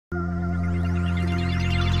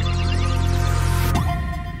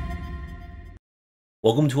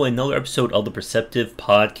Welcome to another episode of the Perceptive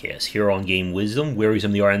podcast here on Game Wisdom, where we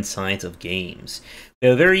examine the art and science of games. We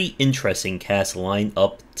have a very interesting cast lined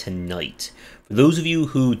up tonight. For those of you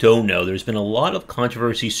who don't know, there's been a lot of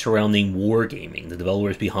controversy surrounding Wargaming, the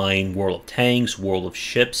developers behind World of Tanks, World of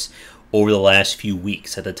Ships, over the last few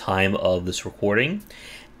weeks at the time of this recording.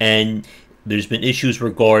 And there's been issues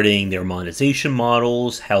regarding their monetization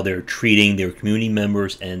models, how they're treating their community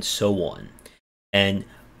members, and so on. And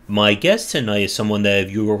my guest tonight is someone that,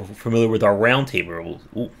 if you're familiar with our roundtables,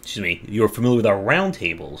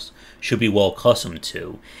 should be well accustomed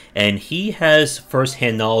to. And he has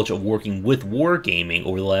first-hand knowledge of working with Wargaming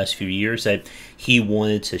over the last few years that he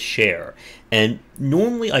wanted to share. And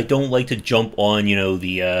normally I don't like to jump on,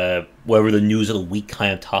 the whatever the news of the week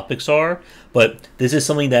kind of topics are, but this is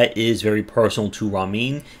something that is very personal to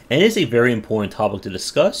Ramin, and is a very important topic to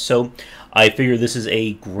discuss, so I figure this is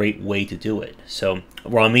a great way to do it. So,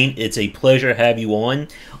 Ramin, it's a pleasure to have you on.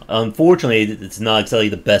 Unfortunately, it's not exactly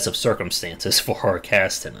the best of circumstances for our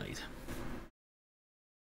cast tonight.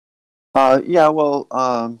 The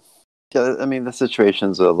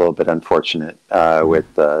situation's a little bit unfortunate. With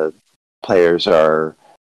players are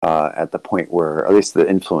at the point where, at least the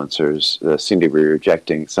influencers, seem to be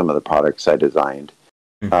rejecting some of the products I designed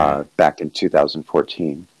back in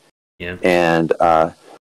 2014. Yeah.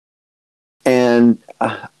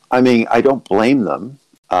 I don't blame them,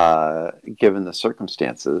 given the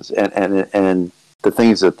circumstances and the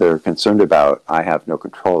things that they're concerned about. I have no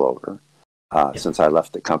control over since I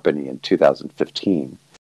left the company in 2015.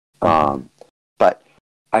 But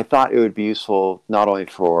I thought it would be useful not only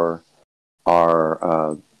for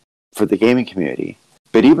the gaming community,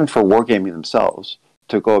 but even for Wargaming themselves,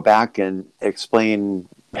 to go back and explain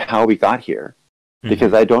how we got here.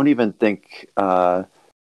 Because I don't even think,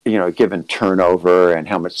 given turnover and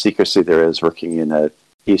how much secrecy there is working in an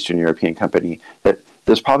Eastern European company, that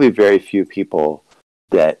there's probably very few people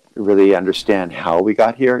that really understand how we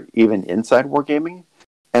got here, even inside Wargaming,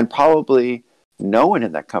 and probably no one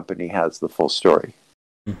in that company has the full story.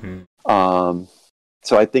 So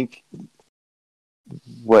I think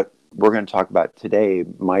what we're going to talk about today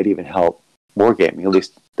might even help Wargaming. At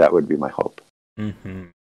least that would be my hope.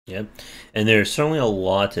 Yep, and there's certainly a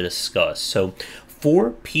lot to discuss. So, for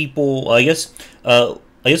people, I guess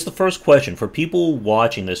the first question for people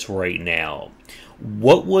watching this right now,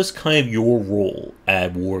 what was kind of your role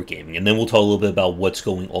at Wargaming, and then we'll talk a little bit about what's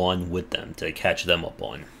going on with them to catch them up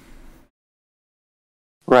on.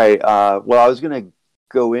 Right. Well, I was going to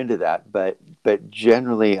go into that, but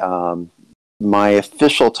generally, my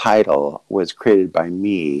official title was created by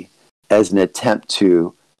me as an attempt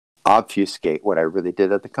to obfuscate what I really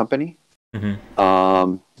did at the company,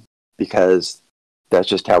 because that's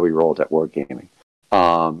just how we rolled at Wargaming.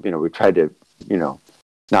 We tried to,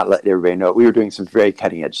 not let everybody know. We were doing some very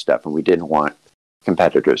cutting edge stuff, and we didn't want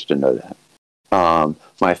competitors to know that.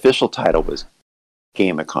 My official title was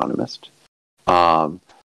game economist,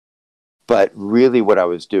 but really what I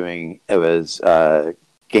was doing, it was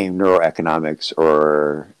game neuroeconomics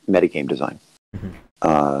or metagame design.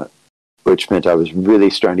 Which meant I was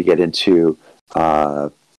really starting to get into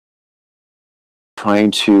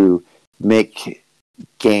trying to make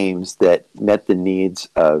games that met the needs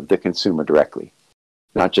of the consumer directly,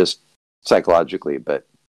 not just psychologically, but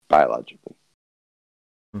biologically.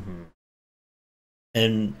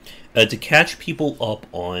 And to catch people up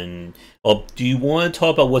on, do you want to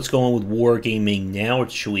talk about what's going on with Wargaming now, or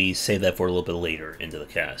should we save that for a little bit later into the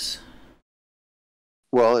cast?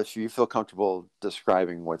 Well, if you feel comfortable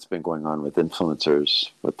describing what's been going on with influencers,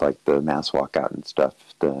 with like the mass walkout and stuff,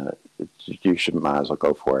 you might as well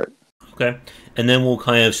go for it. Okay, and then we'll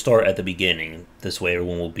kind of start at the beginning. This way,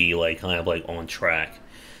 everyone will be kind of on track.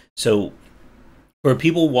 So, for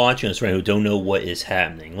people watching us right who don't know what is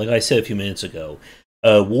happening, like I said a few minutes ago,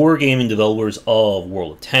 Wargaming developers of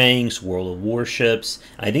World of Tanks, World of Warships.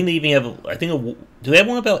 I think they even have. Do they have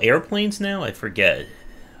one about airplanes now? I forget.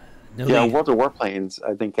 No, World of Warplanes,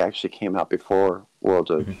 I think, actually came out before World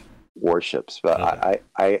of Warships, but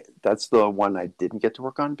I that's the one I didn't get to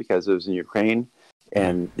work on because it was in Ukraine,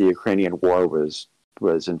 and the Ukrainian war was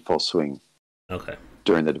in full swing.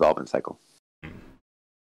 During the development cycle.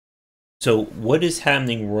 So what is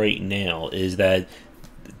happening right now is that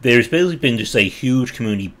there's basically been just a huge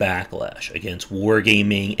community backlash against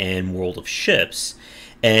Wargaming and World of Ships,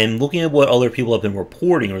 and looking at what other people have been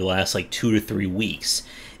reporting over the last 2 to 3 weeks.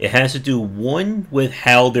 It has to do, one, with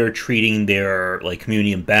how they're treating their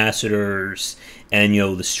community ambassadors and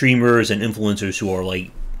the streamers and influencers who are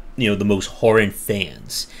the most hardened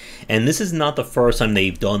fans. And this is not the first time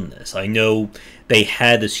they've done this. I know they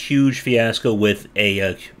had this huge fiasco with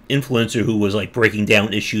a influencer who was like breaking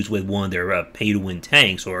down issues with one of their pay-to-win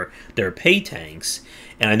tanks or their pay tanks,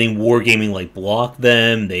 and I think Wargaming like blocked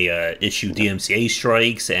them. They issued DMCA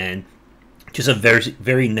strikes, and just a very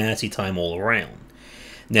very nasty time all around.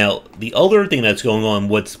 Now, the other thing that's going on,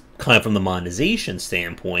 what's kind of from the monetization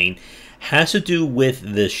standpoint, has to do with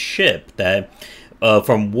this ship that,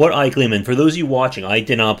 from what I claim, and for those of you watching, I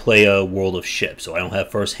did not play a World of Ships, so I don't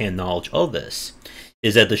have first-hand knowledge of this,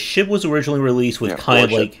 is that the ship was originally released with kind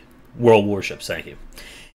of like World Warships, thank you.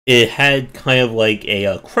 It had kind of like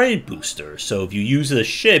a credit booster, so if you use the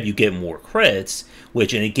ship, you get more credits,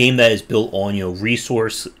 which in a game that is built on, you know,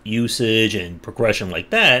 resource usage and progression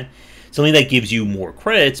like that, something that gives you more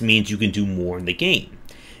credits means you can do more in the game.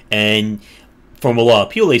 And from a lot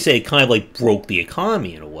of people, they say it kind of like broke the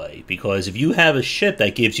economy in a way, because if you have a ship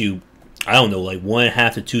that gives you, I don't know, like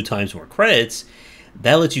 1.5 to 2 times more credits,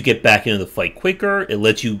 that lets you get back into the fight quicker. It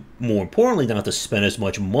lets you, more importantly, not to spend as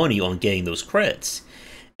much money on getting those credits.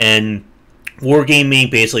 And Wargaming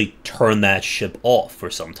basically turned that ship off for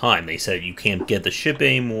some time. They said you can't get the ship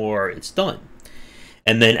anymore, it's done.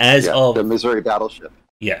 And then as of the Missouri battleship.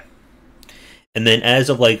 Yeah. And then as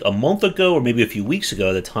of like a month ago, or maybe a few weeks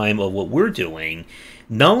ago, at the time of what we're doing,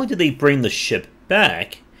 not only did they bring the ship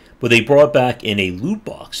back, but they brought it back in a loot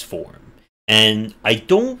box form. And I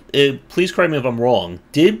don't, please correct me if I'm wrong,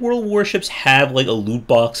 did World Warships have like a loot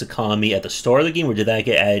box economy at the start of the game, or did that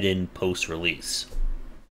get added in post-release?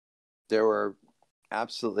 There were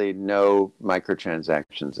absolutely no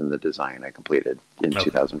microtransactions in the design I completed in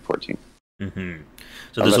 2014. Mm-hmm.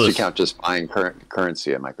 So unless you count just buying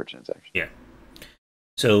currency a microtransaction. Yeah.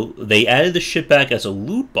 So they added the ship back as a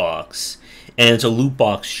loot box, and it's a loot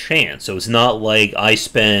box chance. So it's not like I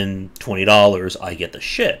spend $20, I get the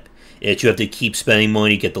ship. It's you have to keep spending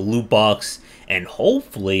money, get the loot box, and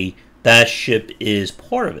hopefully that ship is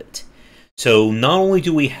part of it. So not only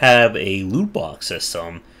do we have a loot box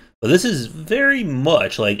system, but this is very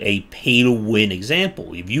much like a pay-to-win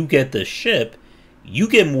example. If you get the ship, you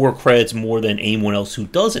get more credits more than anyone else who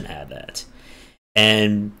doesn't have that.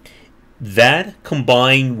 And that,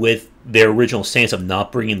 combined with their original stance of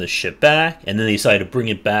not bringing the ship back, and then they decided to bring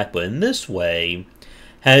it back, but in this way,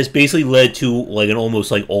 has basically led to like an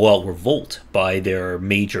almost like all-out revolt by their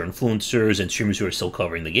major influencers and streamers who are still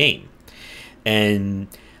covering the game. And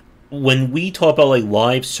when we talk about like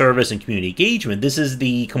live service and community engagement, this is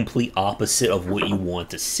the complete opposite of what you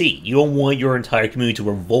want to see. You don't want your entire community to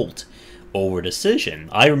revolt over a decision.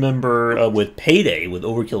 I remember with Payday, with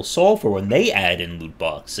Overkill Software, when they add in loot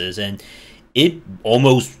boxes, and it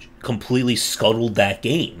almost completely scuttled that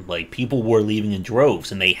game. Like, people were leaving in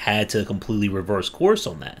droves, and they had to completely reverse course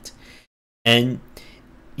on that. And,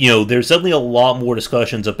 you know, there's definitely a lot more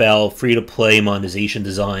discussions about free-to-play monetization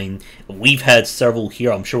design. We've had several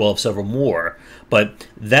here, I'm sure we'll have several more, but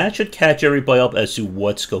that should catch everybody up as to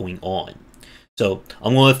what's going on. So,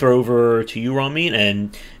 I'm going to throw over to you, Ramin,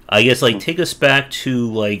 and I guess, like, take us back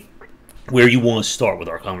to, like, where you want to start with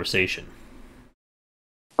our conversation.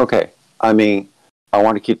 Okay. I mean, I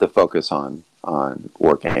want to keep the focus on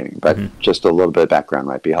Wargaming, but just a little bit of background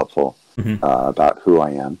might be helpful about who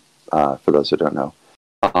I am, for those who don't know.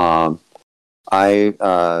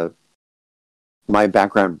 My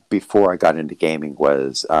background before I got into gaming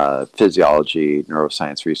was physiology,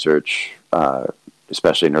 neuroscience research,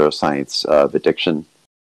 especially neuroscience of addiction.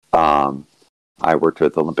 I worked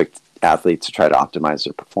with Olympic athletes to try to optimize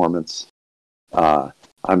their performance.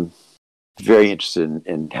 I'm very interested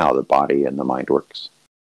in how the body and the mind works.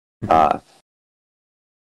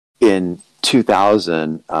 In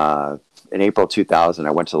 2000, in April 2000,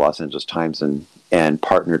 I went to the Los Angeles Times and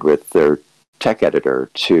partnered with their tech editor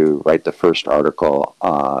to write the first article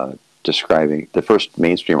describing the first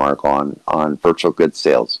mainstream article on virtual goods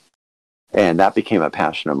sales. And that became a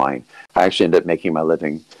passion of mine. I actually ended up making my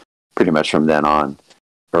living pretty much from then on,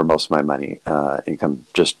 or most of my money, income,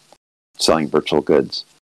 just selling virtual goods.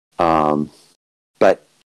 But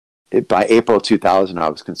by April 2000, I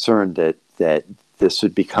was concerned that this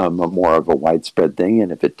would become more of a widespread thing,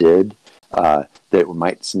 and if it did, that it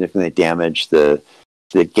might significantly damage the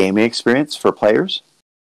gaming experience for players,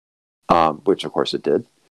 which of course it did.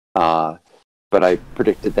 But I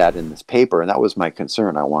predicted that in this paper, and that was my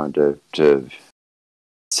concern. I wanted to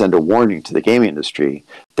send a warning to the gaming industry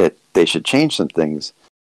that they should change some things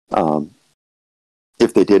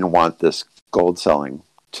if they didn't want this gold selling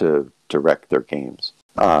to wreck their games.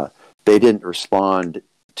 They didn't respond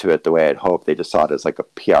to it the way I'd hoped. They just saw it as like a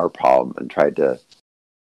PR problem and tried to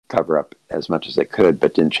cover up as much as they could,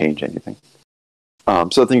 but didn't change anything.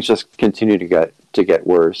 So things just continued to get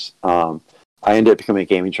worse. I ended up becoming a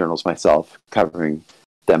gaming journalist myself, covering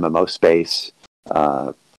the MMO space,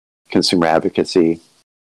 consumer advocacy,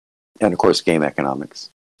 and of course game economics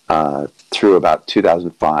through about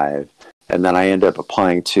 2005. And then I ended up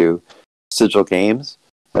applying to Sigil Games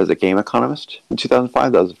as a game economist in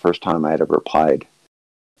 2005. That was the first time I had ever applied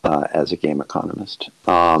as a game economist.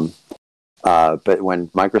 But when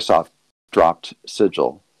Microsoft dropped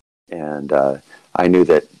Sigil, and I knew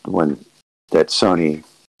that that Sony,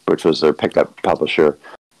 which was their pickup publisher,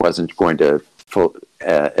 wasn't going to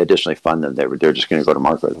additionally fund them. They were just going to go to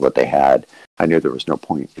market with what they had. I knew there was no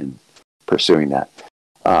point in pursuing that.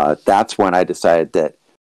 That's when I decided that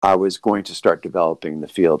I was going to start developing the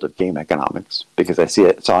field of game economics, because I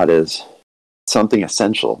saw it as something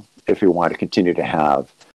essential if we want to continue to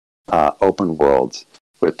have open worlds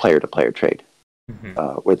with player-to-player trade.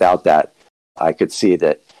 Without that, I could see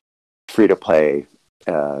that free-to-play,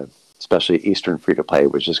 especially Eastern free-to-play,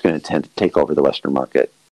 was just going to tend to take over the Western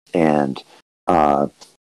market, and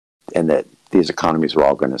that these economies were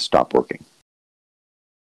all going to stop working.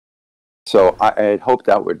 So I had hoped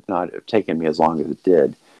that would not have taken me as long as it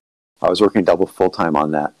did. I was working double full-time on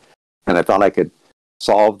that, and I thought I could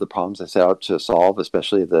solve the problems I set out to solve,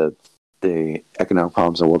 especially the economic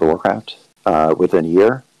problems in World of Warcraft, within a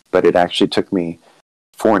year. But it actually took me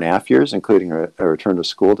 4.5 years, including a return to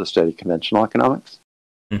school to study conventional economics.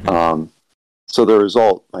 So the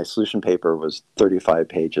result, my solution paper, was 35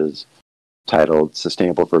 pages, titled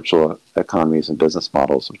Sustainable Virtual Economies and Business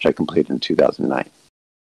Models, which I completed in 2009.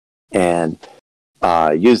 And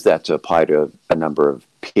used that to apply to a number of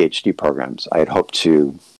PhD programs. I had hoped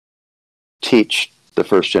to teach the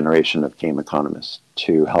first generation of game economists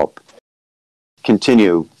to help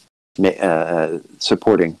continue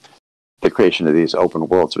supporting the creation of these open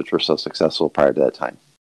worlds, which were so successful prior to that time.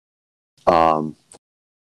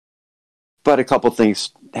 But a couple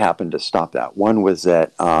things happened to stop that. One was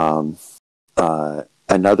that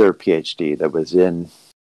another PhD that was in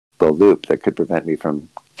the loop that could prevent me from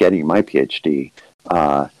getting my PhD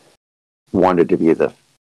wanted to be the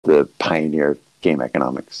pioneer of game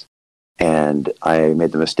economics. And I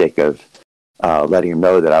made the mistake of letting him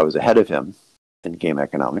know that I was ahead of him in game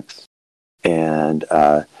economics. And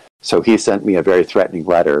so he sent me a very threatening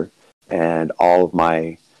letter, and all of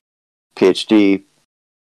my PhD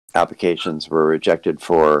applications were rejected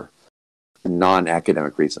for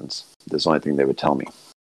non-academic reasons. That's the only thing they would tell me.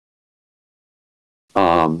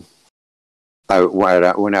 When I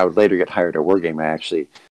would later get hired at Wargaming, I actually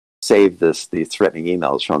saved these threatening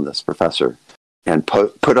emails from this professor and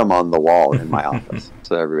put them on the wall in my office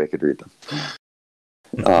so everybody could read them.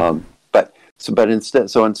 But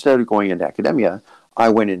instead of going into academia, I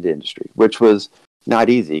went into industry, which was not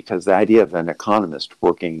easy, because the idea of an economist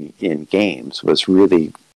working in games was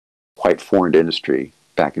really quite foreign to industry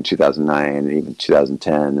back in 2009 and even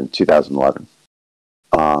 2010 and 2011.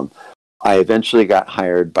 I eventually got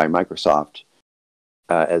hired by Microsoft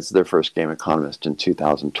as their first game economist in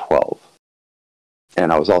 2012.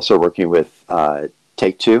 And I was also working with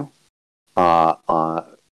Take-Two. They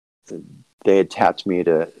had tapped me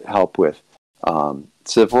to help with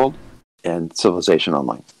Civ-World and Civilization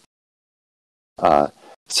Online.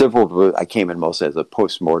 Civ-World, I came in mostly as a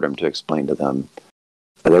post-mortem to explain to them.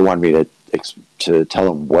 They wanted me to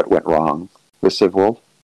tell them what went wrong with Civ-World,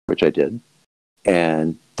 which I did.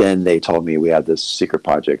 And then they told me we had this secret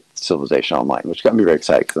project, Civilization Online, which got me very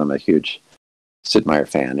excited because I'm a huge Sid Meier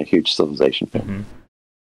fan, a huge Civilization fan.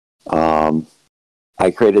 I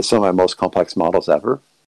created some of my most complex models ever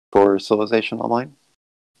for Civilization Online.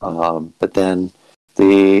 But then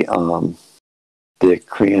the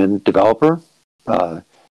Korean developer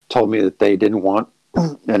told me that they didn't want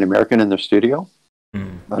an American in their studio,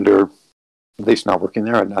 under, at least not working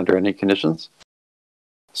there, under any conditions.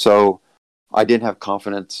 So I didn't have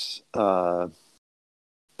confidence that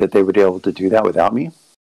they would be able to do that without me.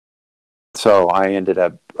 So I ended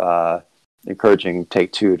up encouraging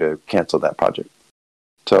Take-Two to cancel that project.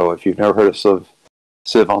 So if you've never heard of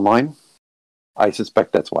Civ Online, I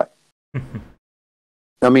suspect that's why.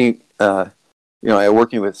 I mean,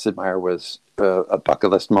 working with Sid Meier was a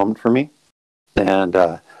bucket list moment for me, and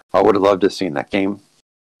I would have loved to have seen that game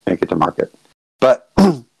make it to market. But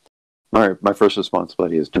my first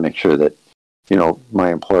responsibility is to make sure that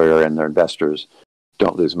my employer and their investors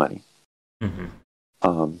don't lose money.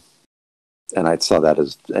 And I saw that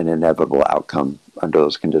as an inevitable outcome under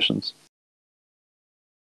those conditions.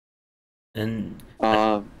 And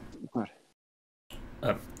I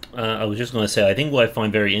was just going to say, I think what I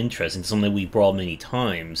find very interesting, something we brought up many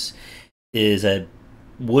times, is that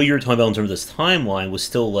what you're talking about in terms of this timeline was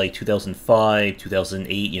still like 2005,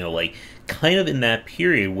 2008, like kind of in that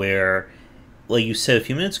period where, like you said a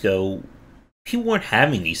few minutes ago, people weren't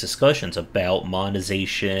having these discussions about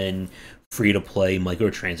monetization, free to play,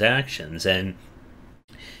 microtransactions, and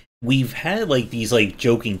we've had like these like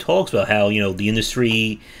joking talks about how the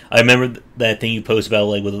industry. I remember that thing you posted about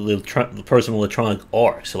like with the personal electronic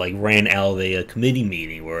arts, so like ran out of a committee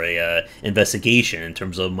meeting or a investigation in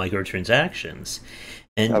terms of microtransactions,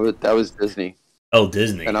 and That was Disney. oh,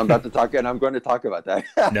 Disney, And I'm about to talk, and I'm going to talk about that.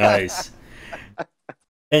 nice.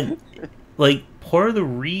 And like part of the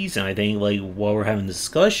reason I think like while we're having this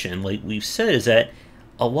discussion, like we've said, is that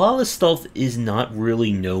a lot of this stuff is not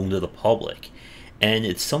really known to the public. And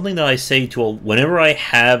it's something that I say to whenever I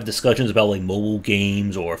have discussions about like mobile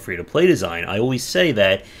games or free to play design, I always say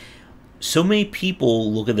that so many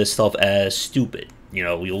people look at this stuff as stupid.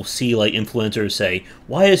 You'll see like influencers say,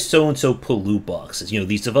 "Why is so and so put loot boxes?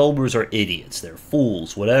 These developers are idiots, they're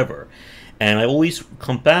fools, whatever." And I always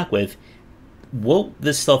come back with, what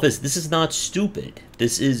this stuff is. This is not stupid.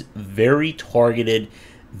 This is very targeted,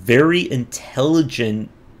 very intelligent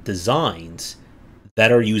designs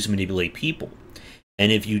that are used to manipulate people.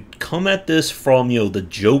 And if you come at this from the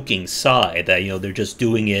joking side that they're just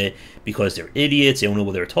doing it because they're idiots, they don't know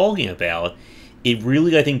what they're talking about, it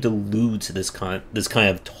really I think dilutes this kind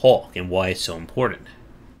of talk and why it's so important.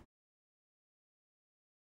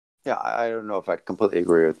 Yeah, I don't know if I completely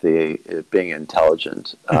agree with it being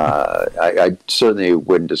intelligent. I certainly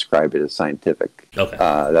wouldn't describe it as scientific. Okay.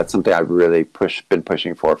 That's something I've really been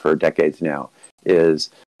pushing for decades now, is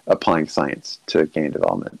applying science to game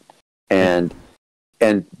development. And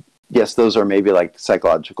yes, those are maybe like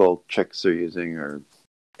psychological tricks they're using or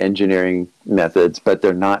engineering methods, but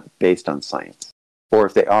they're not based on science. Or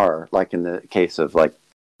if they are, like in the case of like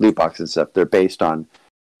loot boxes and stuff, they're based on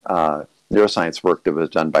neuroscience work that was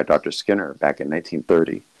done by Dr. Skinner back in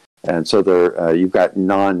 1930. And so you've got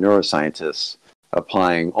non-neuroscientists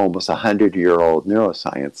applying almost 100-year-old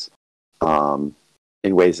neuroscience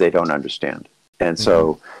in ways they don't understand. And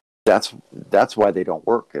so that's why they don't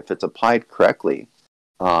work. If it's applied correctly,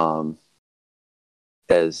 as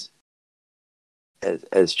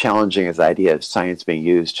challenging as the idea of science being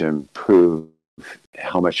used to improve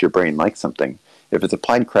how much your brain likes something, if it's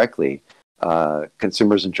applied correctly,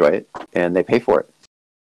 consumers enjoy it and they pay for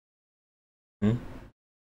it.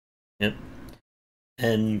 Yep.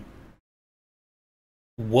 And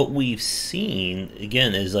what we've seen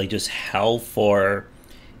again is like just how far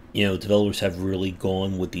developers have really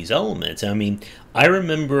gone with these elements. I mean, I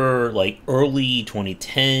remember like early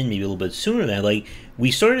 2010, maybe a little bit sooner than that, like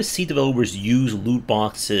we started to see developers use loot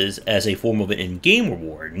boxes as a form of an in-game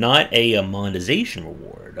reward, not a monetization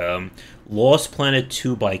reward. Lost Planet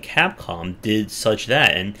 2 by Capcom did such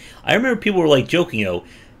that, and I remember people were like joking,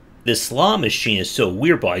 this slot machine is so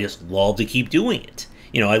weird, but I just love to keep doing it.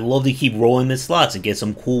 I love to keep rolling the slots and get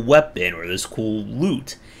some cool weapon or this cool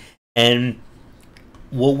loot. And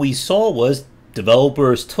what we saw was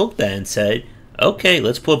developers took that and said, okay,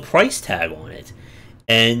 let's put a price tag on it.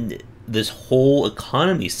 And this whole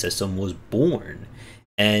economy system was born.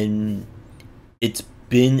 And it's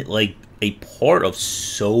been like a part of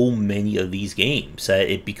so many of these games that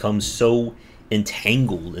it becomes so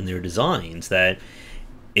entangled in their designs that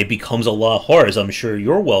it becomes a lot harder, as I'm sure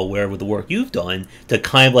you're well aware with the work you've done, to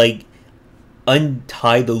kind of like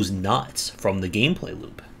untie those knots from the gameplay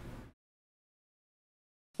loop.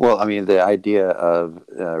 Well, I mean, the idea of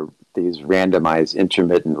these randomized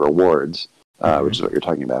intermittent rewards, which is what you're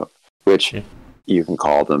talking about, which you can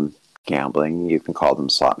call them gambling, you can call them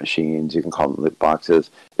slot machines, you can call them loot boxes.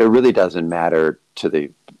 It really doesn't matter to the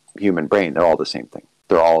human brain. They're all the same thing.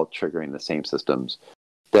 They're all triggering the same systems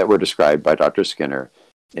that were described by Dr. Skinner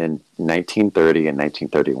in 1930 and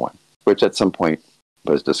 1931, which at some point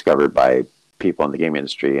was discovered by people in the game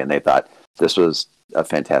industry, and they thought this was a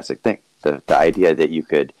fantastic thing. The idea that you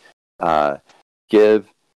could give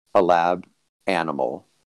a lab animal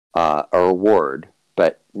a reward,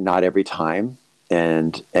 but not every time,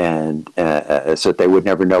 and so they would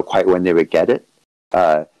never know quite when they would get it.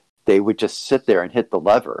 They would just sit there and hit the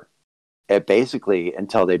lever, basically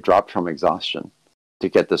until they dropped from exhaustion to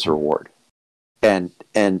get this reward. And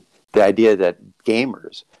the idea that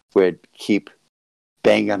gamers would keep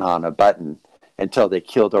banging on a button until they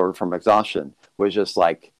keeled over from exhaustion was just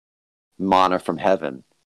like manna from heaven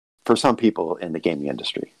for some people in the gaming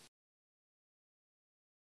industry.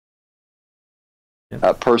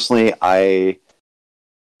 Personally, I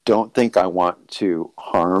don't think I want to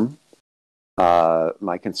harm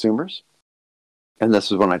my consumers. And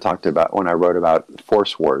this is when I wrote about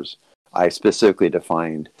force wars. I specifically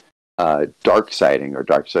defined dark siding or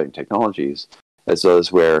dark siding technologies as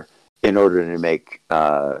those where, in order to make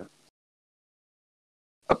a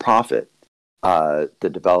profit, the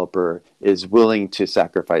developer is willing to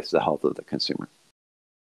sacrifice the health of the consumer.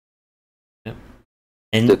 Yeah.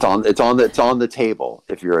 And it's on the table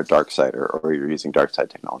if you're a dark sider or you're using dark side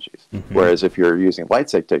technologies. Mm-hmm. Whereas if you're using light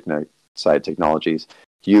side technologies,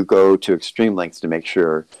 you go to extreme lengths to make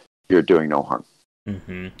sure you're doing no harm.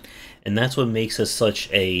 Mm-hmm. And that's what makes this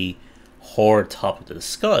such a hard topic to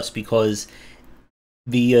discuss, because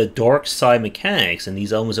the dark side mechanics and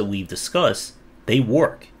these elements that we've discussed, they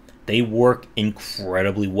work. They work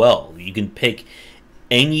incredibly well. You can pick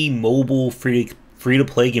any mobile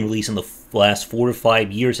free-to-play game release in the last 4 to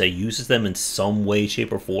 5 years that uses them in some way,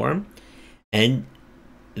 shape, or form, and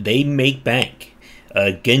they make bank.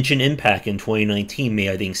 Genshin Impact in 2019 made,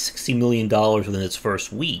 I think, $60 million within its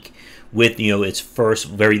first week with, its first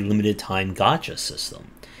very limited time gacha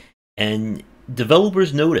system. And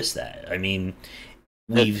developers notice that. I mean,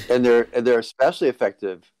 and they're especially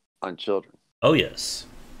effective on children. Oh yes,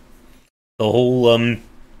 the whole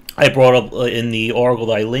I brought up in the article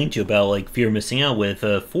that I linked you about, like, fear of missing out with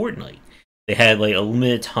Fortnite. They had like a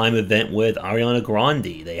limited time event with Ariana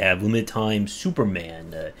Grande. They have limited time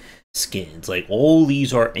Superman skins. Like, all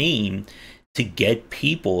these are aimed to get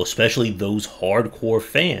people, especially those hardcore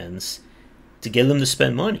fans, to get them to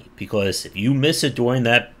spend money. Because if you miss it during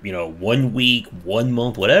that, 1 week, 1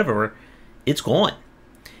 month, whatever, it's gone.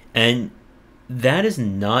 And that is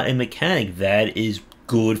not a mechanic that is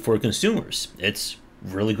good for consumers. It's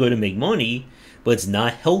really good to make money, but it's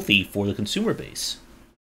not healthy for the consumer base.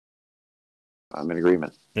 I'm in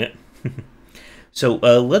agreement. Yeah. So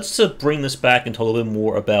let's bring this back and talk a little bit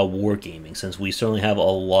more about wargaming, since we certainly have a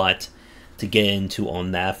lot to get into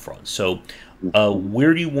on that front. So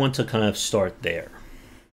where do you want to kind of start there?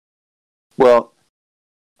 Well,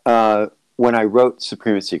 when I wrote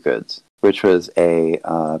Supremacy Goods, which was a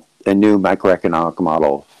new microeconomic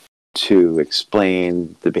model to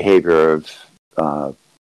explain the behavior of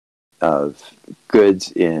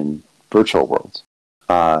goods in virtual worlds,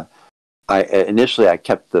 I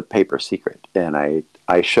kept the paper secret, and I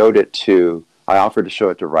offered to show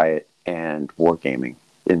it to Riot and Wargaming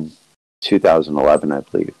in 2011, I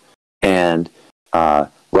believe, and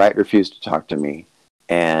Riot refused to talk to me,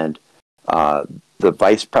 and the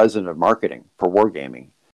vice president of marketing for Wargaming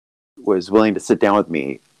was willing to sit down with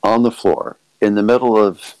me on the floor in the middle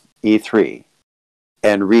of E3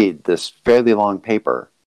 and read this fairly long paper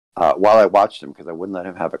while I watched him, because I wouldn't let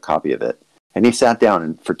him have a copy of it. And he sat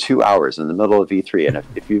down for 2 hours in the middle of E3. And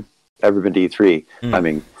if you've ever been to E3, I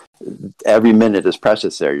mean, every minute is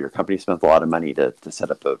precious there. Your company spent a lot of money to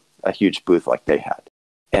set up a huge booth like they had.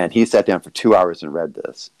 And he sat down for 2 hours and read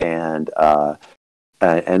this. And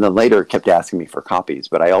then later kept asking me for copies.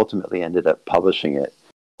 But I ultimately ended up publishing it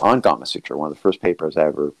on Gamasutra, one of the first papers I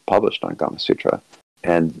ever published on Gamasutra.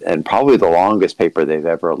 And probably the longest paper they've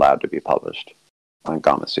ever allowed to be published on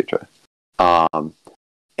Gamasutra.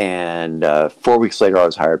 And 4 weeks later, I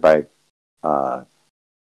was hired by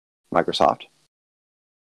Microsoft.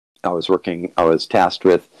 I was tasked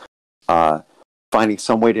with finding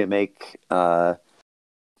some way to make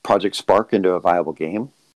Project Spark into a viable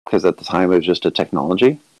game, because at the time it was just a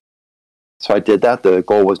technology. So I did that. The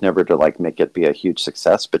goal was never to make it be a huge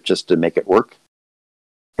success, but just to make it work.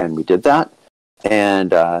 And we did that. And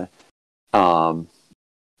with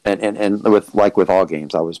all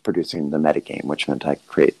games, I was producing the metagame, which meant I could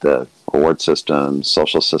create the reward systems,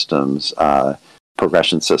 social systems,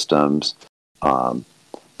 progression systems,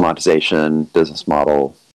 monetization, business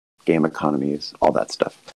model, game economies, all that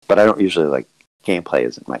stuff. But I don't usually gameplay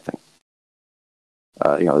isn't my thing.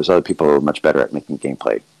 There's other people who are much better at making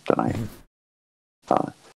gameplay than I am.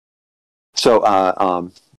 So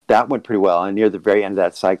that went pretty well. And near the very end of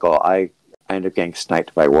that cycle, I ended up getting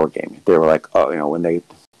sniped by Wargaming. They were like,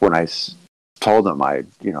 when I told them I'd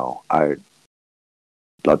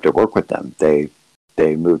love to work with them, they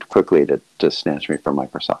moved quickly to snatch me from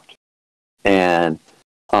Microsoft. And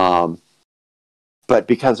but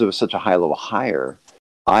because it was such a high level hire,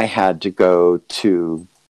 I had to go to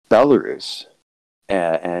Belarus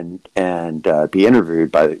and be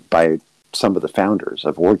interviewed by some of the founders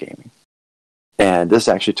of Wargaming. And this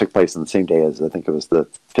actually took place on the same day as, I think it was the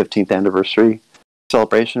 15th anniversary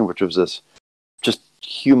celebration, which was this just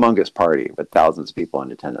humongous party with thousands of people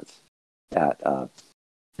in attendance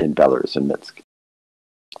in Belarus, in Minsk.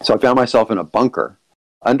 So I found myself in a bunker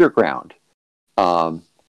underground in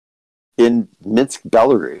Minsk,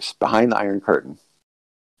 Belarus, behind the Iron Curtain.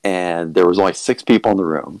 And there was only 6 people in the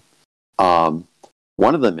room.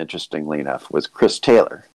 One of them, interestingly enough, was Chris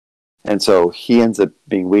Taylor. And so he ends up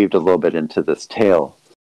being weaved a little bit into this tale.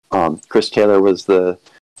 Chris Taylor was the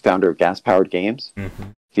founder of Gas Powered Games. Mm-hmm.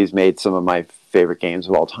 He's made some of my favorite games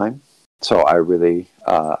of all time. So I really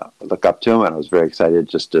look up to him, and I was very excited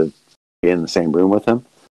just to be in the same room with him.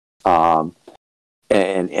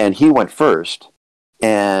 And he went first,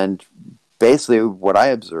 and basically what I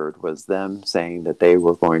observed was them saying that they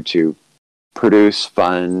were going to produce,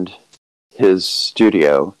 fund his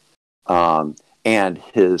studio and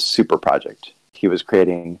his super project. He was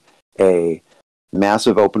creating a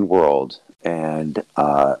massive open world and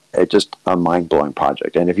just a mind-blowing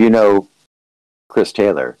project. And if you know Chris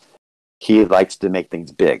Taylor, he likes to make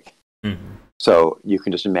things big. Mm-hmm. So you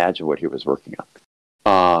can just imagine what he was working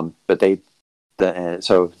on. But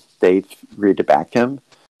so they agreed to back him.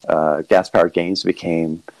 Gas Powered Games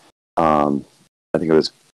became, I think it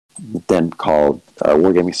was then called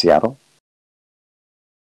Wargaming Seattle.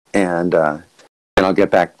 And I'll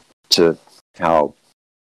get back to how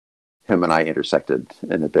him and I intersected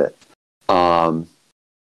in a bit. I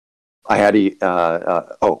had the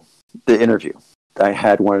interview. I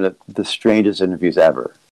had one of the strangest interviews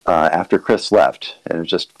ever. After Chris left, and it was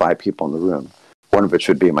just 5 people in the room, one of which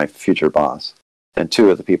would be my future boss, and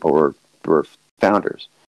 2 of the people were founders.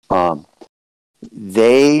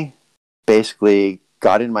 They basically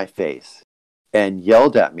got in my face and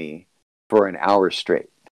yelled at me for an hour straight.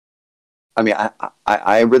 I mean,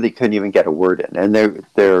 I really couldn't even get a word in, and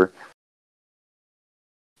their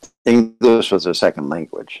English was their second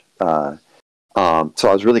language. So I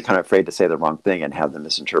was really kind of afraid to say the wrong thing and have them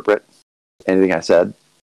misinterpret anything I said.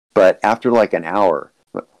 But after like an hour,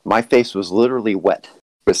 my face was literally wet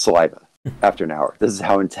with saliva after an hour. This is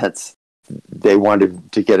how intense they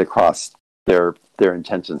wanted to get across their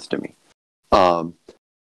intentions to me.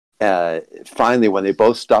 Finally, when they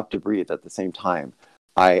both stopped to breathe at the same time,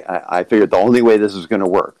 I figured the only way this was going to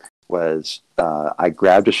work was I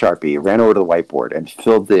grabbed a Sharpie, ran over to the whiteboard, and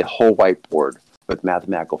filled the whole whiteboard with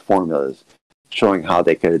mathematical formulas showing how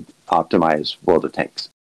they could optimize World of Tanks.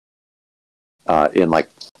 In like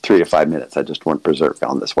 3 to 5 minutes, I just went berserk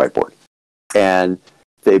on this whiteboard. And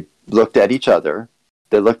they looked at each other.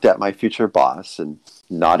 They looked at my future boss and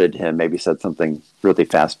nodded to him, maybe said something really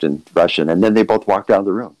fast in Russian, and then they both walked out of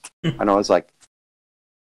the room. And I was like,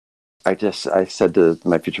 I said to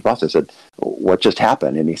my future boss, I said, "What just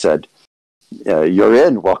happened?" And he said, "You're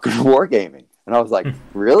in. Welcome to Wargaming." And I was like,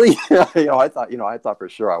 "Really?" I thought for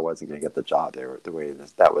sure I wasn't going to get the job there the way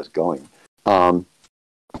that was going.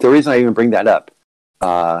 The reason I even bring that up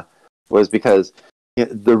was because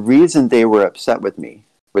the reason they were upset with me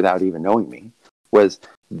without even knowing me was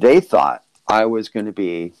they thought I was going to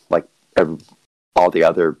be like all the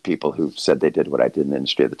other people who said they did what I did in the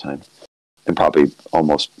industry at the time, and probably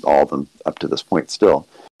almost all of them up to this point still.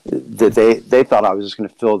 They thought I was just going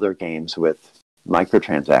to fill their games with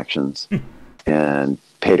microtransactions and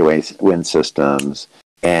pay-to-win systems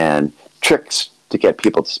and tricks to get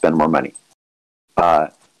people to spend more money.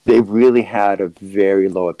 They really had a very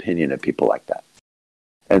low opinion of people like that.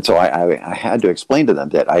 And so I had to explain to them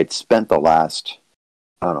that I'd spent the last,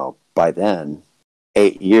 I don't know, by then,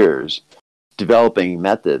 8 years developing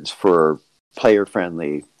methods for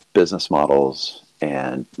player-friendly business models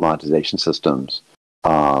and monetization systems,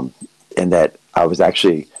 and that I was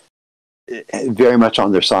actually very much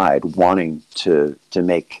on their side, wanting to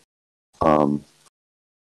make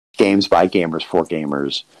games by gamers for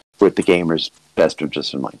gamers with the gamers' best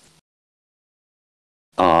interests in mind.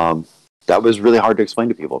 That was really hard to explain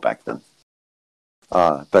to people back then,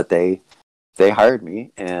 but they hired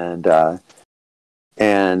me, and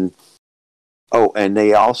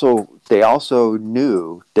they also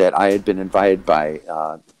knew that I had been invited by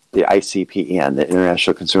the ICPEN, the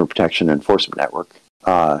International Consumer Protection Enforcement Network,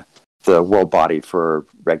 the world body for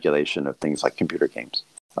regulation of things like computer games.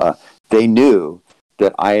 They knew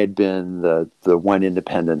that I had been the one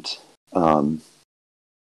independent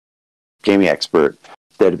gaming expert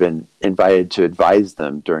that had been invited to advise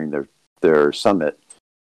them during their summit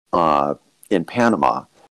in Panama,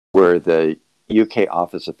 where the UK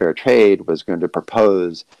Office of Fair Trade was going to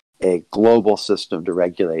propose a global system to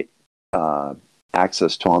regulate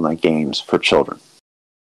access to online games for children.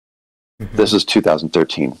 Mm-hmm. This is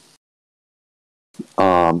 2013.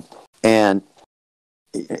 And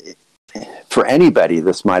for anybody,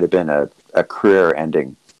 this might have been a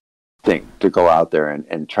career-ending thing to go out there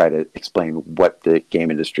and try to explain what the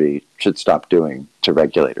game industry should stop doing to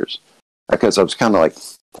regulators. Because I was kind of like,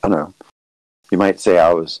 I don't know, you might say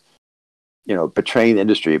I was, betraying the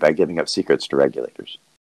industry by giving up secrets to regulators.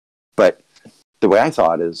 But the way I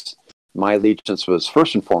saw it is my allegiance was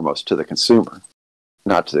first and foremost to the consumer,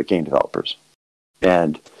 not to the game developers.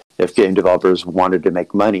 And if game developers wanted to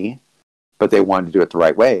make money, but they wanted to do it the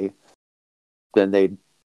right way, then they'd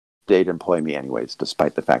employ me anyways,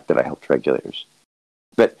 despite the fact that I helped regulators.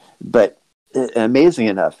 but amazing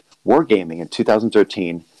enough, Wargaming in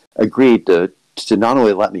 2013 agreed to not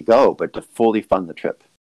only let me go, but to fully fund the trip.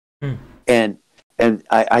 Hmm. And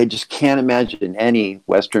I just can't imagine any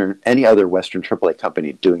other Western AAA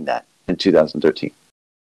company doing that in 2013.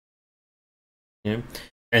 Yeah.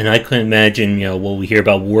 And I couldn't imagine, what we hear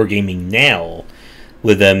about Wargaming now,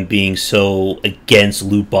 with them being so against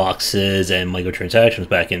loot boxes and microtransactions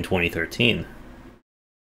back in 2013.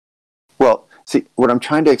 Well, see, what I'm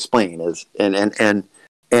trying to explain is,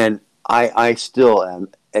 and I still am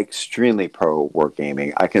extremely pro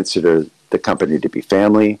Wargaming. I consider the company to be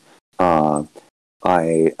family. I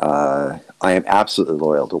am absolutely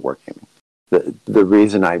loyal to Wargaming. The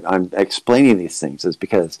reason I'm explaining these things is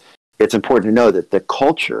because it's important to know that the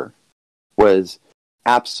culture was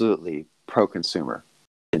absolutely pro-consumer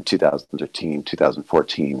in 2013,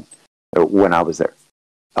 2014, when I was there.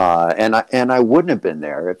 And I wouldn't have been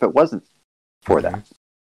there if it wasn't for that.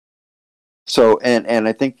 So, and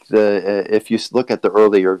I think if you look at the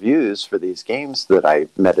early reviews for these games that I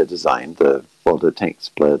meta-designed, the World of Tank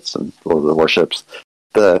Splits and World of the Warships,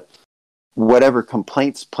 whatever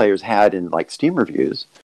complaints players had in like Steam reviews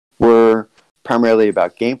were primarily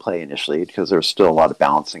about gameplay initially, because there was still a lot of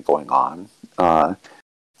balancing going on.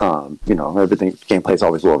 Everything gameplay is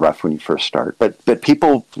always a little rough when you first start, but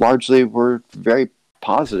people largely were very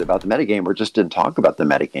positive about the metagame, or just didn't talk about the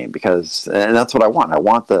metagame, and that's what I want. I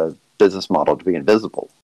want the business model to be invisible.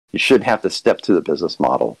 You shouldn't have to step to the business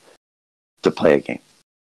model to play a game.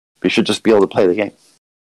 You should just be able to play the game.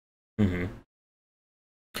 Mm-hmm.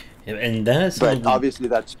 And that's but obviously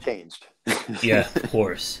that's changed. Yeah, of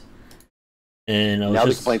course. And now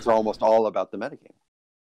the complaints are almost all about the metagame.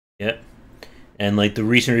 Yep. And like the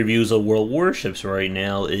recent reviews of World Warships right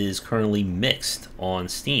now is currently mixed on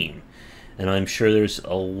Steam. And I'm sure there's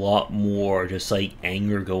a lot more just like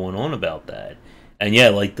anger going on about that. And yeah,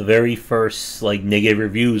 like the very first like negative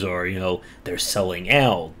reviews are, they're selling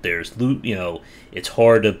out, there's loot, it's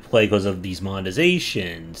hard to play because of these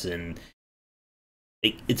monetizations, and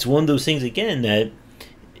it's one of those things again that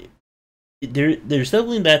there's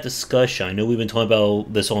definitely that discussion. I know we've been talking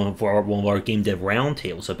about this on one of our game dev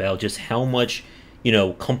roundtables about just how much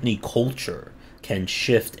company culture can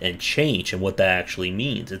shift and change and what that actually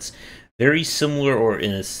means. It's very similar, or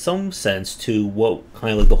in some sense, to what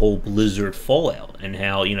kind of like the whole Blizzard fallout, and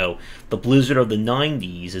how the Blizzard of the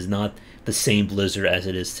 90s is not the same Blizzard as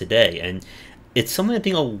it is today, and it's something I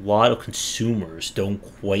think a lot of consumers don't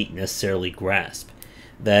quite necessarily grasp.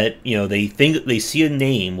 That they think they see a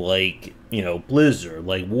name like Blizzard,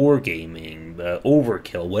 like Wargaming,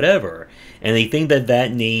 Overkill, whatever, and they think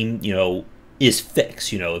that name is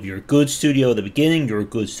fixed. If you're a good studio at the beginning, you're a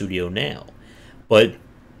good studio now. But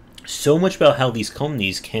so much about how these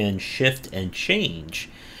companies can shift and change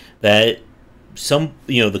that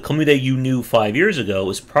the company that you knew 5 years ago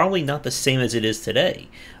is probably not the same as it is today.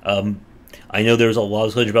 I know there's a lot of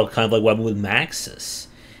discussion about kind of like what happened with Maxis,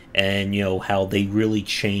 and how they really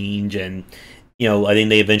change, and I think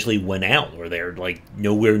they eventually went out, or they're like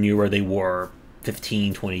nowhere near where they were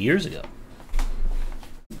 15, 20 years ago.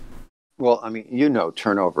 Well, I mean,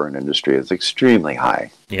 turnover in industry is extremely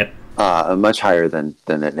high. Yep. Much higher than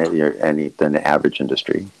the average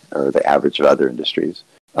industry, or the average of other industries.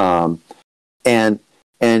 And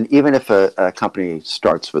even if a company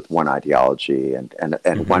starts with one ideology and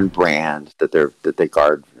mm-hmm. one brand that they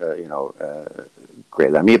guard,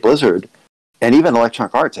 greatly. I mean, Blizzard, and even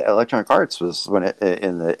Electronic Arts. Electronic Arts was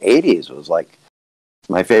in the 80s was like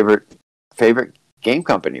my favorite game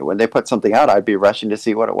company. When they put something out, I'd be rushing to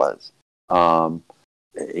see what it was.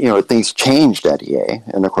 Things changed at EA,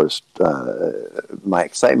 and of course, my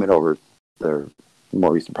excitement over their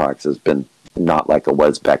more recent products has been not like it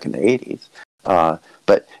was back in the 80s.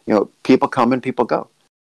 But people come and people go,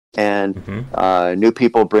 and mm-hmm. New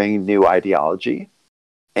people bring new ideology.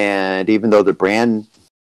 And even though the brand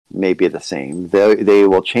may be the same, they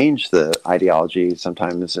will change the ideology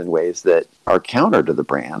sometimes in ways that are counter to the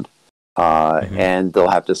brand. Mm-hmm. And they'll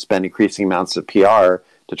have to spend increasing amounts of PR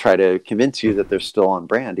to try to convince you that they're still on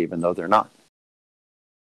brand, even though they're not.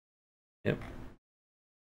 Yep.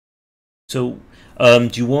 So, do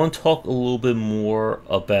you want to talk a little bit more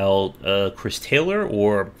about Chris Taylor,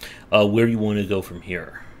 or where you want to go from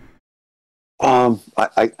here? I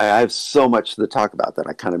have so much to talk about that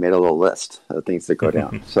I kind of made a little list of things that go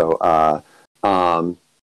down. So,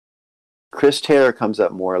 Chris Taylor comes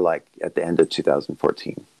up more like at the end of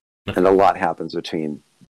 2014, and a lot happens between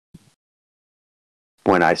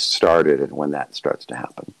when I started and when that starts to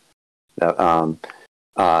happen.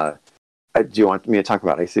 Do you want me to talk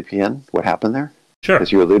about ICPN? What happened there? Sure.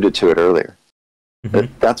 Because you alluded to it earlier.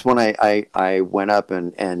 Mm-hmm. That's when I went up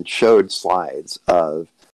and showed slides of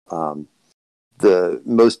the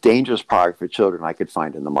most dangerous product for children I could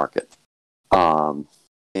find in the market. And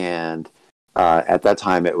at that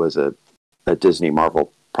time, it was a Disney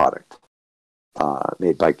Marvel product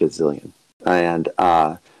made by Gazillion. And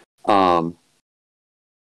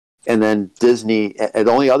then Disney, and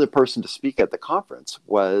the only other person to speak at the conference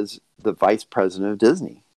was the vice president of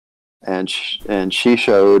Disney. And she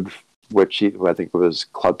showed what I think was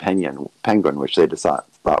Club Penguin, which they just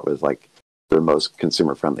thought was like their most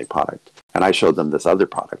consumer-friendly product. And I showed them this other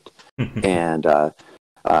product. And I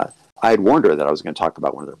had warned her that I was going to talk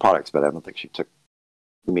about one of their products, but I don't think she took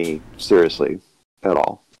me seriously at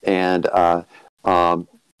all. And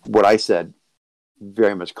what I said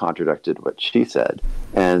very much contradicted what she said.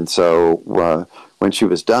 And so when she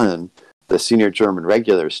was done, the senior German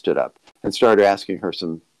regulators stood up and started asking her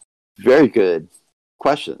some very good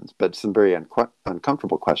questions, but some very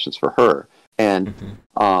uncomfortable questions for her. And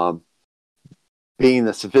being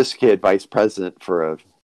the sophisticated vice president for a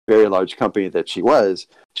very large company that she was,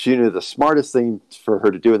 she knew the smartest thing for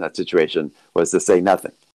her to do in that situation was to say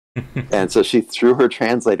nothing. And so she threw her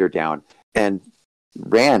translator down and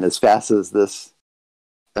ran as fast as this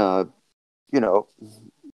a little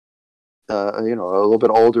bit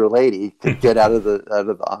older lady could get out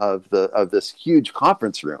of this huge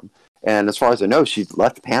conference room. And as far as I know, she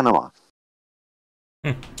left Panama.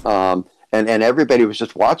 And everybody was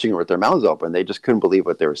just watching her with their mouths open. They just couldn't believe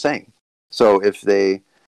what they were saying. So if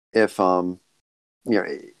all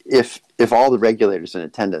the regulators in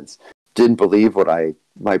attendance didn't believe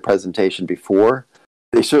my presentation before,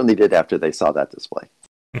 they certainly did after they saw that display.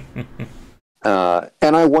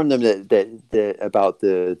 And I warned them that about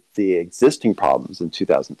the existing problems in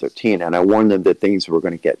 2013, and I warned them that things were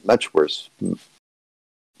going to get much worse,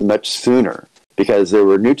 much sooner, because there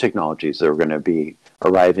were new technologies that were going to be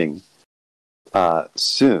arriving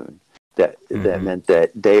soon. That meant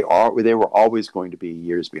that they were always going to be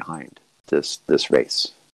years behind this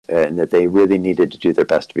race, and that they really needed to do their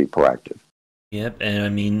best to be proactive. Yep, and I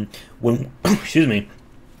mean, excuse me.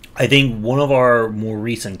 I think one of our more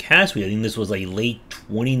recent casts, I think this was like late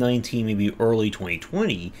 2019, maybe early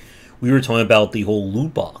 2020, we were talking about the whole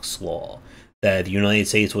loot box law that the United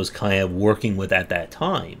States was kind of working with at that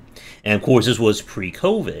time. And of course, this was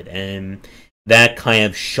pre-COVID, and that kind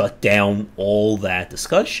of shut down all that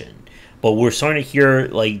discussion. But we're starting to hear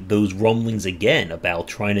like those rumblings again about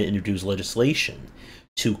trying to introduce legislation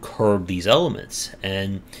to curb these elements.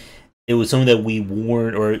 And it was something that we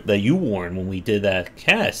warned, or that you warned when we did that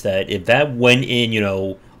cast, that if that went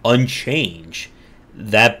in, unchanged,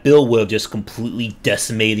 that bill would have just completely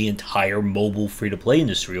decimated the entire mobile free-to-play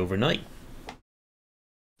industry overnight.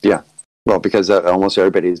 Yeah, well, because almost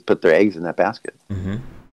everybody's put their eggs in that basket.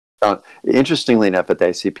 Interestingly enough, at the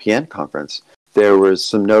ICPN conference, there was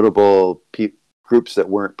some notable groups that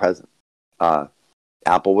weren't present.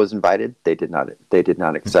 Apple was invited; they did not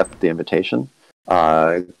accept the invitation.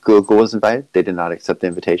 Google was invited. They did not accept the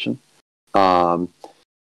invitation. The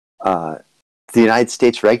United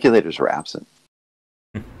States regulators were absent,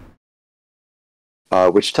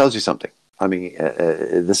 which tells you something. I mean,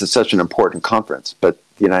 this is such an important conference, but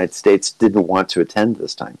the United States didn't want to attend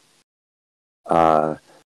this time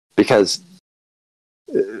because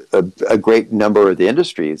a great number of the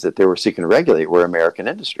industries that they were seeking to regulate were American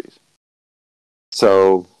industries.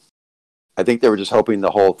 So I think they were just hoping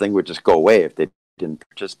the whole thing would just go away if they didn't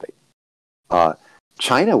participate.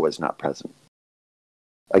 China was not present.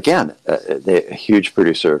 Again, a huge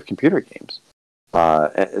producer of computer games.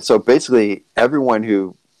 So basically, everyone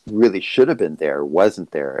who really should have been there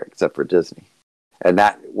wasn't there except for Disney. And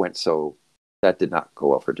that did not go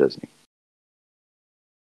well for Disney.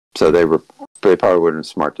 So they probably would have been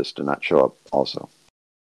smart just to not show up also.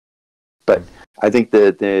 But I think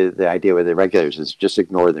the idea with the regulators is just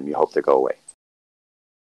ignore them. You hope they go away.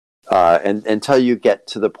 And until you get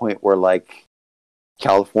to the point where, like,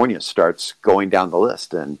 California starts going down the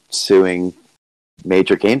list and suing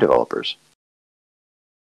major game developers.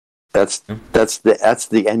 That's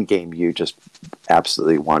the end game you just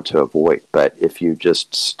absolutely want to avoid. But if you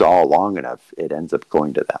just stall long enough, it ends up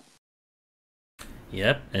going to that.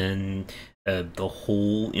 Yep, and the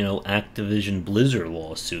whole Activision Blizzard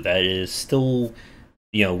lawsuit, that is still,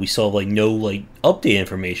 we saw no update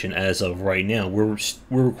information as of right now. We're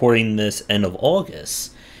recording this end of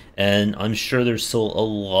August, and I'm sure there's still a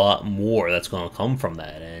lot more that's going to come from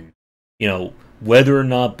that. And whether or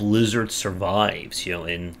not Blizzard survives,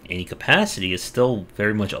 in any capacity, is still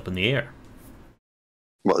very much up in the air.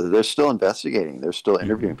 Well, they're still investigating. They're still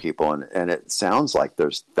interviewing people, and it sounds like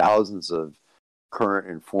there's thousands of current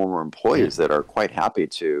and former employees that are quite happy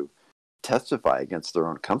to testify against their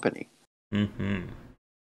own company. Mm-hmm.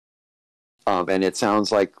 And it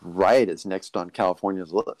sounds like Riot is next on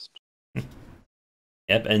California's list.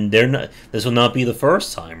 Yep, and they're not. This will not be the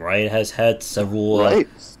first time. Riot has had several Right.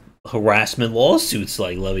 harassment lawsuits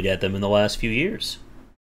like levied at them in the last few years.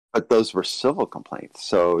 But those were civil complaints,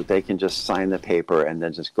 so they can just sign the paper and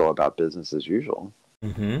then just go about business as usual.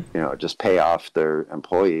 Mm-hmm. You know, just pay off their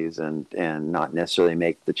employees and not necessarily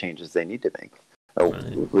make the changes they need to make. Right.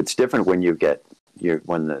 It's different when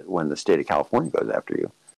when the state of California goes after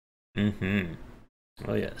you. Mm-hmm.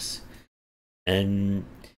 Oh yes, and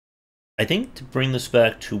I think to bring this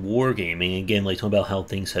back to wargaming again, like talking about how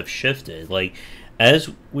things have shifted. Like as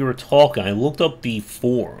we were talking, I looked up the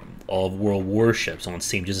forum of World Warships on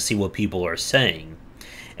Steam just to see what people are saying,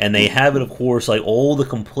 and they have it, of course, like all the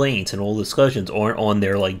complaints and all the discussions aren't on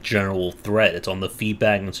their like general thread. It's on the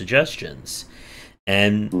feedback and suggestions,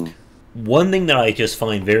 and one thing that I just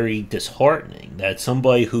find very disheartening that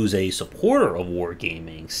somebody who's a supporter of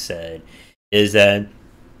wargaming said is that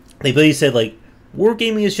they basically said like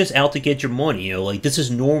wargaming is just out to get your money, you know, like this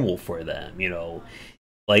is normal for them, you know.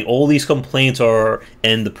 Like all these complaints are,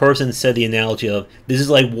 and the person said the analogy of this is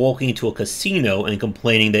like walking into a casino and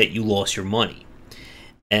complaining that you lost your money.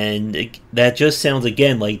 And that just sounds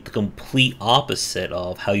again like the complete opposite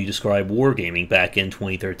of how you described wargaming back in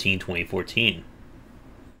 2013, 2014.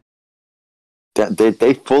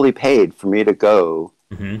 They fully paid for me to go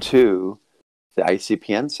Mm-hmm. to the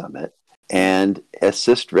ICPN summit and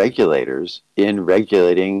assist regulators in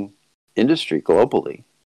regulating industry globally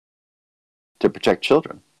to protect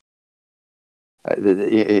children.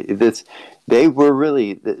 They were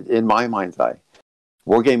really, in my mind's eye,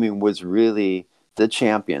 wargaming was really the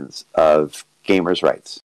champions of gamers'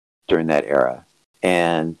 rights during that era,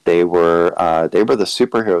 and they were the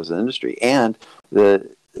superheroes of the industry, and the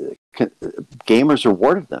gamers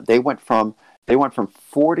rewarded them. They went from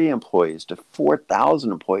 40 employees to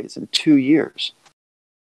 4,000 employees in 2 years.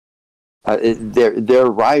 Their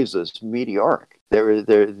rise was meteoric. They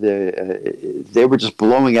were just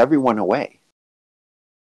blowing everyone away,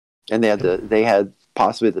 and they had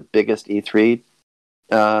possibly the biggest E3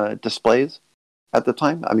 displays at the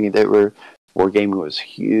time. I mean, wargaming was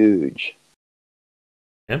huge.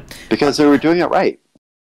 Yeah, because they were doing it right.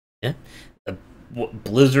 Yeah,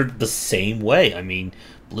 Blizzard the same way. I mean,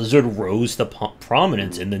 Blizzard rose to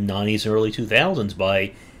prominence in the 90s and early 2000s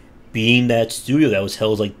by being that studio that was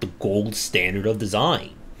held as like the gold standard of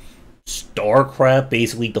design. StarCraft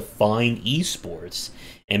basically defined esports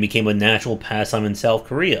and became a national pastime in South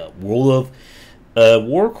Korea. World of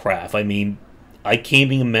Warcraft, I mean, I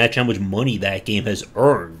can't even imagine how much money that game has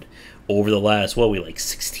earned over the last,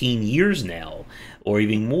 16 years now, or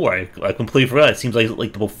even more. I completely forgot. It seems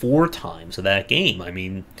like the before times of that game. I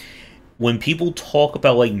mean, when people talk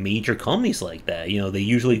about like major companies like that, you know, they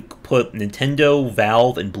usually put Nintendo,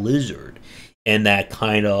 Valve, and Blizzard in that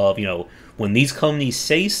kind of, you know, when these companies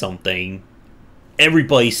say something,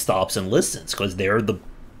 everybody stops and listens because they're the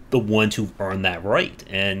ones who've earned that right.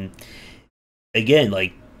 And again,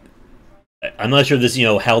 like, I'm not sure this, you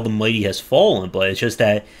know, how the mighty has fallen, but it's just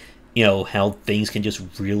that, you know, how things can just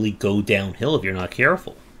really go downhill if you're not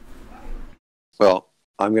careful. Well,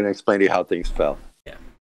 I'm going to explain to you how things fell. Yeah.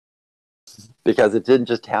 Because it didn't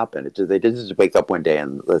just happen. They didn't just wake up one day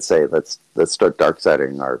and let's start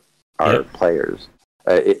dark-siding our players.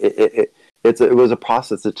 It was a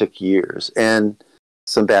process that took years and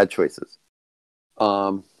some bad choices.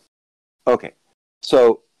 Okay,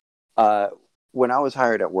 so when I was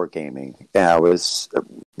hired at Wargaming, I was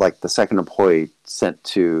like the second employee sent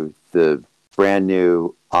to the brand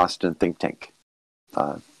new Austin think tank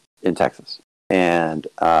in Texas, and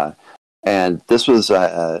this was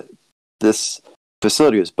this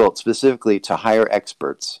facility was built specifically to hire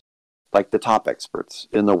experts, like the top experts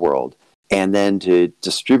in the world, and then to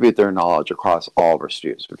distribute their knowledge across all of our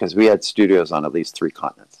studios, because we had studios on at least 3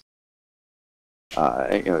 continents.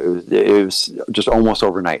 It was just almost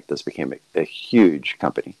overnight. This became a huge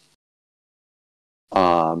company.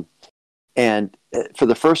 And for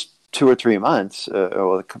the first 2 or 3 months,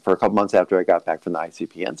 for a couple months after I got back from the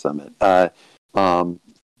ICPN summit,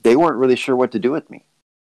 they weren't really sure what to do with me.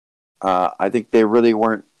 I think they really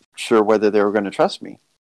weren't sure whether they were going to trust me.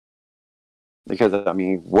 Because, I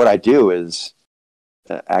mean, what I do is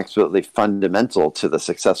absolutely fundamental to the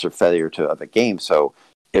success or failure of a game. So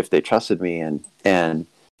if they trusted me and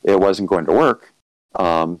it wasn't going to work,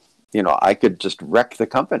 I could just wreck the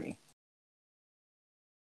company.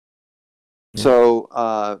 Yeah.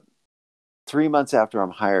 So 3 months after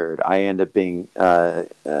I'm hired, I end up being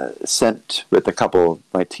sent with a couple of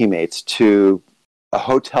my teammates to a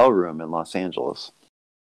hotel room in Los Angeles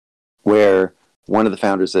where one of the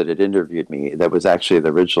founders that had interviewed me, that was actually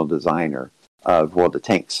the original designer of World of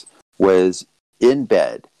Tanks, was in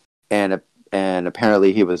bed, and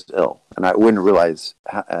apparently he was ill. And I wouldn't realize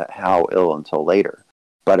how ill until later.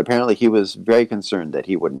 But apparently he was very concerned that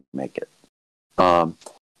he wouldn't make it.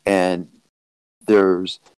 And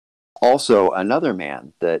there's also another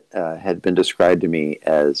man that had been described to me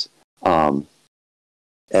as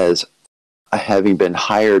having been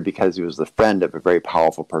hired because he was the friend of a very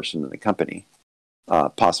powerful person in the company,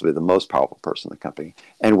 possibly the most powerful person in the company.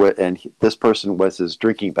 And this person was his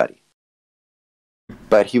drinking buddy.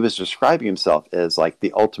 But he was describing himself as like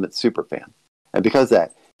the ultimate super fan. And because of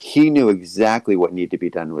that, he knew exactly what needed to be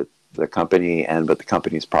done with the company and with the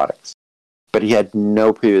company's products. But he had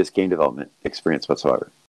no previous game development experience whatsoever.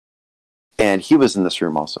 And he was in this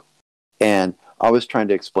room also. And I was trying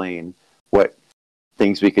to explain what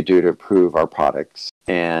things we could do to improve our products.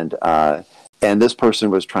 And this person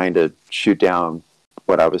was trying to shoot down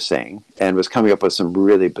what I was saying and was coming up with some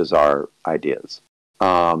really bizarre ideas.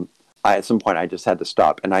 At some point, I just had to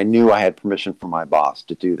stop. And I knew I had permission from my boss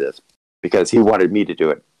to do this because he wanted me to do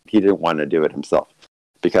it. He didn't want to do it himself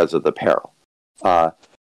because of the peril.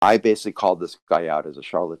 I basically called this guy out as a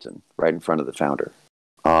charlatan right in front of the founder.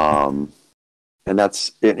 And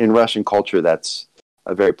that's, in Russian culture, that's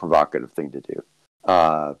a very provocative thing to do.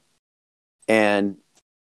 And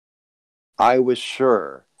I was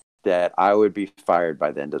sure that I would be fired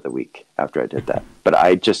by the end of the week after I did that. But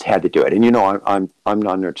I just had to do it. And I'm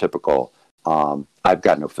non-neurotypical. I've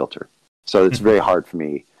got no filter. So it's very hard for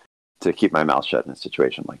me to keep my mouth shut in a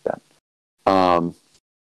situation like that.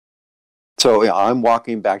 So I'm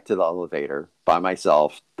walking back to the elevator by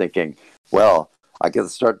myself thinking, well, I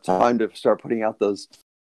guess time to start putting out those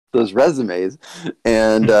resumes.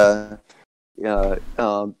 And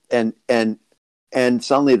and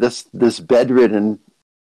suddenly this bedridden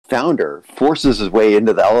founder forces his way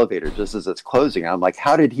into the elevator just as it's closing. I'm like,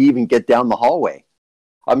 how did he even get down the hallway?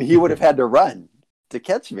 I mean, he would have had to run to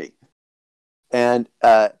catch me. And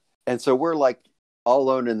so we're like all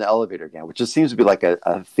alone in the elevator again, which just seems to be like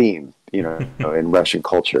a theme, in Russian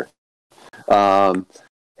culture. And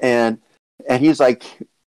he's like,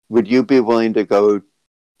 would you be willing to go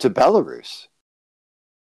to Belarus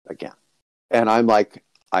again? And I'm like,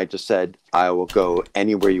 I just said, I will go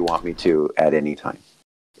anywhere you want me to at any time,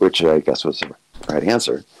 which I guess was the right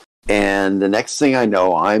answer. And the next thing I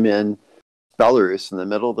know, I'm in Belarus in the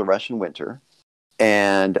middle of the Russian winter.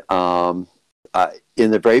 And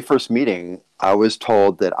in the very first meeting, I was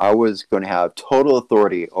told that I was going to have total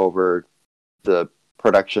authority over the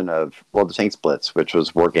production of World of Tanks Blitz, which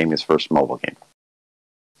was Wargaming's first mobile game.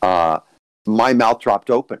 My mouth dropped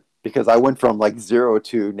open because I went from like 0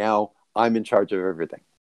 to now I'm in charge of everything.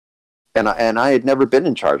 And I had never been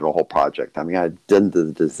in charge of a whole project. I mean, I'd done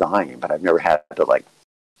the design, but I've never had to like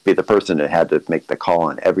be the person that had to make the call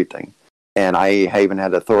on everything. And I even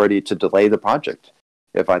had authority to delay the project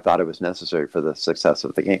if I thought it was necessary for the success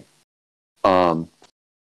of the game. I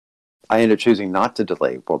ended up choosing not to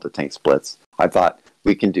delay World of Tanks Blitz. I thought,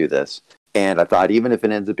 we can do this. And I thought, even if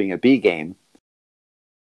it ends up being a B game,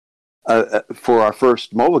 for our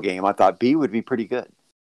first mobile game, I thought B would be pretty good.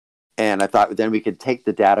 And I thought then we could take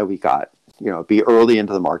the data we got, be early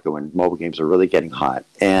into the market when mobile games are really getting hot,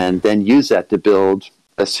 and then use that to build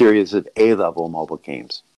a series of A-level mobile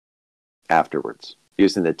games afterwards,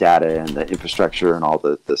 using the data and the infrastructure and all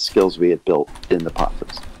the skills we had built in the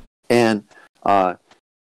process. And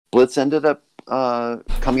Blitz ended up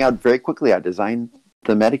coming out very quickly. I designed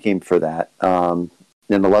the metagame for that in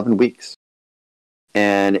 11 weeks.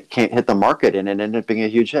 And it hit the market, and it ended up being a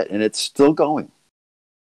huge hit. And it's still going.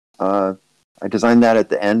 I designed that at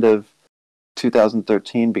the end of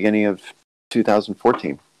 2013, beginning of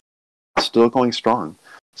 2014. Still going strong.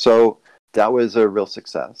 So that was a real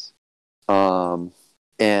success. And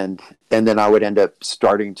then I would end up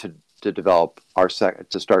starting to develop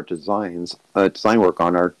design work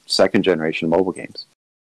on our second generation mobile games.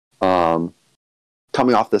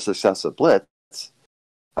 Coming off the success of Blitz,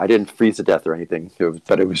 I didn't freeze to death or anything,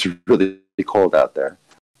 but it was really cold out there.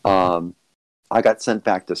 I got sent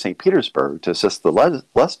back to St. Petersburg to assist the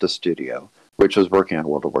Lesta studio, which was working on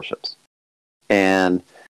World of Warships. And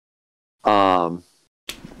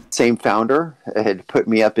same founder had put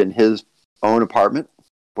me up in his own apartment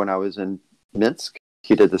when I was in Minsk.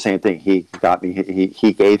 He did the same thing. He got me.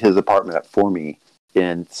 He gave his apartment up for me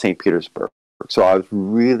in St. Petersburg. So I was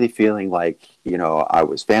really feeling like I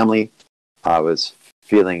was family. I was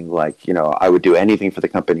feeling like I would do anything for the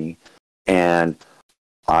company, and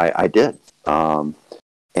I did.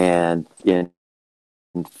 And in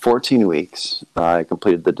 14 weeks, I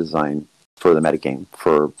completed the design for the metagame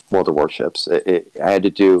for World of Warships. I had to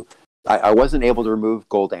do. I wasn't able to remove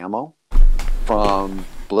gold ammo from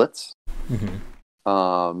Blitz.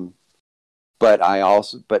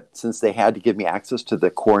 But since they had to give me access to the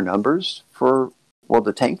core numbers for World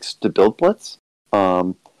of Tanks to build Blitz,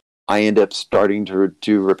 I ended up starting to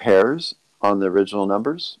do repairs on the original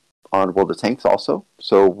numbers on World of Tanks also.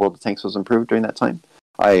 So World of Tanks was improved during that time.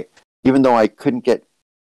 Even though I couldn't get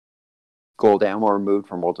gold ammo removed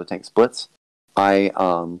from World of Tanks Blitz, I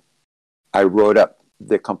wrote up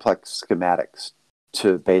the complex schematics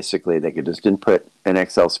to basically they could just input an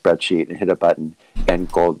Excel spreadsheet and hit a button, and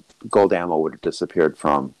gold ammo would have disappeared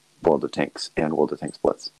from World of Tanks and World of Tanks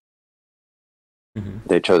Blitz.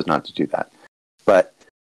 They chose not to do that. But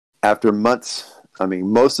after months, I mean,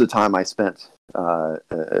 most of the time I spent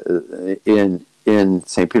in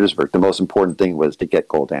St. Petersburg, the most important thing was to get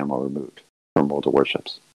gold ammo removed from World of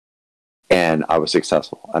Warships. And I was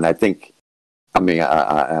successful. And I think, I mean,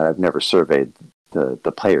 I've never surveyed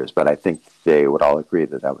the players, but I think they would all agree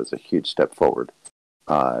that that was a huge step forward,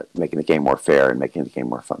 making the game more fair and making the game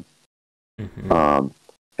more fun. And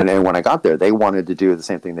then when I got there, they wanted to do the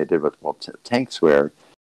same thing they did with World Tanks, where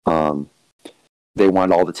they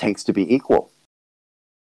wanted all the tanks to be equal.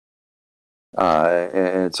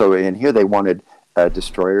 And so in here, they wanted a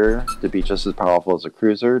destroyer to be just as powerful as a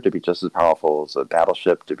cruiser, to be just as powerful as a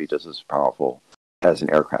battleship, to be just as powerful as an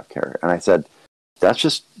aircraft carrier. And I said, that's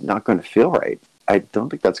just not going to feel right. I don't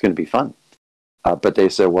think that's going to be fun. But they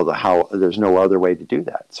said, well, there's no other way to do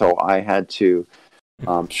that. So I had to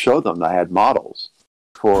show them that I had models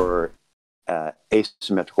for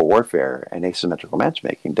asymmetrical warfare and asymmetrical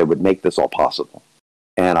matchmaking that would make this all possible.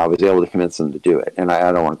 And I was able to convince them to do it. And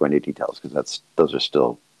I don't want to go into details because those are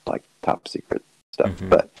still like top secret stuff.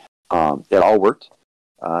 But it all worked,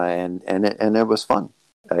 and it was fun.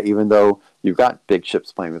 Even though you've got big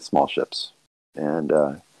ships playing with small ships, and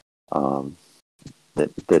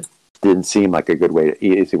that didn't seem like a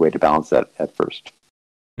easy way to balance that at first.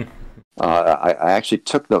 I actually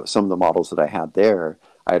took some of the models that I had there.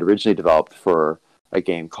 I had originally developed for a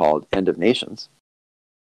game called End of Nations,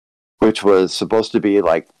 which was supposed to be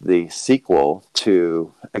like the sequel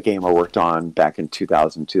to a game I worked on back in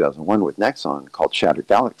 2000, 2001 with Nexon called Shattered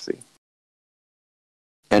Galaxy.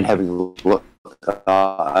 And having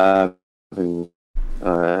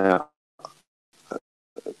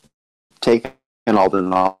taken all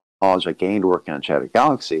the knowledge I gained working on Shattered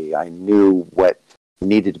Galaxy, I knew what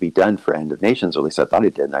needed to be done for End of Nations, or at least I thought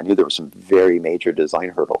it did. And I knew there were some very major design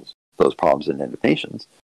hurdles, those problems in End of Nations.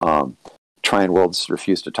 Trine Worlds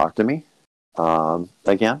refused to talk to me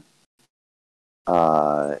again.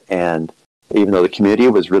 And even though the community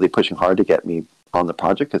was really pushing hard to get me on the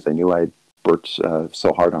project because they knew I worked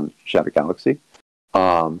so hard on Shattered Galaxy.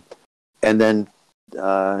 And then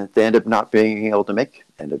they ended up not being able to make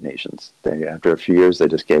End of Nations. After a few years, they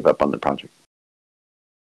just gave up on the project,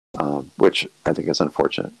 which I think is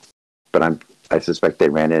unfortunate. But I suspect they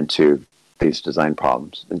ran into these design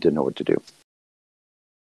problems and didn't know what to do.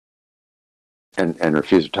 And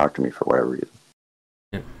refused to talk to me for whatever reason.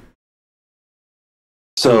 Yeah.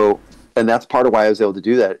 So, and that's part of why I was able to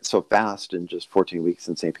do that so fast in just 14 weeks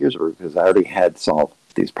in St. Petersburg, because I already had solved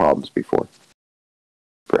these problems before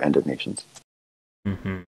for End of Nations.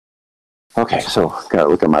 Okay, so gotta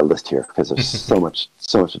look at my list here because there's so much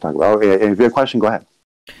to talk about. Oh, if you have a question, go ahead.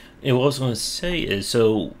 And what I was going to say is,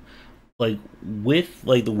 so like with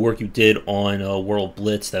like the work you did on World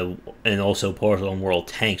Blitz and also partially on World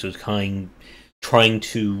Tanks, was trying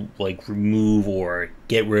to like remove or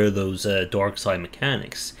get rid of those dark side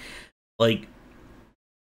mechanics. Like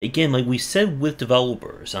again, like we said with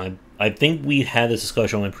developers, I think we had this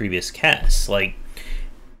discussion on my previous cast. Like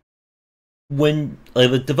when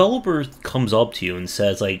a developer comes up to you and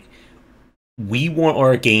says like, we want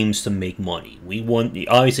our games to make money.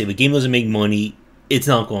 Obviously if a game doesn't make money, it's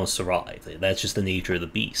not going to survive. That's just the nature of the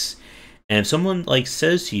beast. And if someone like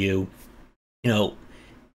says to you,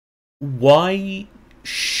 why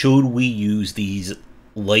should we use these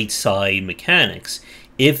light side mechanics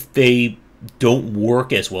if they don't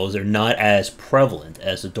work as well, as they're not as prevalent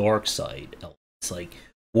as the dark side elements? Like,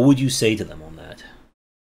 what would you say to them on that?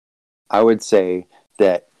 I would say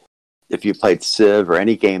that if you played Civ or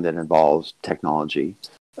any game that involves technology,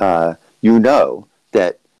 you know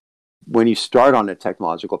that when you start on a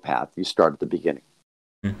technological path, you start at the beginning.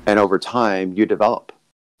 And over time, you develop.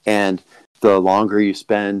 And the longer you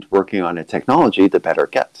spend working on a technology, the better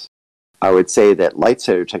it gets. I would say that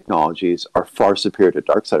light-sider technologies are far superior to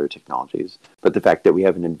dark-sider technologies, but the fact that we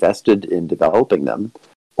haven't invested in developing them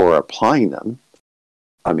or applying them,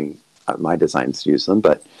 I mean, my designs use them,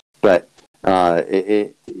 but they're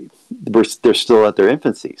still at their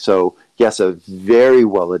infancy. So yes, a very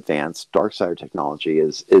well advanced Darksider technology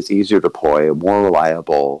is easier to deploy, more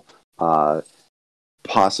reliable,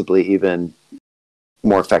 possibly even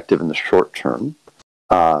more effective in the short term.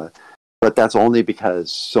 But that's only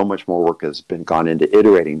because so much more work has been gone into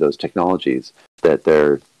iterating those technologies that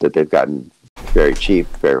they've gotten very cheap,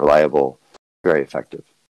 very reliable, very effective.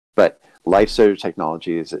 But life-saving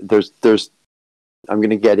technologies, there's I'm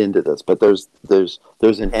going to get into this, but there's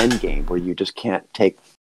an end game where you just can't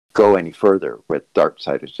go any further with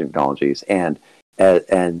Darksider technologies, and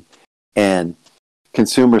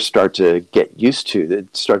consumers start to get used to,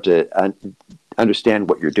 start to understand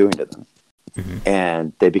what you're doing to them. Mm-hmm.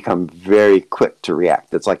 And they become very quick to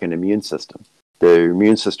react. It's like an immune system. The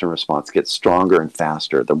immune system response gets stronger and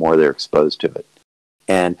faster the more they're exposed to it.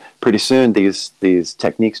 And pretty soon these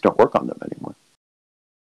techniques don't work on them anymore.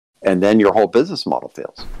 And then your whole business model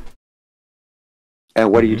fails.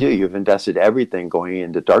 And what do? You've invested everything going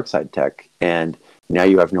into dark side tech, and now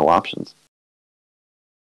you have no options.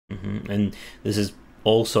 Mm-hmm. And this is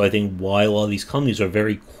also, I think, why a lot of these companies are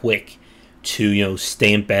very quick to,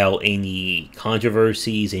 stamp out any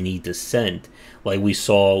controversies, any dissent, like we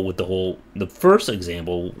saw with the first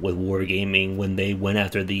example with Wargaming when they went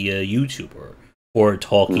after the YouTuber or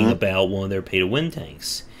talking about one of their pay-to-win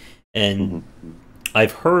tanks. And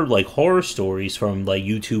I've heard like horror stories from like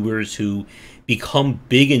YouTubers who become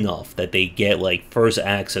big enough that they get like first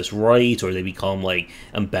access rights, or they become like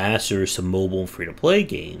ambassadors to mobile and free-to-play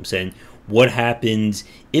games. And what happens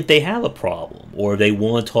if they have a problem, or they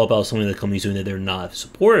want to talk about something the company's doing that they're not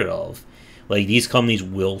supportive of? Like, these companies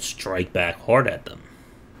will strike back hard at them.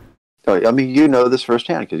 I mean, you know this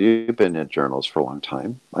firsthand because you've been in journals for a long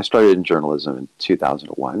time. I started in journalism in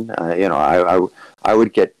 2001. I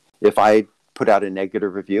would get, if I put out a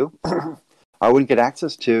negative review, I wouldn't get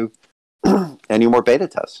access to any more beta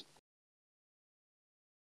tests.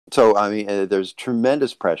 So, I mean, there's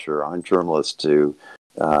tremendous pressure on journalists to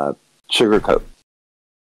sugarcoat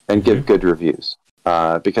and give good reviews,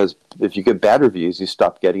 because if you give bad reviews, you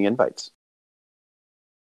stop getting invites.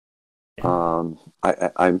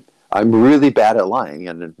 I'm really bad at lying,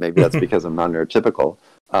 and maybe that's because I'm not neurotypical.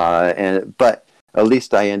 But at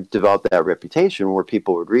least I developed that reputation where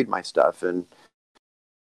people would read my stuff, and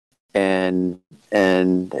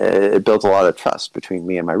it built a lot of trust between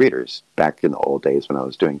me and my readers back in the old days when I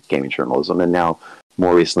was doing gaming journalism, and now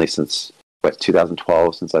more recently since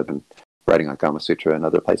 2012, since I've been writing on Gama Sutra and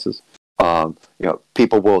other places.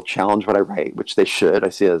 People will challenge what I write, which they should. I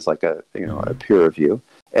see it as like a peer review,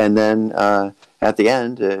 and then at the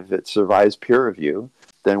end, if it survives peer review,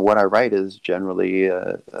 then what I write is generally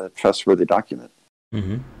a trustworthy document.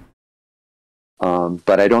 But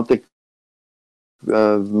I don't think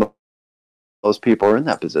most people are in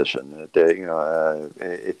that position.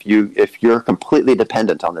 If you're completely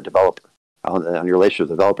dependent on the developer, on your relationship with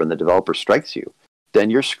the developer, and the developer strikes you, then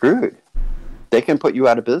you're screwed. They can put you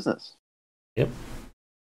out of business. Yep.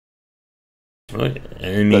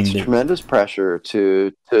 That's tremendous pressure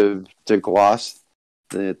to gloss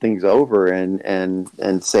the things over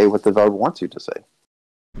and say what the developer wants you to say.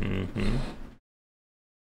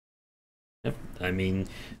 Yep. I mean,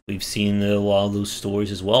 we've seen a lot of those stories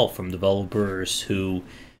as well from developers people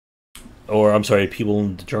on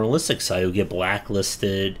the journalistic side who get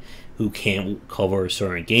blacklisted, who can't cover a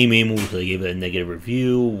certain gaming move, they give it a negative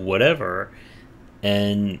review, whatever.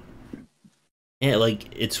 And yeah, like,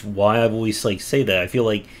 it's why I've always say that I feel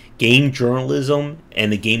like game journalism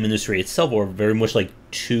and the game industry itself are very much like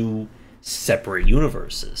two separate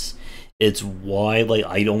universes. It's why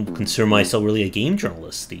I don't consider myself really a game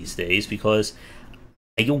journalist these days, because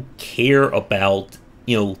I don't care about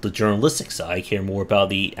the journalistic side. I care more about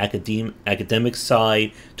the academic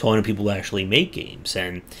side, talking to people who actually make games.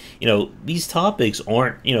 And these topics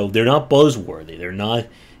aren't they're not buzzworthy. They're not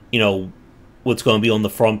what's going to be on the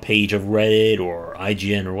front page of Reddit or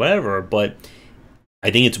IGN or whatever, but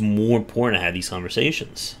I think it's more important to have these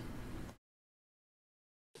conversations.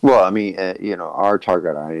 Well, I mean, our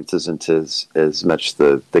target audience isn't as much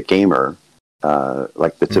the gamer,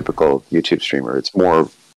 like the typical YouTube streamer. It's more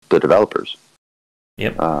the developers.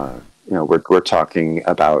 Yep. We're talking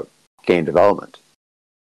about game development.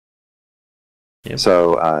 Yep.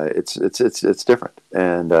 So it's different,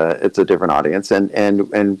 and it's a different audience,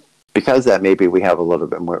 and because that, maybe we have a little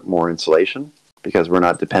bit more insulation because we're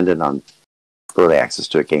not dependent on early access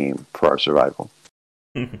to a game for our survival.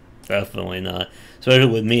 Definitely not. Especially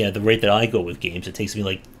with me, at the rate that I go with games, it takes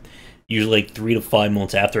me usually 3 to 5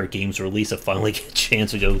 months after a game's release to finally get a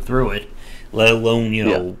chance to go through it, let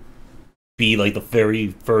alone, be like the very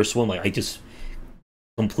first one. Like I just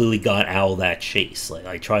completely got out of that chase. Like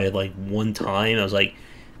I tried like one time, I was like,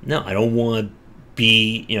 no, I don't want to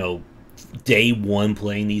be day one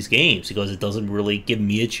playing these games because it doesn't really give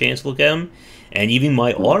me a chance to look at them, and even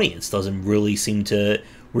my audience doesn't really seem to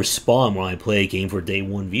respond when I play a game for day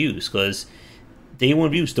one views because day one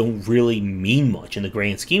views don't really mean much in the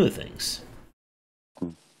grand scheme of things.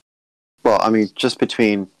 Well, I mean, just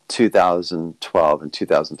between 2012 and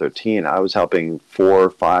 2013, I was helping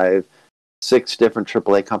 4, 5, 6 different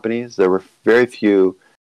AAA companies. There were very few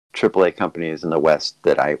AAA companies in the West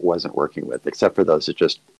that I wasn't working with, except for those that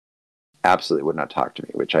just absolutely would not talk to me,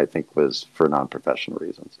 which I think was for non-professional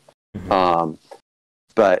reasons. Mm-hmm.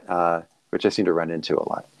 But which I seem to run into a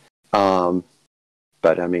lot.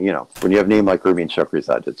 But I mean, when you have a name like Ramin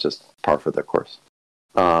Shokrizad, it's just par for the course.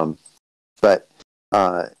 But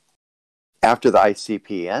after the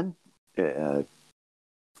ICPN,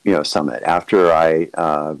 summit, after I,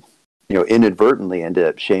 inadvertently ended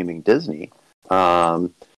up shaming Disney, I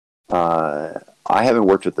haven't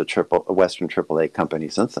worked with a Western AAA company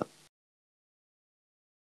since then.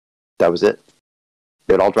 That was it.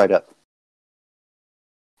 It all dried up.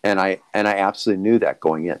 And I absolutely knew that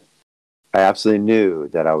going in. I absolutely knew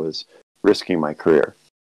that I was risking my career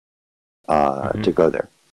to go there.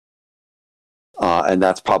 And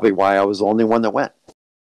that's probably why I was the only one that went.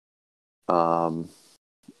 But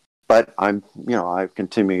I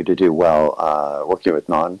continue to do well working with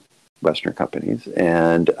non-Western companies,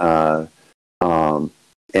 and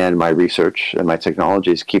my research and my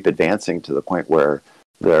technologies keep advancing to the point where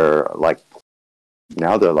they're like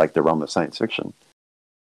the realm of science fiction.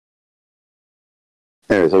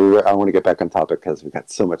 Anyway, so I want to get back on topic because we've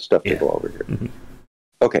got so much stuff to go over here. Mm-hmm.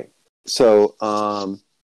 Okay, so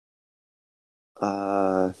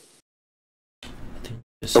the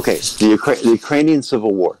Ukrainian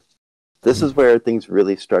Civil War. This is where things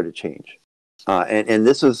really started to change, and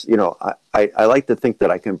this is I like to think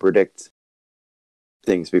that I can predict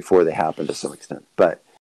things before they happen to some extent, but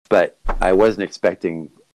I wasn't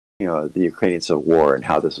expecting the Ukrainian Civil War and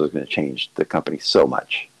how this was going to change the company so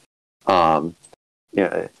much.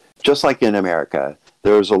 Just like in America,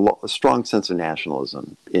 there was a strong sense of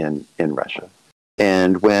nationalism in Russia.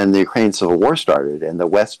 And when the Ukrainian Civil War started and the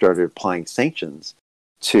West started applying sanctions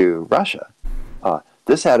to Russia,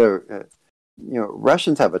 this had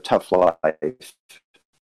Russians have a tough life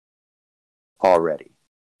already,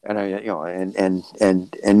 and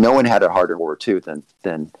no one had a harder World War II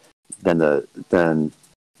than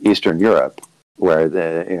Eastern Europe, where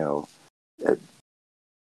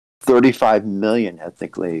 35 million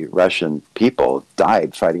ethnically Russian people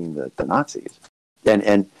died fighting the Nazis.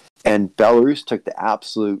 And Belarus took the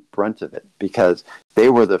absolute brunt of it because they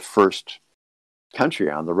were the first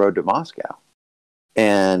country on the road to Moscow.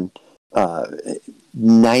 And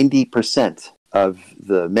 90% of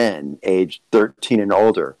the men aged 13 and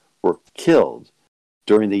older were killed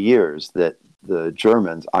during the years that the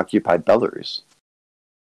Germans occupied Belarus.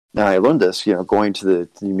 Now, I learned this, going to the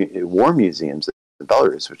war museums in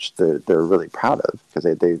Belarus, which they're really proud of because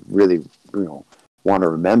they really, want to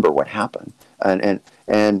remember what happened. And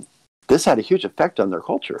this had a huge effect on their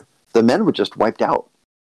culture. The men were just wiped out.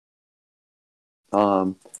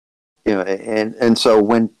 And so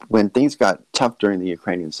when things got tough during the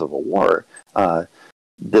Ukrainian Civil War,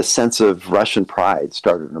 this sense of Russian pride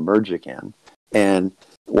started to emerge again. And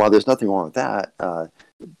while there's nothing wrong with that,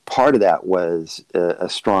 part of that was a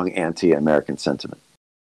strong anti-American sentiment.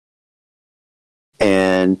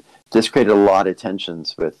 And this created a lot of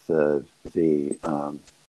tensions with the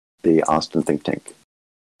Austin think tank,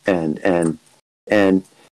 and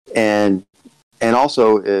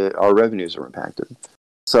also our revenues were impacted.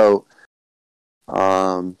 So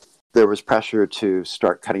there was pressure to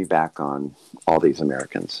start cutting back on all these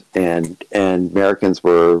Americans, and Americans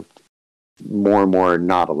were more and more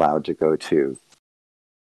not allowed to go to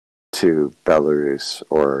Belarus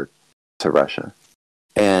or to Russia,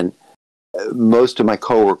 and most of my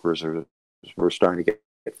coworkers were starting to get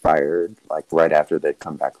fired, like right after they'd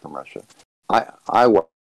come back from Russia. I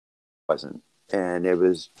wasn't, and it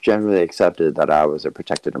was generally accepted that I was a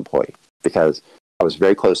protected employee because I was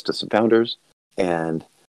very close to some founders, and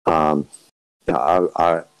I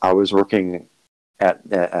was working at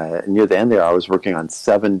near the end there. I was working on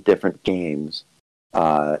 7 different games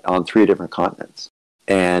on 3 different continents,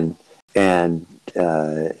 and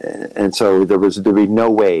so there'd be no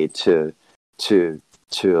way to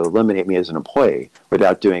eliminate me as an employee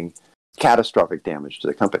without doing catastrophic damage to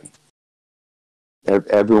the company.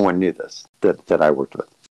 Everyone knew this that I worked with.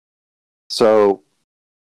 So,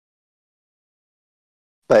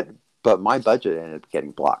 but my budget ended up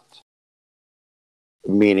getting blocked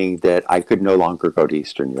meaning that I could no longer go to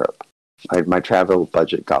Eastern Europe. My travel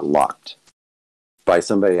budget got locked by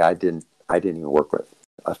somebody I didn't even work with,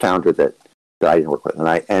 a founder that I didn't work with,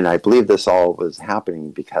 and I believe this all was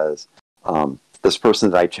happening because this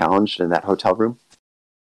person that I challenged in that hotel room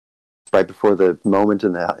right before the moment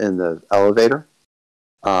in the elevator,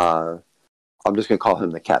 I'm just going to call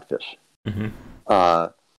him the Catfish. Mm-hmm.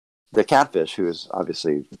 The Catfish, who is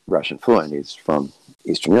obviously Russian fluent, he's from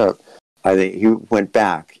Eastern Europe. I think he went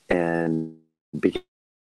back and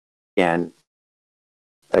began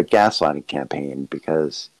a gaslighting campaign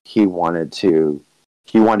because he wanted to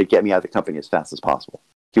get me out of the company as fast as possible.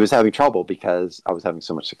 He was having trouble because I was having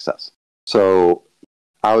so much success. So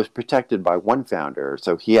I was protected by one founder,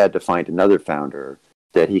 so he had to find another founder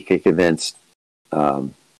that he could convince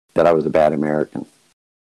that I was a bad American.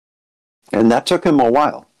 And that took him a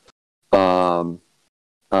while.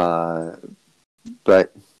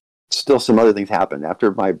 But still some other things happened.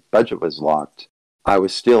 After my budget was locked, I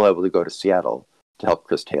was still able to go to Seattle to help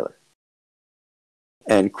Chris Taylor.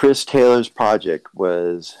 And Chris Taylor's project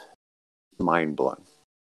was mind-blowing.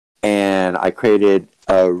 And I created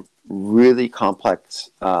a really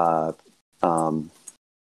complex metagame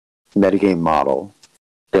model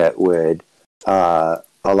that would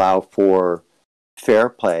allow for fair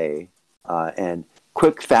play and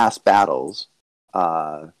quick, fast battles,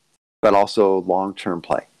 but also long-term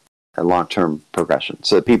play and long-term progression,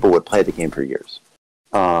 so that people would play the game for years.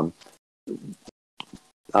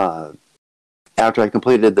 After I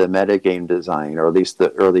completed the metagame design, or at least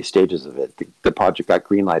the early stages of it, the project got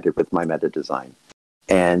greenlighted with my meta design.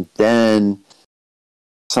 And then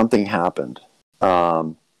something happened.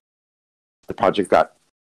 The project got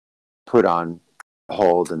put on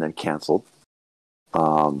hold and then canceled.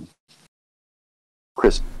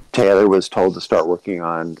 Chris Taylor was told to start working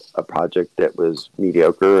on a project that was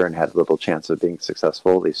mediocre and had little chance of being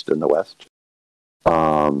successful, at least in the West.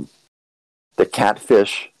 The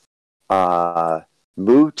Catfish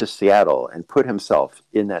moved to Seattle and put himself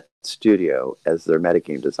in that studio as their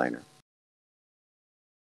metagame designer.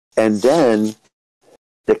 And then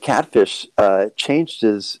the Catfish changed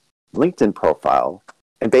his LinkedIn profile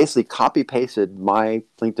and basically copy-pasted my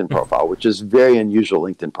LinkedIn profile, which is very unusual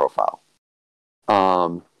LinkedIn profile,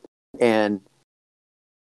 and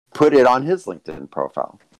put it on his LinkedIn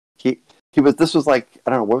profile. This was like, I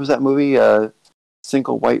don't know, what was that movie?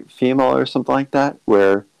 Single White Female or something like that,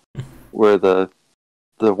 where the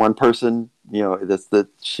one person, her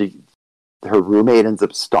roommate ends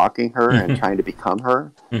up stalking her and trying to become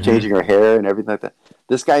her, changing her hair and everything like that.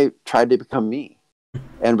 This guy tried to become me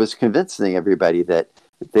and was convincing everybody that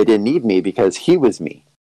they didn't need me because he was me.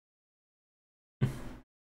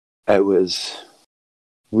 It was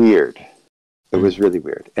weird. It was really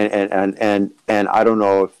weird. And I don't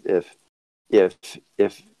know if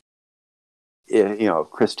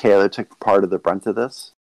Chris Taylor took part of the brunt of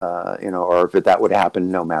this, or if that would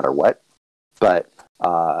happen no matter what. But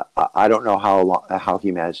I don't know how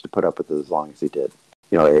he managed to put up with it as long as he did.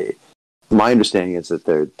 My understanding is that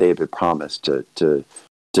they had been promised to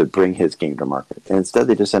bring his game to market, and instead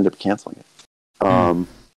they just ended up canceling it.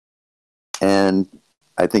 And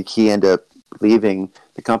I think he ended up leaving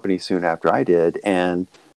the company soon after I did, and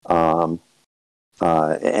they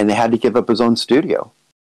had to give up his own studio.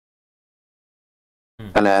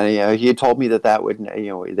 And he told me that would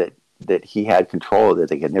that he had control, that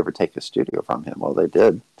they could never take the studio from him. Well, they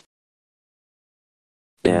did.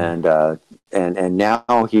 And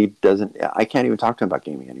now he doesn't. I can't even talk to him about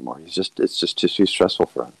gaming anymore. It's just too stressful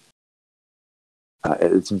for him.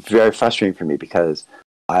 It's very frustrating for me because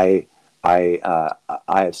I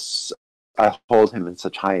hold him in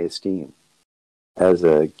such high esteem as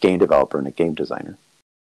a game developer and a game designer.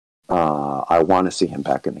 I want to see him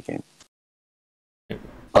back in the game.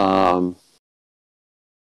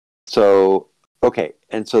 So okay,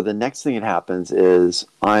 and so the next thing that happens is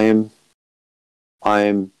I'm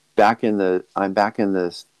back in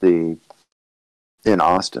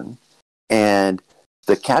Austin, and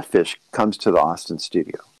the Catfish comes to the Austin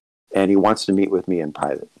studio, and he wants to meet with me in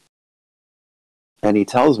private, and he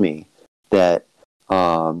tells me that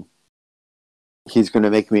he's going to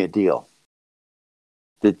make me a deal.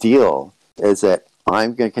 The deal is that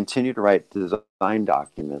I'm going to continue to write design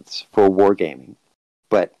documents for Wargaming,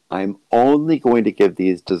 but I'm only going to give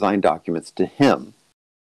these design documents to him.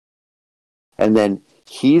 And then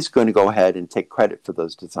he's going to go ahead and take credit for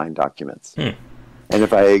those design documents. And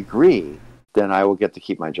if I agree, then I will get to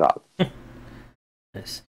keep my job.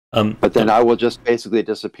 Yes. But then I will just basically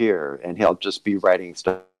disappear, and he'll just be writing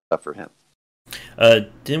stuff for him.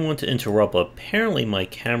 Didn't want to interrupt, but apparently my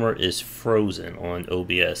camera is frozen on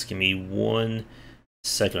OBS. Give me 1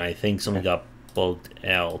 second. I think something got bugged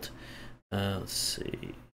out. Let's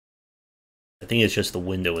see. I think it's just the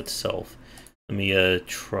window itself. Let me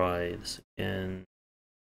try this again.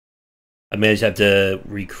 I may just have to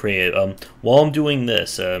recreate it. While I'm doing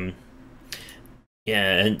this, yeah,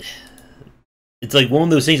 and it's like one of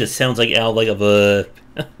those things that sounds like out like of a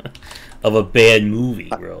of a bad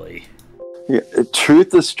movie, really. Yeah,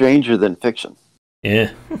 truth is stranger than fiction.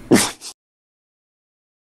 Yeah.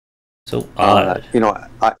 So odd.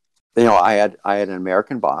 I had an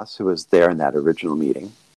American boss who was there in that original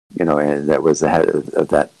meeting, and that was the head of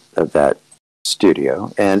that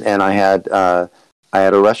studio, and I had a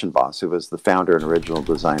Russian boss who was the founder and original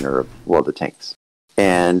designer of World of Tanks,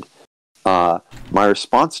 and my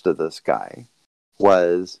response to this guy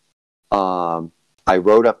was, I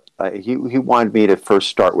wrote up. He wanted me to first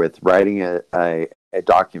start with writing a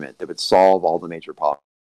document that would solve all the major problems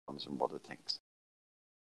in World of Tanks.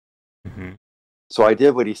 Mm-hmm. So I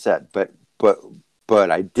did what he said, but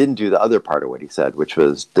I didn't do the other part of what he said, which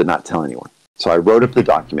was did not tell anyone. So I wrote up the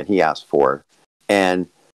document he asked for, and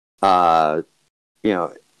and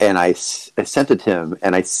I sent it to him,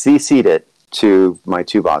 and I CC'd it to my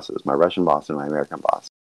two bosses, my Russian boss and my American boss,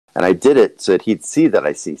 and I did it so that he'd see that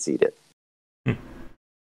I CC'd it.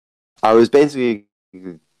 I was basically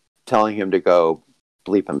telling him to go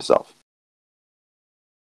bleep himself.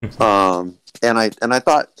 And I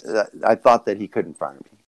thought that he couldn't fire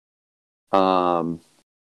me.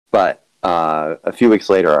 But a few weeks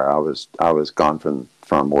later, I was gone from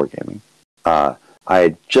Wargaming. I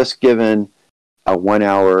had just given a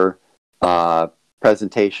 1-hour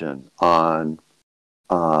presentation on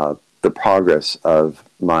the progress of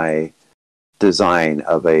my design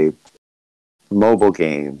of a mobile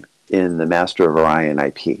game in the Master of Orion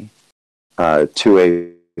IP to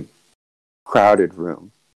a crowded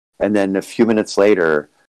room. And then a few minutes later,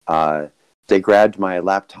 they grabbed my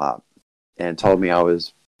laptop and told me I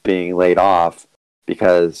was being laid off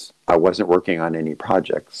because I wasn't working on any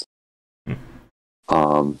projects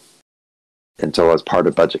until I was part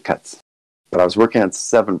of budget cuts. But I was working on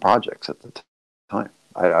 7 projects at the time.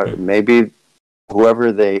 Maybe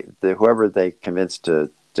whoever they convinced to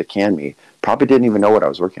can me probably didn't even know what I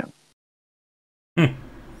was working on.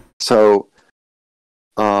 So,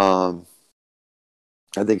 I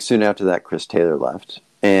think soon after that, Chris Taylor left,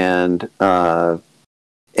 and all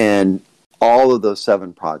of those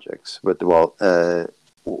 7 projects with World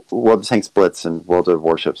of Tanks Blitz and World of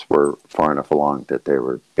Warships were far enough along that they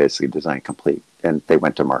were basically design complete, and they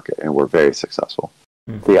went to market and were very successful.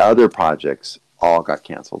 The other projects all got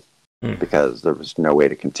canceled because there was no way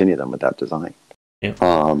to continue them without design. Yeah.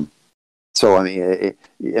 So I mean,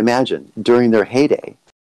 imagine during their heyday,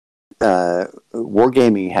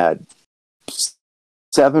 Wargaming had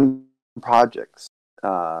 7 projects,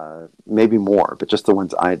 maybe more, but just the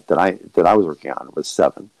ones that I was working on was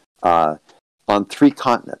 7 on 3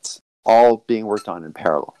 continents, all being worked on in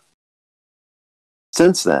parallel.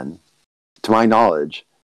 Since then, to my knowledge,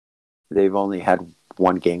 they've only had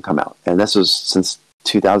 1 game come out, and this was since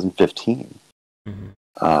 2015.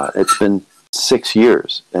 It's been 6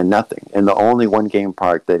 years and nothing, and the only 1 game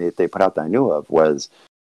product that they put out that I knew of was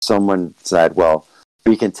someone said, well,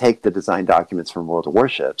 we can take the design documents from World of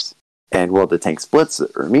Warships and World of Tanks Blitz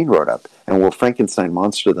that Ramin wrote up, and we'll Frankenstein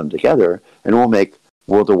monster them together, and we'll make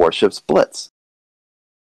World of Warships Blitz.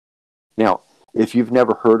 Now, if you've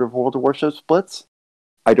never heard of World of Warships Blitz,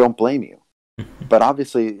 I don't blame you. But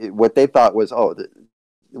obviously, what they thought was,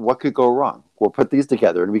 what could go wrong? We'll put these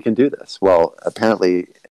together and we can do this. Well, apparently,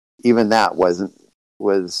 even that was a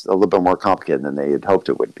little bit more complicated than they had hoped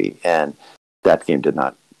it would be, and that game did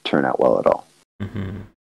not turn out well at all.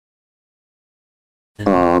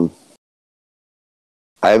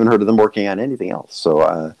 I haven't heard of them working on anything else.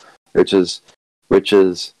 So, which is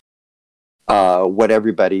what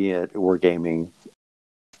everybody at Wargaming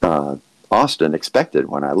Austin expected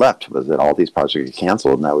when I left, was that all these projects would get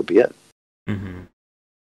canceled and that would be it. And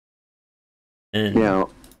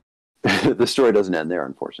the story doesn't end there,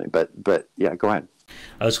 unfortunately. But yeah, go ahead.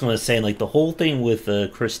 I was going to say, like, the whole thing with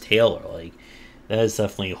Chris Taylor, like, that is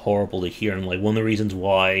definitely horrible to hear, and like one of the reasons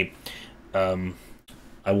why I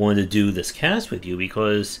wanted to do this cast with you,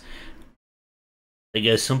 because I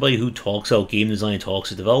guess somebody who talks about game design, talks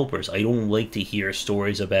to developers, I don't like to hear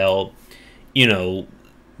stories about,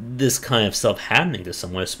 this kind of stuff happening to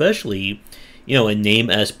someone, especially, a name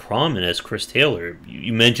as prominent as Chris Taylor.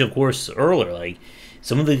 You mentioned, of course, earlier, like,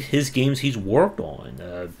 some of his games he's worked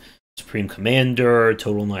on, Supreme Commander,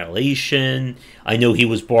 Total Annihilation. I know he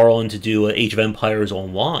was borrowing to do Age of Empires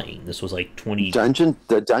Online. This was like the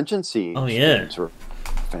Dungeon Siege. Oh yeah, games were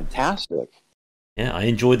fantastic. Yeah, I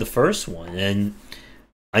enjoyed the first one, and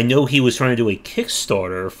I know he was trying to do a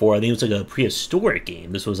Kickstarter for, I think it was like a prehistoric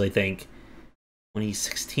game. This was, I think,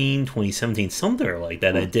 2016, 2017, something like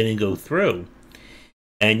that. That didn't go through.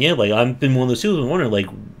 And yeah, like I've been one of those people wondering like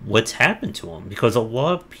what's happened to him, because a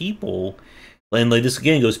lot of people, and like this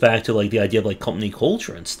again goes back to like the idea of like company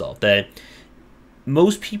culture and stuff, that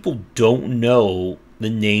most people don't know the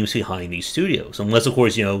names behind these studios, unless of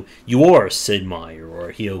course you are Sid Meier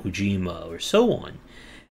or Hideo Kojima or so on,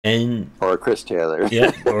 and or Chris Taylor.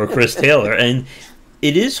 yeah, or Chris Taylor, and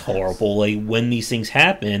it is horrible like when these things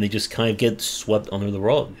happen and they just kind of get swept under the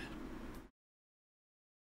rug.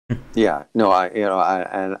 Yeah, no, I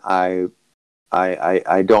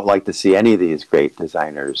don't like to see any of these great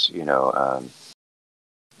designers,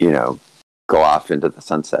 go off into the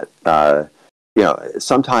sunset.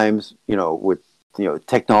 Sometimes, with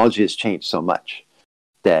technology has changed so much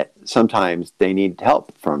that sometimes they need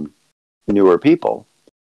help from newer people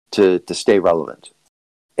to stay relevant,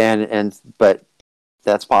 but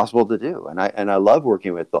that's possible to do, and I love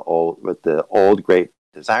working with the old great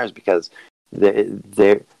designers, because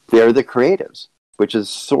they're the creatives, which is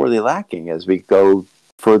sorely lacking as we go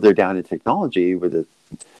further down in technology, where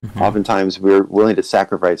oftentimes we're willing to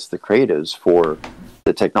sacrifice the creatives for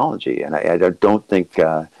the technology, and I don't think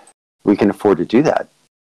we can afford to do that.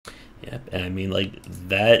 Yeah, and I mean, like,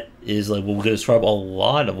 that is like what we're going to describe a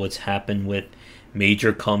lot of what's happened with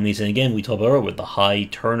major companies. And again, we talked about earlier with the high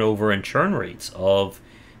turnover and churn rates of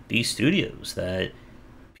these studios, that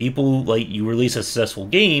people, like, you release a successful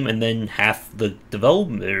game and then half the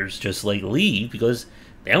developers just like leave because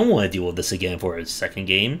they don't want to deal with this again for a second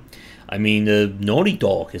game. I mean, Naughty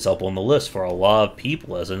Dog is up on the list for a lot of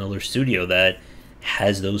people as another studio that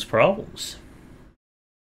has those problems.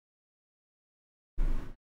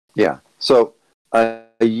 Yeah. So a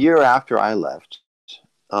year after I left,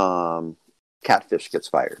 Catfish gets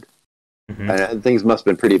fired. And things must have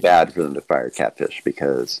been pretty bad for them to fire Catfish,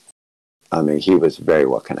 because, I mean, he was very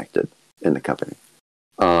well connected in the company.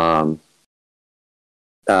 And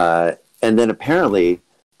then apparently,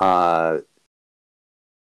 to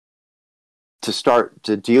start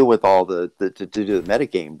to deal with all to do the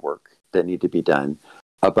metagame work that need to be done,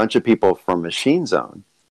 a bunch of people from Machine Zone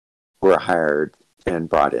were hired and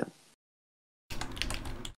brought in.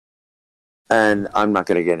 And I'm not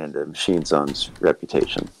going to get into Machine Zone's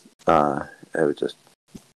reputation. It would just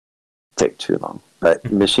take too long.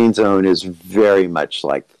 But Machine Zone is very much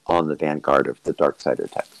like on the vanguard of the dark side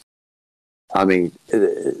of tech. I mean,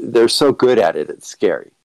 they're so good at it, it's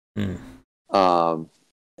scary. And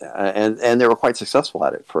they were quite successful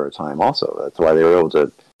at it for a time also. That's why they were able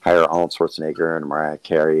to hire Arnold Schwarzenegger and Mariah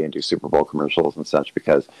Carey and do Super Bowl commercials and such,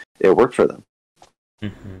 because it worked for them.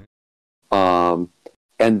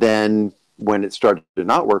 And then when it started to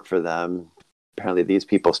not work for them, apparently these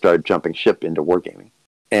people started jumping ship into Wargaming.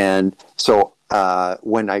 And so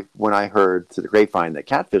when I heard through the grapevine that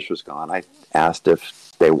Catfish was gone, I asked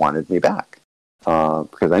if they wanted me back,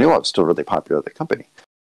 because I knew I was still really popular at the company.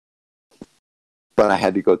 But I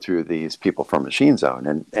had to go through these people from Machine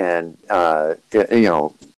Zone, and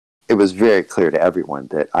it was very clear to everyone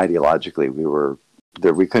that ideologically we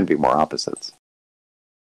couldn't be more opposites.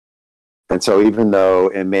 And so even though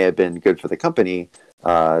it may have been good for the company,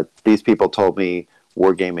 these people told me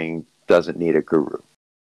Wargaming doesn't need a guru,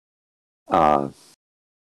 or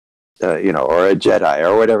a Jedi,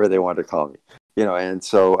 or whatever they wanted to call me, And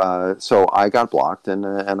so I got blocked, and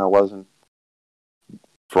I wasn't,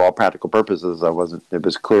 for all practical purposes, I wasn't. It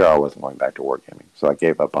was clear I wasn't going back to Wargaming, so I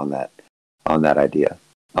gave up on that idea.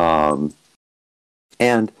 And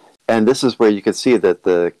this is where you could see that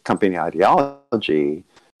the company ideology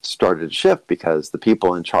started to shift, because the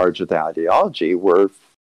people in charge of the ideology were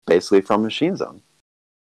basically from Machine Zone.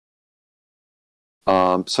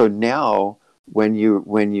 So now, when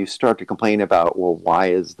you start to complain about, well,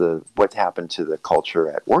 what happened to the culture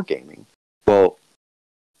at Wargaming? Well,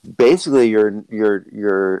 basically, you're not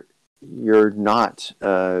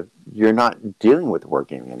dealing with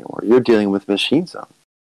Wargaming anymore. You're dealing with Machine Zone.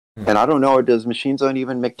 And I don't know, does Machine Zone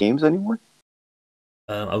even make games anymore?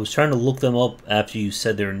 I was trying to look them up after you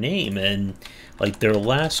said their name, and like their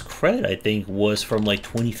last credit, I think, was from like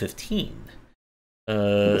 2015.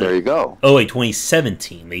 There you go. Oh wait,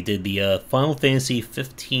 2017. They did the Final Fantasy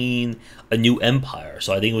 15: A New Empire.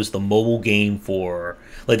 So I think it was the mobile game for,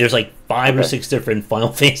 like, there's like 5 or 6 different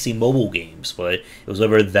Final Fantasy mobile games, but it was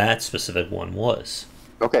whatever that specific one was.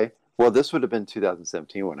 Okay. Well, this would have been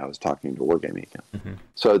 2017 when I was talking to Wargaming again.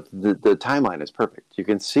 So the timeline is perfect. You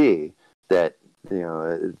can see that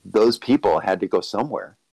those people had to go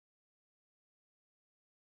somewhere.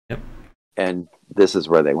 Yep. And this is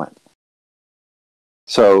where they went.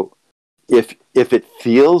 So if it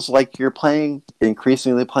feels like you're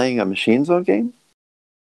increasingly playing a machine zone game,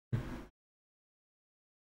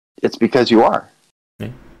 it's because you are.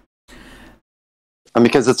 Okay. And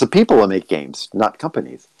because it's the people that make games, not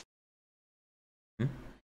companies.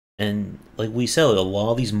 And like we said, a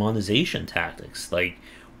lot of these monetization tactics, like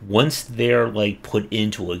once they're like put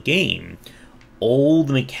into a game, all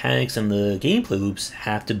the mechanics and the gameplay loops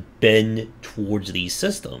have to bend towards these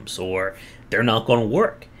systems, or they're not going to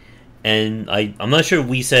work. And I'm not sure if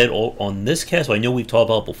we said on this cast, but I know we've talked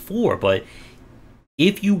about it before, but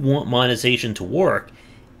if you want monetization to work,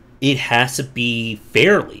 it has to be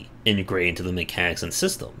fairly integrated into the mechanics and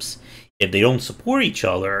systems. If they don't support each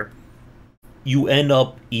other, you end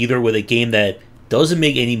up either with a game that doesn't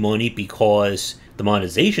make any money because the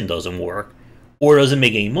monetization doesn't work, or doesn't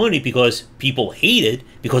make any money because people hate it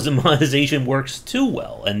because the monetization works too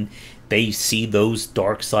well, and they see those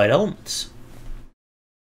dark side elements.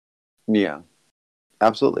 Yeah,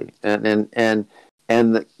 absolutely. And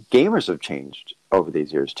the gamers have changed over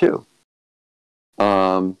these years too.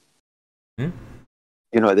 You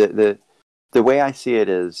know, the way I see it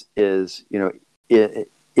is you know,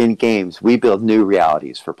 in games we build new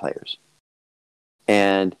realities for players,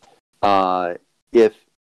 and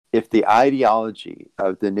if the ideology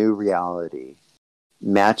of the new reality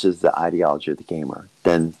matches the ideology of the gamer,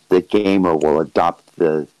 then the gamer will adopt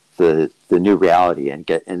the new reality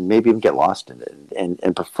and maybe even get lost in it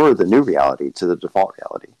and prefer the new reality to the default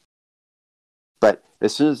reality. But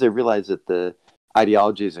as soon as they realize that the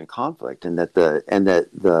ideology is in conflict and that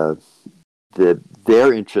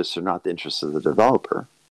their interests are not the interests of the developer,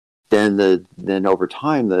 then over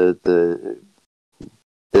time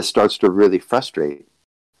this starts to really frustrate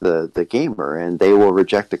the gamer, and they will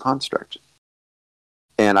reject the construct.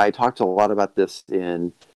 And I talked a lot about this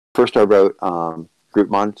first I wrote group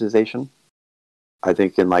monetization, I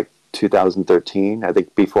think in like 2013. I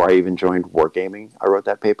think before I even joined Wargaming, I wrote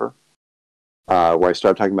that paper where I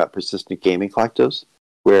started talking about persistent gaming collectives,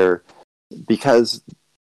 where because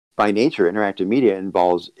by nature interactive media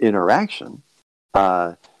involves interaction,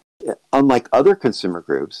 unlike other consumer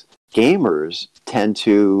groups, gamers tend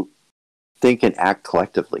to think and act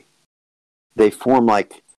collectively. They form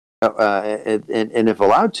like, and if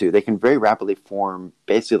allowed to, they can very rapidly form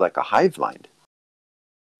basically like a hive mind.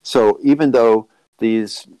 So even though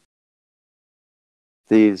these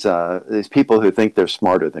people who think they're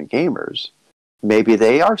smarter than gamers, maybe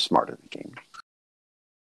they are smarter than gamers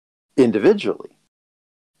individually.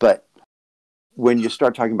 But when you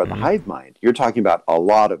start talking about the hive mind, you're talking about a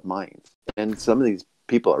lot of minds, and some of these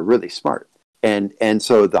people are really smart. And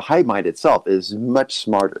so the hive mind itself is much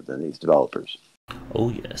smarter than these developers. Oh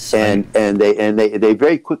yes, and they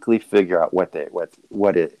very quickly figure out what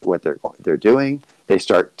they're doing. They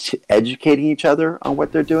start educating each other on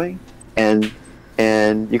what they're doing, and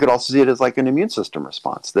you could also see it as like an immune system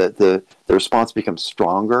response. That the response becomes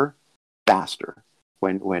stronger, faster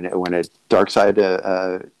when a dark side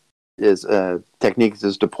techniques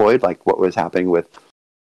is deployed, like what was happening with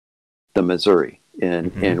the Missouri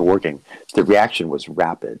in Wargaming. The reaction was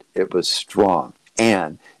rapid. It was strong.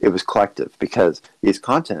 And it was collective because these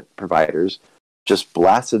content providers just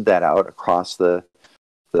blasted that out across the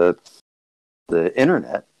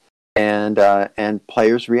internet, and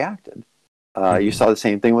players reacted. You saw the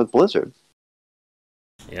same thing with Blizzard.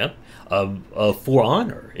 Yep. For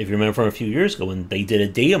Honor, if you remember from a few years ago when they did a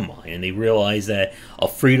data mine and they realized that a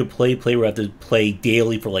free-to-play player would have to play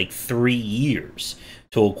daily for like 3 years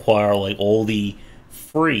to acquire like all the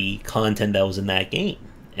free content that was in that game.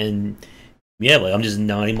 And yeah, like I'm just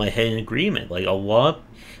nodding my head in agreement. Like a lot,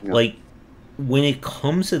 like when it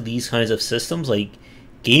comes to these kinds of systems, like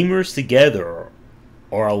gamers together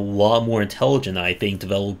are a lot more intelligent than I think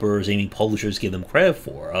developers, even publishers, give them credit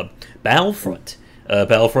for. Battlefront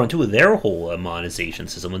 2, their whole monetization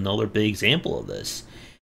system, another big example of this,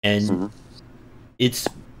 and it's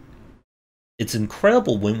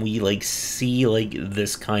incredible when we like see like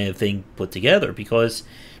this kind of thing put together, because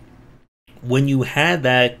when you have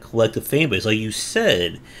that collective fan base, like you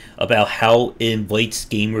said, about how it invites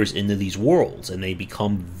gamers into these worlds, and they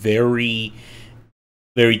become very,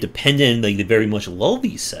 very dependent, like they very much love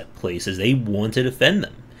these set places, they want to defend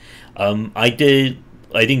them. I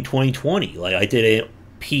think 2020, like I did a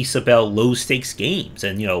piece about low stakes games,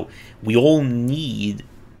 and we all need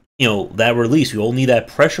that release, we all need that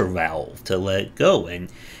pressure valve to let go,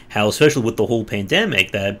 and how, especially with the whole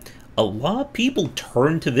pandemic, that a lot of people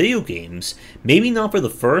turn to video games, maybe not for the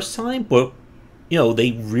first time, but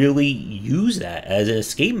they really use that as an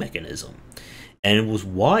escape mechanism. And it was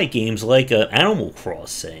why games like Animal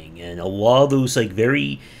Crossing and a lot of those like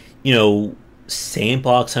very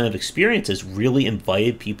sandbox kind of experiences really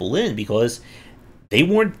invited people in because they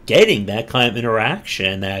weren't getting that kind of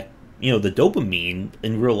interaction, that, the dopamine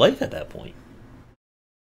in real life at that point.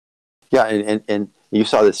 Yeah, and you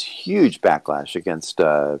saw this huge backlash against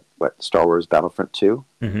Star Wars Battlefront 2.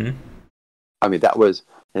 Mm-hmm. I mean,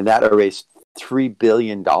 that erased $3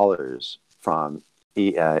 billion from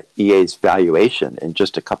EA's valuation in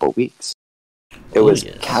just a couple weeks. It was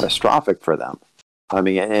catastrophic for them. I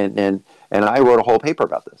mean, and I wrote a whole paper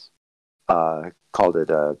about this, called it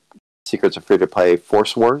 "Secrets of Free-to-Play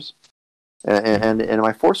Force Wars." And in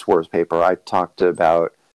my Force Wars paper, I talked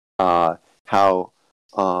about how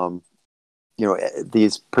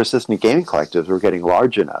these persistent gaming collectives were getting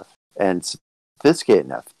large enough and sophisticated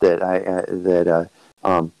enough that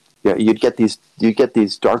you'd get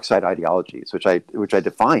these dark side ideologies, which I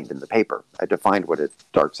defined in the paper. I defined what a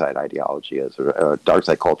dark side ideology is, or a dark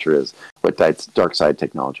side culture is, what dark side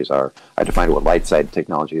technologies are. I defined what light side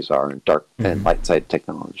technologies are, and light side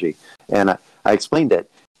technology. And I explained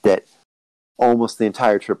that almost the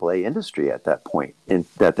entire AAA industry at that point,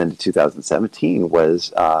 at the end of 2017,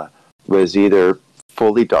 was either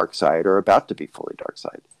fully dark side or about to be fully dark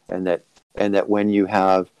side, and that when you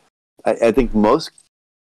have, I think most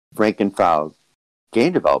rank and file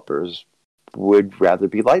game developers would rather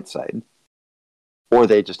be light side, or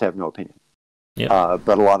they just have no opinion. Yep.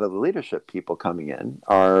 But a lot of the leadership people coming in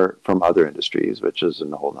are from other industries, which is a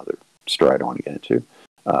whole other story I don't want to get into,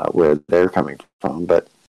 where they're coming from, but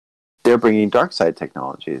they're bringing dark side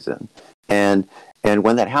technologies in, and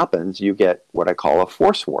when that happens, you get what I call a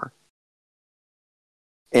force war.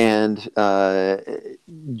 And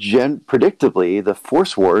predictably, the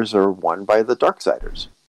force wars are won by the darksiders.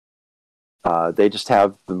 They just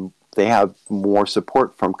have more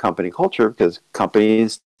support from company culture because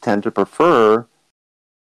companies tend to prefer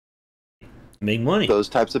make money. Those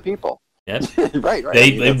types of people. Yep. right.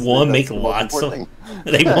 They want to make lots of.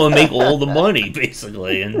 They want to make all the money,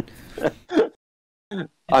 basically, and.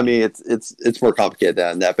 I mean, it's more complicated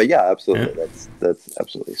than that, but yeah, absolutely, that's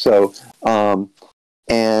absolutely so.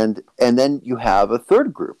 And then you have a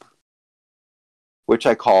third group, which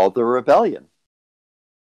I call the rebellion.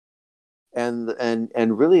 And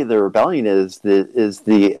really, the rebellion is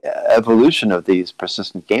the evolution of these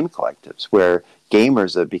persistent game collectives, where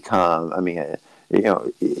gamers have become. I mean,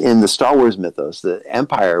 in the Star Wars mythos, the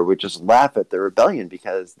Empire would just laugh at the rebellion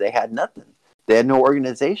because they had nothing. They had no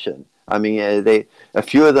organization. I mean, a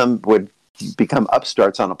few of them would become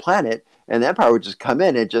upstarts on a planet, and the Empire would just come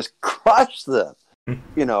in and just crush them,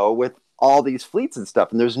 with all these fleets and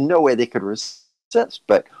stuff. And there's no way they could resist.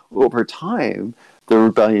 But over time, the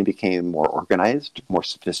rebellion became more organized, more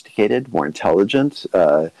sophisticated, more intelligent,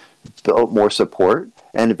 built more support.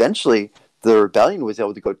 And eventually, the rebellion was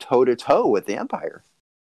able to go toe-to-toe with the Empire.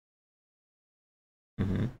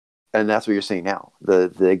 Mm-hmm. And that's what you're seeing now. The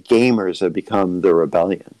gamers have become the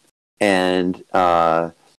rebellion. And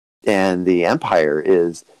the Empire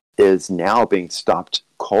is now being stopped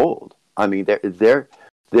cold. I mean, they're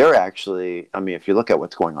actually. I mean, if you look at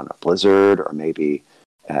what's going on at Blizzard, or maybe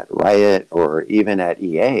at Riot, or even at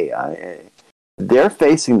EA, they're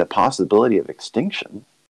facing the possibility of extinction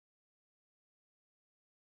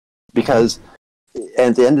because,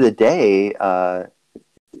 at the end of the day,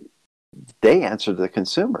 they answer to the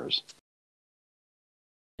consumers.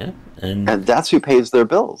 Yeah, and that's who pays their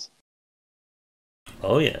bills.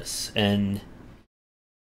 Oh yes, and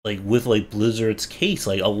with Blizzard's case,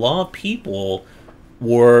 a lot of people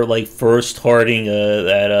were first starting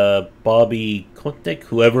that Bobby Kotick,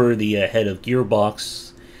 whoever the head of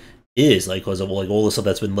Gearbox is, because of all the stuff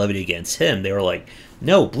that's been levied against him. They were like,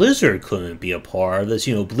 no, Blizzard couldn't be a part of this.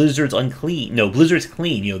 Blizzard's unclean. No, Blizzard's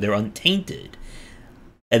clean. They're untainted.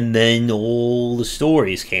 And then all the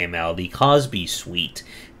stories came out, the Cosby Suite,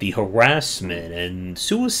 the harassment and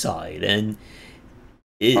suicide, and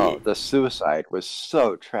the suicide was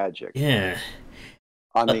so tragic. Yeah.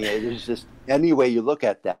 I mean, it was just, any way you look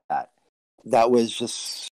at that was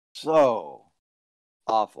just so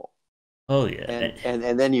awful. Oh yeah.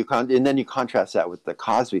 And then you contrast that with the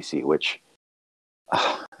Cosby Suite, which,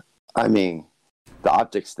 I mean, the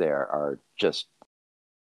optics there are just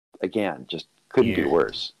couldn't be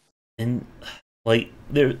worse. And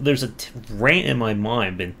there's a rant in my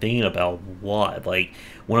mind. Been thinking about what,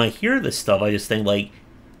 when I hear this stuff, I just think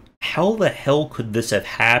how the hell could this have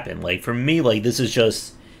happened? For me, this is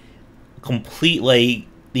just complete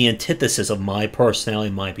the antithesis of my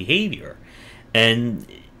personality, my behavior, and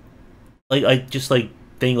I just think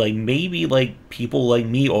maybe people like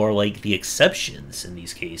me are the exceptions in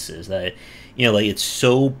these cases, that it's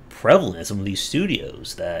so prevalent in some of these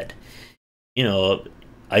studios that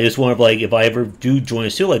I just want to, like, if I ever do join a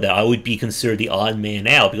studio like that, I would be considered the odd man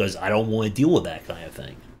out because I don't want to deal with that kind of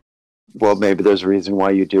thing. Well, maybe there's a reason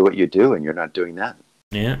why you do what you do, and you're not doing that.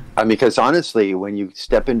 Yeah. I mean, because honestly, when you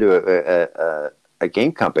step into a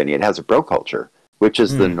game company, it has a bro culture, which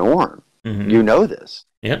is the norm. Mm-hmm. You know this.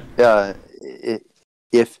 Yeah.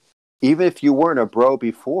 If even if you weren't a bro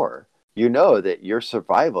before, you know that your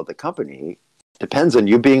survival of the company depends on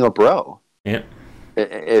you being a bro. Yeah.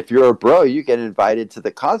 If you're a bro, you get invited to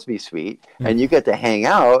the Cosby Suite, and you get to hang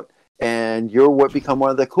out, and you're what become one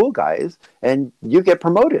of the cool guys, and you get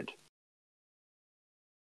promoted.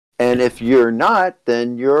 And if you're not,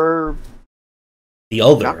 then you're the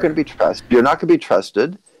other. Not going to be trusted. You're not going to be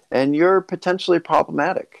trusted, and you're potentially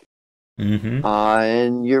problematic. Mm-hmm.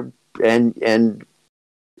 And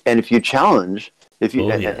if you challenge, and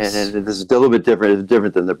this is a little bit different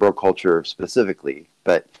than the bro culture specifically,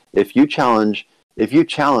 but if you challenge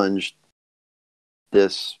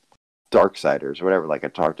this Darksiders or whatever, like I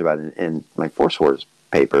talked about in my Force Wars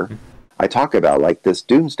paper, I talk about like this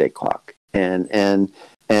Doomsday clock, and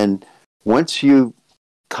once you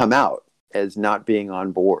come out as not being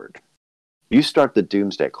on board, you start the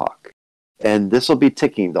Doomsday clock, and this will be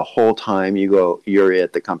ticking the whole time you're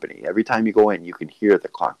at the company. Every time you go in, you can hear the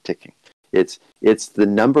clock ticking. It's the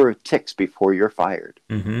number of ticks before you're fired.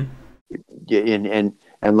 Mm-hmm.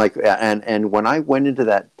 And when I went into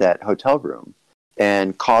that hotel room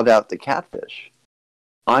and called out the Catfish,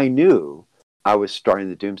 I knew I was starting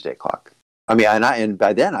the Doomsday clock. I mean, and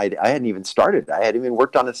by then I hadn't even started. I hadn't even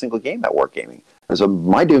worked on a single game at Wargaming. And so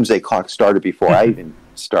my Doomsday clock started before I even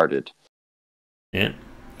started. Yeah.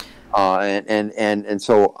 And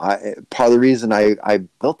so part of the reason I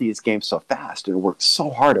built these games so fast and worked so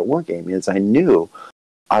hard at Wargaming is I knew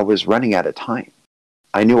I was running out of time.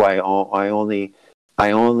 I knew I only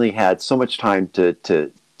had so much time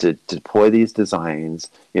to deploy these designs,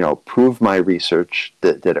 prove my research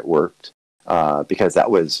that it worked, because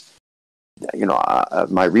that was,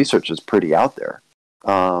 my research is pretty out there.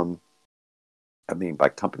 I mean, by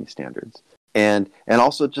company standards, and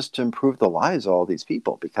also just to improve the lives of all these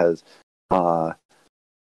people, because people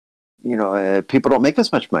don't make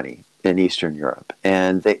as much money in Eastern Europe,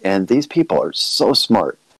 and these people are so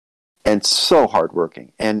smart and so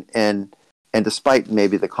hardworking, and despite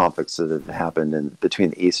maybe the conflicts that have happened between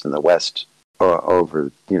the East and the West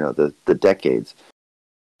over the decades,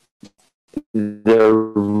 they're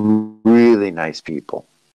really nice people,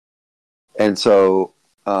 and so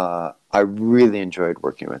I really enjoyed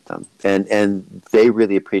working with them, and they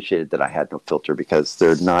really appreciated that I had no filter, because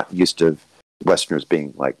they're not used to Westerners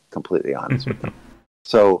being like completely honest with them.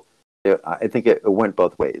 So I think it went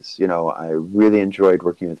both ways. I really enjoyed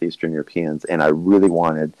working with Eastern Europeans, and I really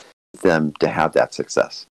wanted them to have that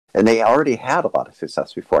success. And they already had a lot of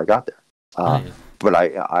success before I got there. But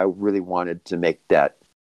I really wanted to make that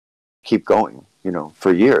keep going,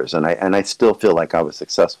 for years. And I still feel like I was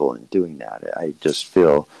successful in doing that. I just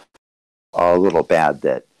feel a little bad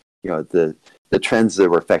that, the trends that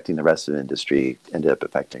were affecting the rest of the industry ended up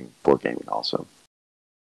affecting board gaming also.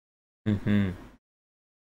 Mm-hmm.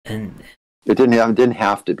 And it didn't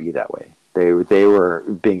have to be that way. They were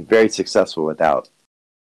being very successful without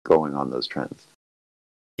going on those trends.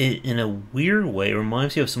 In a weird way, it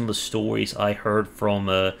reminds me of some of the stories I heard from,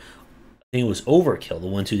 I think it was Overkill, the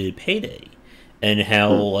ones who did Payday, and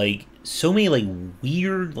how like so many like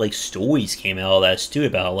weird like stories came out of that studio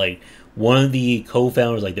about like one of the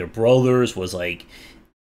co-founders, like their brothers, was like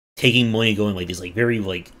taking money, going like these like very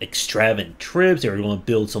like extravagant trips. They were going to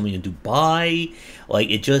build something in Dubai. Like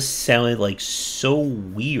it just sounded like so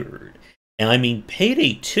weird. And I mean,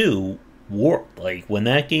 Payday 2 worked. Like when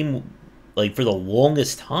that game, like for the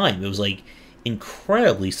longest time, it was like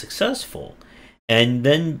incredibly successful. And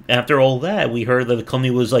then after all that, we heard that the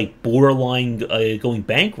company was like borderline going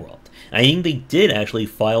bankrupt. I think they did actually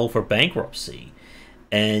file for bankruptcy,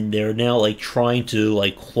 and they're now like trying to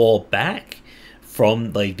like claw back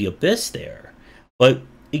from like the abyss there. But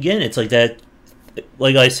again, it's like that,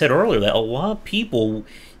 like I said earlier, that a lot of people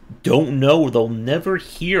don't know, or they'll never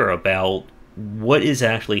hear about what is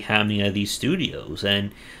actually happening at these studios.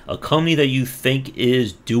 And a company that you think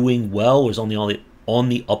is doing well, or is on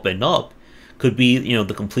the up and up, could be,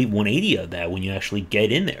 the complete 180 of that when you actually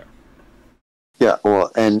get in there. Yeah,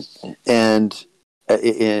 well, and in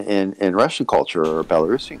Russian culture or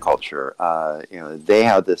Belarusian culture, they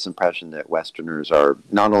have this impression that Westerners are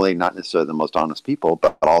not only not necessarily the most honest people,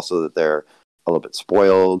 but also that they're a little bit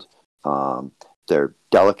spoiled, they're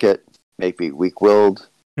delicate, maybe weak-willed,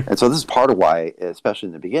 And so this is part of why, especially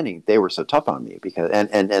in the beginning, they were so tough on me because,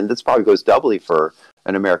 and this probably goes doubly for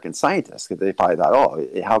an American scientist because they probably thought, oh,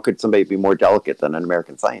 how could somebody be more delicate than an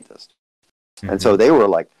American scientist? And so they were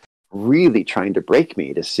like really trying to break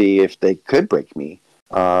me to see if they could break me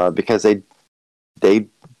because they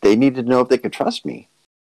needed to know if they could trust me.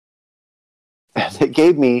 And they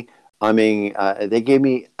gave me,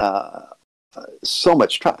 so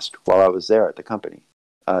much trust while I was there at the company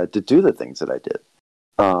to do the things that I did.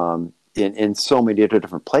 In so many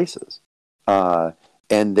different places.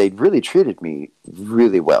 And they really treated me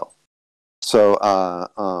really well. So,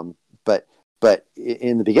 but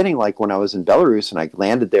in the beginning, like when I was in Belarus and I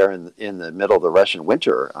landed there in the middle of the Russian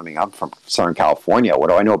winter, I mean, I'm from Southern California. What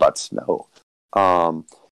do I know about snow? I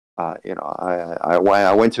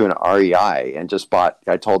went to an REI and just bought,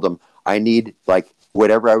 I told them I need like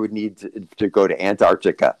whatever I would need to go to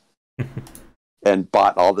Antarctica. And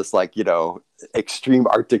bought all this, like, extreme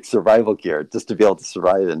Arctic survival gear just to be able to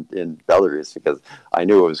survive in Belarus because I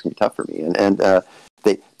knew it was going to be tough for me. And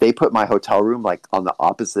they put my hotel room like on the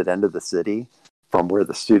opposite end of the city from where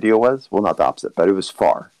the studio was. Well, not the opposite, but it was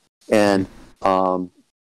far. And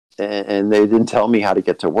they didn't tell me how to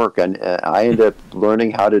get to work. And I ended up learning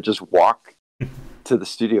how to just walk to the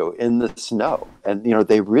studio in the snow. And,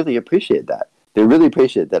 they really appreciated that. They really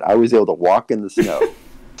appreciated that I was able to walk in the snow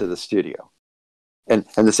to the studio. And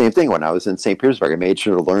the same thing when I was in St. Petersburg, I made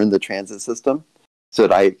sure to learn the transit system so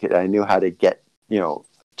that I knew how to get,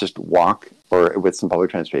 just walk or with some public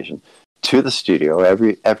transportation to the studio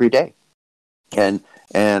every day. And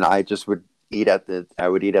I just would eat at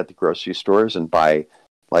the grocery stores and buy,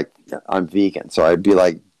 like, I'm vegan. So I'd be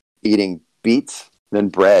like eating beets, then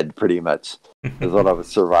bread pretty much is what I was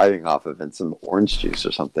surviving off of, and some orange juice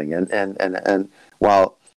or something. And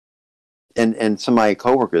while And some of my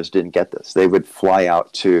coworkers didn't get this. They would fly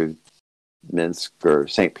out to Minsk or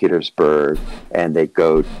St. Petersburg, and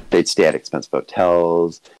they'd stay at expensive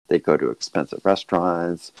hotels. They'd go to expensive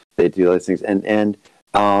restaurants. They'd do those things, and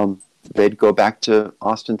they'd go back to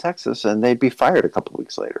Austin, Texas, and they'd be fired a couple of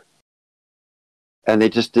weeks later. And they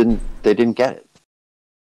just didn't get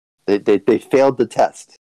it. They failed the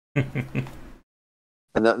test, and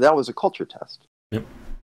that was a culture test. Yep.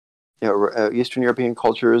 Eastern European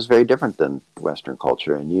culture is very different than Western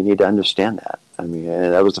culture, and you need to understand that. I mean,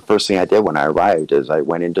 and that was the first thing I did when I arrived. Is I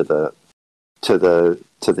went into the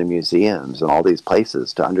museums and all these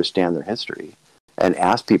places to understand their history and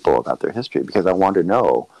ask people about their history because I wanted to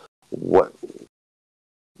know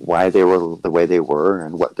why they were the way they were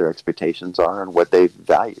and what their expectations are and what they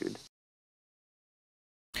valued.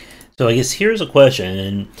 So I guess here's a question,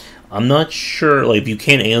 and I'm not sure, like, if you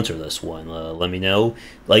can't answer this one, let me know.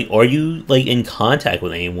 Like, are you, like, in contact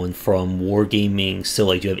with anyone from Wargaming still?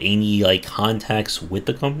 Like, do you have any, like, contacts with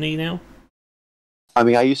the company now? I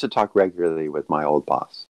mean, I used to talk regularly with my old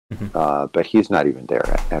boss, but he's not even there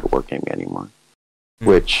at Wargaming anymore.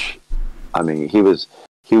 Which, I mean, he was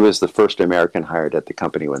the first American hired at the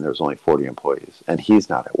company when there was only 40 employees, and he's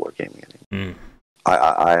not at Wargaming anymore.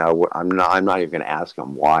 I'm not even going to ask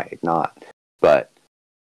him why not, but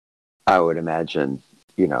I would imagine,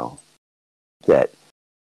 that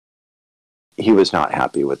he was not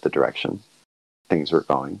happy with the direction things were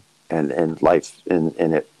going, and life in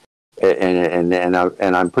it,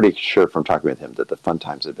 and I'm pretty sure from talking with him that the fun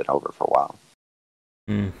times had been over for a while.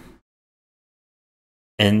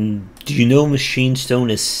 And do you know Machine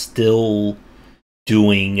Stone is still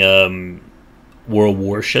doing World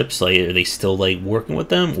Warships? Like, are they still like working with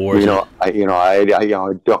them, or I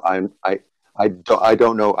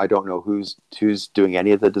don't know who's doing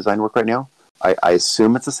any of the design work right now. I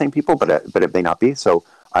assume it's the same people, but it may not be. So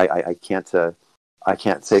I can't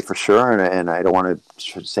say for sure, and I don't want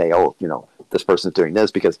to say, this person's doing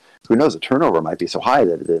this, because who knows, the turnover might be so high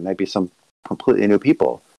that it might be some completely new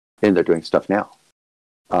people in there doing stuff now.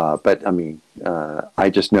 But I mean, I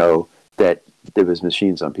just know that there was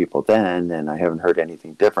machines on people then, and I haven't heard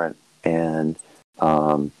anything different. And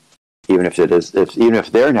even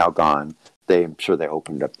if they're now gone, I'm sure they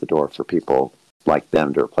opened up the door for people like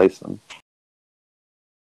them to replace them.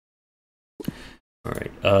 All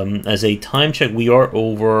right. As a time check, we are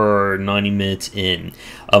over 90 minutes in.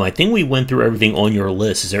 I think we went through everything on your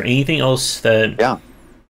list. Is there anything else that? Yeah.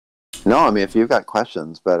 No, I mean, if you've got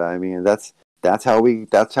questions, but I mean, that's how we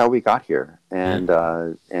got here, and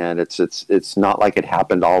it's not like it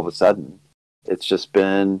happened all of a sudden. It's just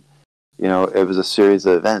been, it was a series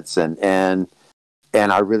of events, and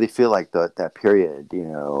I really feel like that period,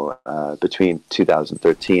 between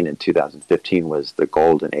 2013 and 2015 was the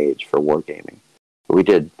golden age for wargaming. We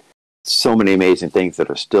did so many amazing things that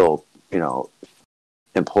are still,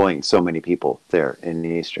 employing so many people there in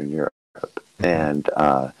Eastern Europe, and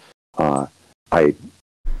I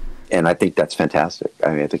think that's fantastic.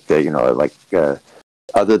 I mean, I think that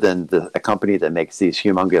other than a company that makes these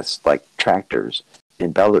humongous like tractors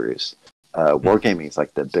in Belarus, Wargaming is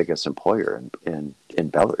like the biggest employer in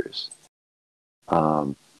Belarus.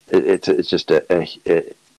 It's just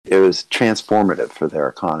it was transformative for their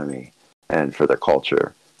economy and for their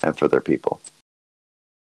culture and for their people.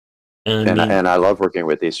 And I love working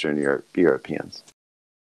with Eastern Europeans.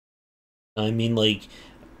 I mean, like,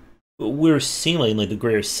 we're seeing like the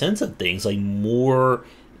greater sense of things, like more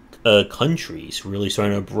countries really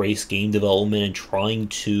starting to embrace game development and trying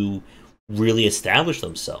to really establish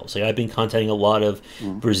themselves. Like, I've been contacting a lot of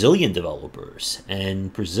Brazilian developers,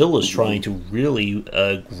 and Brazil is trying to really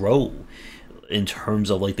grow in terms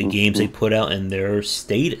of like the games they put out and their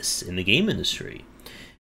status in the game industry.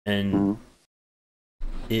 And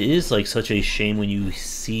it is like such a shame when you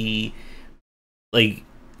see, like,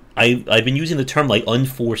 I've been using the term like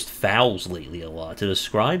unforced fouls lately a lot to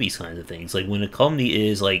describe these kinds of things. Like, when a company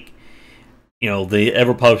is like, they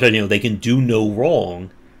ever publish, they can do no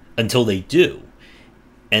wrong until they do,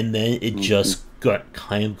 and then it just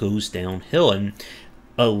kind of goes downhill. And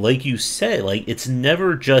like you said, like, it's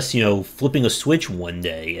never just flipping a switch one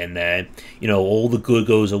day and then all the good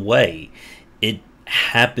goes away. It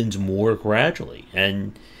happens more gradually.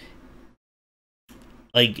 And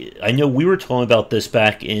like, I know we were talking about this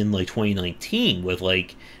back in like 2019 with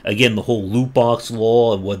like, again, the whole loot box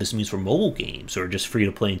law and what this means for mobile games or just free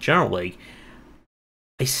to play in general. Like,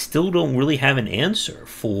 I still don't really have an answer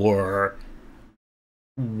for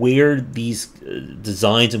where these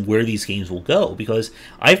designs and where these games will go, because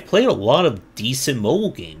I've played a lot of decent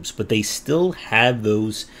mobile games, but they still have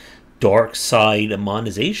those dark side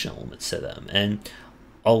monetization elements to them, and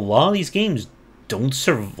a lot of these games don't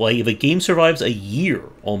survive. Like, if a game survives a year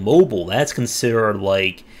on mobile, that's considered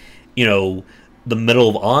like, the Medal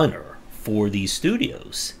of Honor for these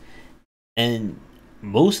studios, and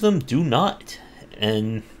most of them do not.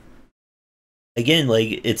 And again,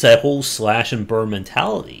 like, it's that whole slash and burn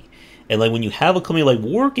mentality. And like, when you have a company like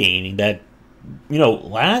Wargaming that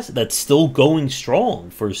that's still going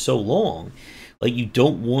strong for so long, like, you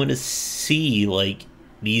don't want to see like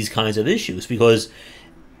these kinds of issues, because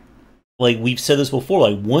like we've said this before,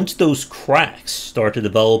 like, once those cracks start to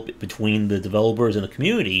develop between the developers and the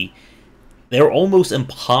community, they're almost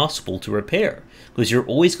impossible to repair, because you're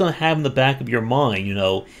always going to have in the back of your mind,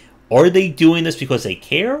 are they doing this because they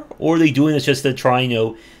care, or are they doing this just to try,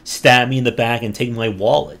 stab me in the back and take my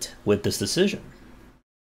wallet with this decision?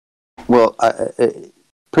 Well,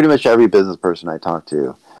 pretty much every business person I talk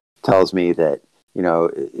to tells me that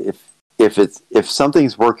if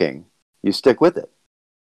something's working, you stick with it.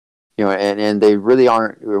 And they really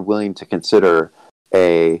aren't willing to consider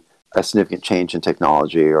a significant change in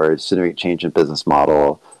technology or a significant change in business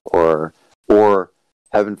model or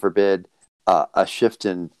heaven forbid a shift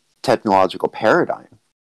in technological paradigm,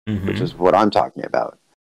 which is what I'm talking about.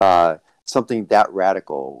 Something that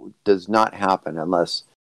radical does not happen unless,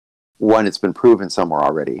 one, it's been proven somewhere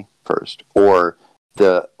already first, or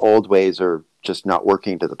the old ways are just not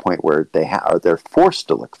working to the point where they're forced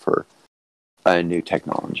to look for a new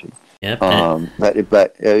technology. Yep.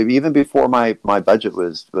 But even before my budget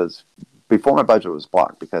was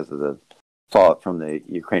blocked because of the fallout from the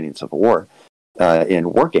Ukrainian civil war in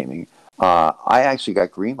Wargaming, I actually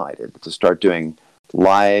got greenlighted to start doing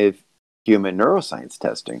live human neuroscience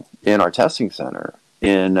testing in our testing center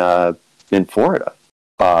in Florida.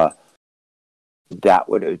 That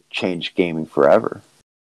would have changed gaming forever.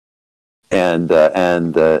 And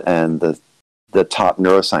the top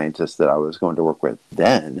neuroscientist that I was going to work with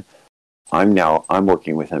then, I'm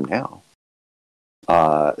working with him now.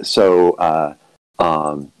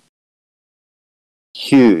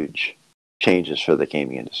 Huge changes for the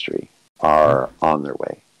gaming industry are on their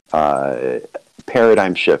way.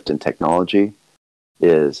 Paradigm shift in technology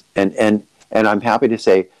is, and I'm happy to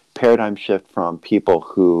say, paradigm shift from people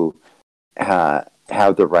who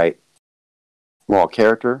have the right moral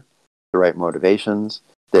character, the right motivations,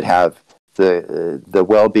 that have the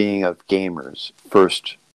well-being of gamers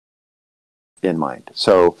first in mind.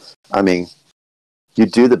 So, I mean, you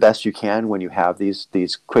do the best you can when you have these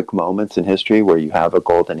quick moments in history where you have a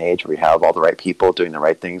golden age, where you have all the right people doing the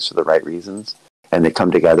right things for the right reasons, and they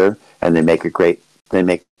come together and they make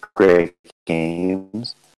great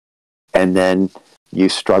games, and then you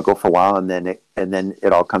struggle for a while, and then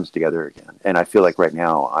it all comes together again. And I feel like right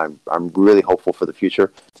now I'm really hopeful for the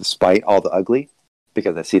future, despite all the ugly,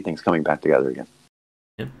 because I see things coming back together again.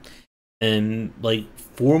 Yeah. And like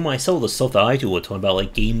for myself, the stuff that I do, we're talking about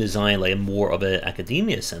like game design, like more of an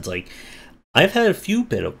academia sense. Like I've had a few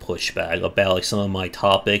bit of pushback about like some of my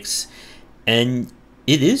topics, and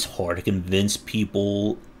it is hard to convince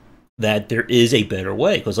people that there is a better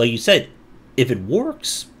way. Because like you said, if it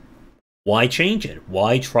works, why change it?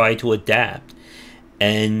 Why try to adapt?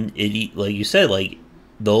 And it, like you said, like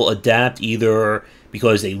they'll adapt either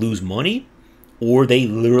because they lose money, or they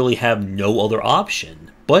literally have no other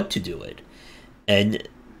option but to do it. And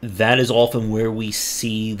that is often where we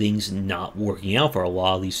see things not working out for a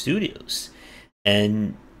lot of these studios.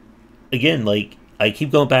 And again, like I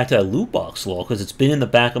keep going back to that loot box law because it's been in the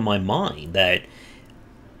back of my mind that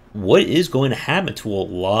what is going to happen to a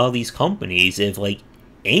lot of these companies if like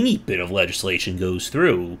any bit of legislation goes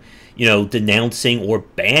through, denouncing or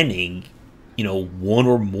banning, one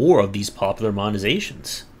or more of these popular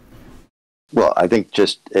monetizations. Well, I think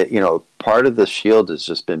just, part of the shield has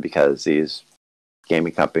just been because these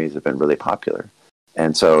gaming companies have been really popular.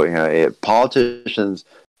 And so, politicians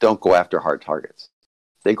don't go after hard targets.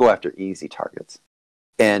 They go after easy targets.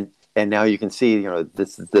 And now you can see,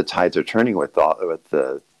 the tides are turning with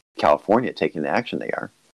the California taking the action they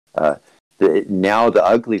are. Now the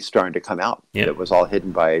ugly's starting to come out. Yep. It was all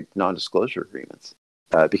hidden by non-disclosure agreements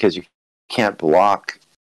because you can't block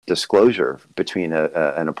disclosure between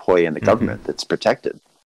an employee and the government that's protected.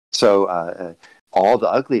 So all the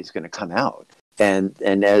ugly is going to come out. And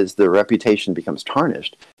as the reputation becomes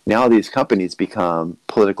tarnished, now these companies become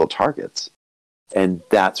political targets. And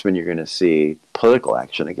that's when you're going to see political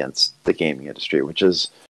action against the gaming industry, which is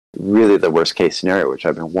really the worst case scenario, which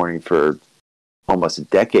I've been warning for almost a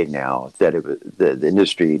decade now, that the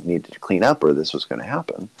industry needed to clean up or this was going to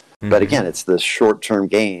happen. But again, it's the short-term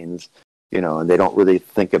gains, and they don't really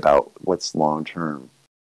think about what's long-term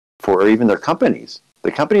for even their companies.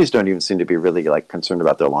 The companies don't even seem to be really like concerned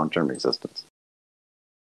about their long-term existence.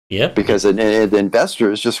 Yeah. Because the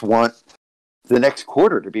investors just want the next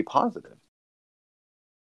quarter to be positive.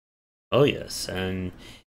 Oh, yes. And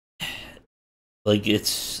like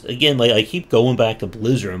it's, again, like I keep going back to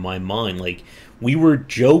Blizzard in my mind. Like we were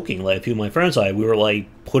joking, like a few of my friends and I, we were like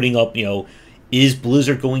putting up, is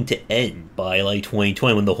Blizzard going to end by like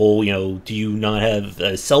 2020 when the whole, do you not have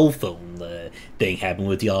a cell phone thing happened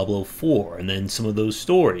with Diablo 4 and then some of those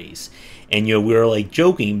stories. And, we were like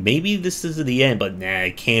joking, maybe this is the end, but nah,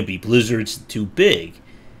 it can't be. Blizzard's too big.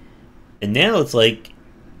 And now it's like,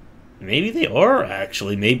 maybe they are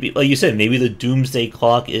actually. Maybe, like you said, maybe the Doomsday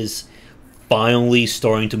clock is finally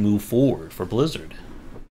starting to move forward for Blizzard.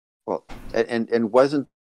 Well, and wasn't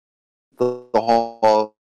the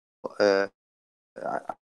whole... I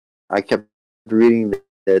kept reading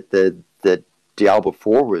that Diablo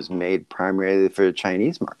 4 was made primarily for the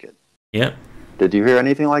Chinese market. Yeah. Did you hear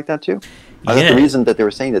anything like that too? Yeah. I thought the reason that they were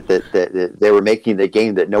saying that they were making the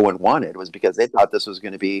game that no one wanted was because they thought this was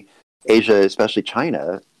going to be Asia, especially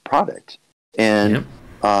China, product. And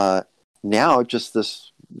now, just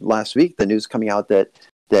this last week, the news coming out that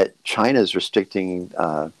China is restricting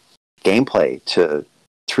gameplay to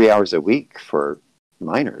 3 hours a week for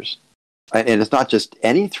minors. And it's not just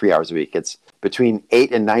any 3 hours a week. It's between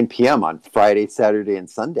 8 and 9 p.m. on Friday, Saturday, and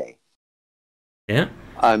Sunday. Yeah.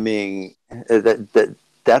 I mean,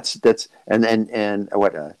 that's and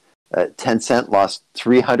what Tencent lost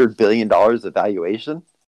 $300 billion of valuation.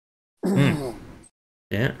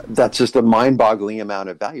 Yeah, that's just a mind-boggling amount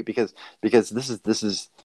of value because this is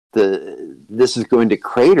going to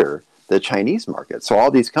crater the Chinese market. So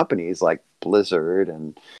all these companies like Blizzard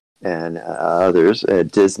and others,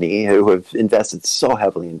 Disney, who have invested so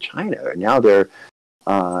heavily in China, now they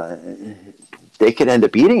could end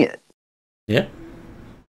up eating it. Yeah.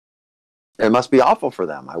 It must be awful for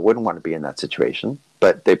them. I wouldn't want to be in that situation,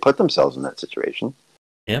 but they put themselves in that situation.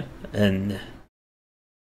 Yeah, and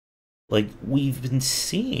like we've been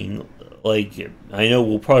seeing, like I know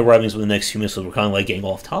we'll probably wrap this in the next few minutes, so we're kind of like getting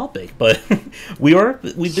off topic, but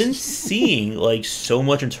we've been seeing like so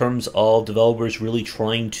much in terms of developers really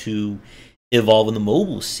trying to evolve in the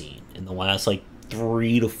mobile scene in the last like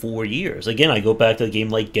 3 to 4 years. Again, I go back to a game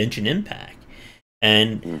like Genshin Impact,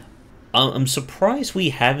 and I'm surprised we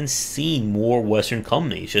haven't seen more Western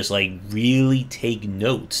companies just like really take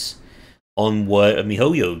notes on what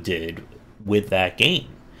MiHoYo did with that game.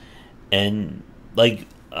 And like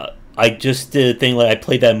I just did a thing, like I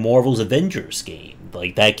played that Marvel's Avengers game.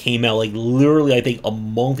 Like that came out like literally I think a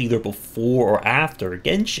month either before or after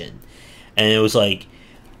Genshin. And it was like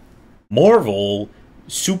Marvel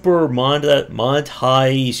super monetized,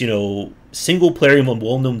 single player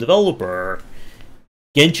well-known developer.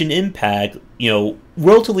 Genshin Impact,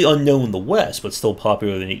 relatively unknown in the West, but still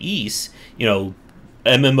popular in the East,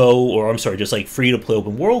 MMO, or I'm sorry, just like free to play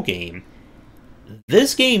open world game,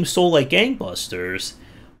 this game sold like gangbusters.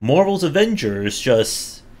 Marvel's Avengers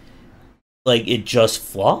just like it just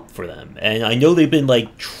flopped for them, and I know they've been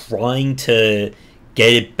like trying to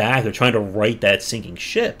get it back. They're trying to right that sinking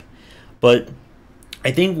ship, but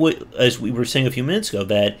I think what, as we were saying a few minutes ago,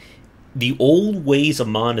 that the old ways of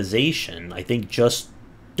monetization, I think, just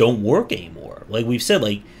don't work anymore. Like we've said,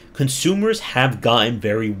 like consumers have gotten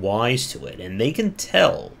very wise to it, and they can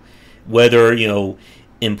tell whether,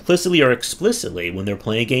 implicitly or explicitly, when they're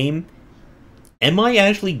playing a game, am I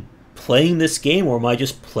actually playing this game, or am I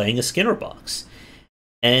just playing a Skinner box?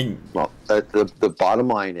 And well, the bottom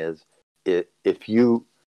line is, if you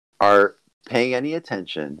are paying any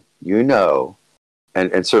attention,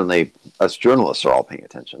 and certainly us journalists are all paying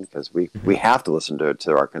attention because we have to listen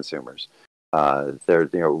to our consumers.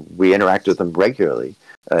 We interact with them regularly.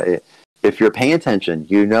 If you're paying attention,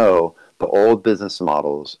 the old business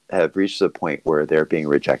models have reached the point where they're being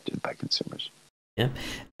rejected by consumers. yeah,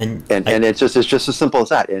 And it's just as simple as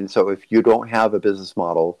that. And so if you don't have a business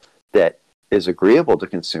model that is agreeable to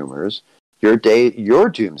consumers, your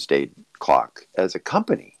doomsday clock as a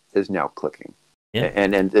company is now clicking. Yeah.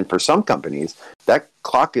 And for some companies, that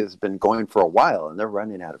clock has been going for a while, and they're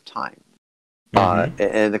running out of time.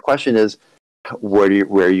 And the question is, where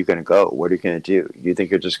are you going to go? What are you going to do? You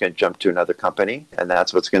think you're just going to jump to another company, and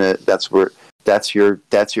that's your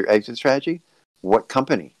exit strategy? What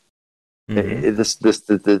company? It's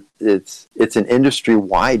an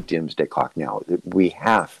industry-wide doomsday clock now. We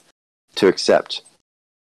have to accept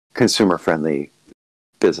consumer-friendly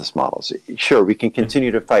business models. Sure, we can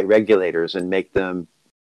continue to fight regulators and make them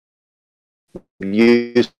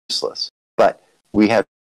useless, but we have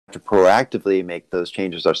to proactively make those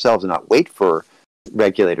changes ourselves and not wait for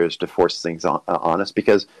regulators to force things on us,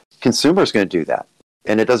 because consumers are going to do that.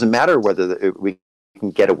 And it doesn't matter whether we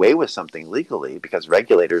can get away with something legally, because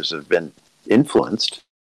regulators have been influenced.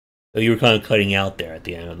 So you were kind of cutting out there at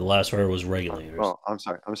the end. The last word was regulators. Oh, I'm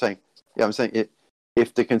sorry. I'm saying it.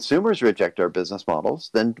 If the consumers reject our business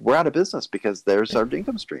models, then we're out of business, because there's our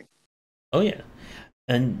income stream. Oh yeah,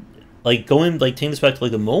 and taking this back to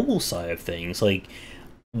the mobile side of things,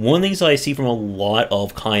 one of the things that I see from a lot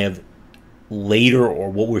of kind of later, or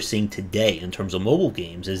what we're seeing today in terms of mobile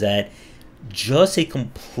games, is that just a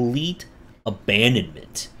complete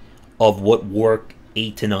abandonment of what worked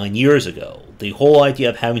 8 to 9 years ago. The whole idea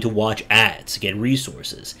of having to watch ads to get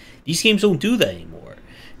resources. These games don't do that anymore.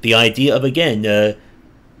 The idea of, again,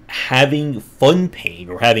 having fun pain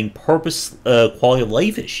or having purpose, quality of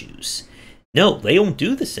life issues. No, they don't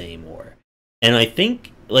do this anymore. And I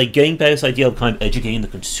think, getting back to this idea of kind of educating the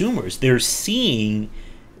consumers, they're seeing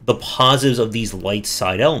the positives of these light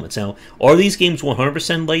side elements. Now, are these games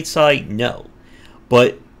 100% light side? No.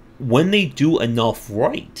 But when they do enough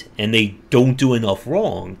right, and they don't do enough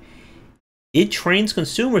wrong, it trains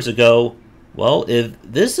consumers to go, well, if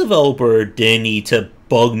this developer didn't need to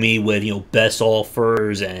bug me with, best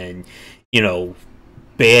offers and,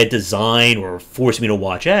 bad design, or force me to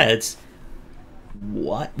watch ads,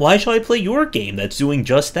 why should I play your game that's doing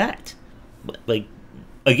just that?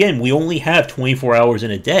 Again, we only have 24 hours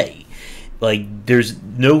in a day. There's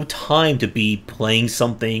no time to be playing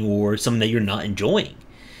something or something that you're not enjoying.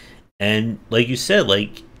 And like you said,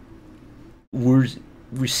 we're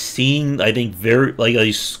seeing, I think, very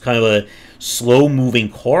a kind of a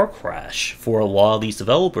slow-moving car crash for a lot of these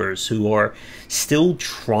developers who are still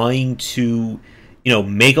trying to,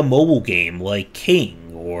 make a mobile game like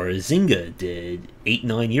King or Zynga did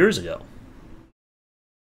 8-9 years ago.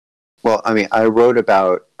 Well, I mean, I wrote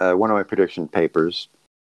about one of my prediction papers.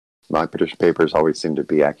 My prediction papers always seem to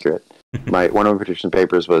be accurate. One of my prediction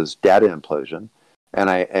papers was data implosion, and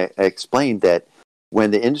I explained that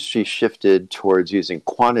when the industry shifted towards using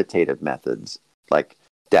quantitative methods, like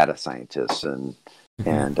data scientists and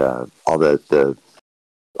all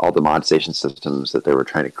the monetization systems that they were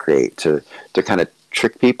trying to create to kind of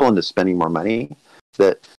trick people into spending more money,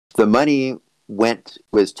 that the money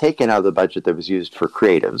was taken out of the budget that was used for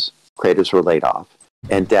creatives. Creators were laid off,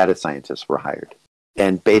 and data scientists were hired.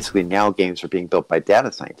 And basically now games are being built by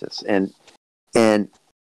data scientists. And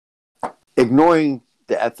ignoring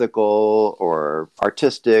the ethical or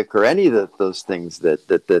artistic or any of those things that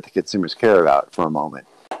the consumers care about for a moment,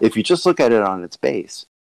 if you just look at it on its base,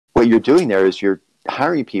 what you're doing there is you're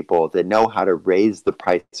hiring people that know how to raise the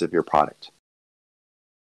price of your product.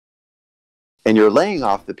 And you're laying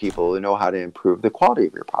off the people who know how to improve the quality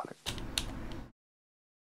of your product.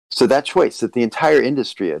 So that choice that the entire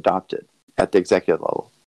industry adopted at the executive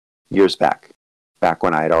level years back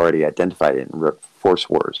when I had already identified it in Force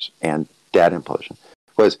Wars and data implosion,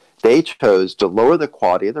 was they chose to lower the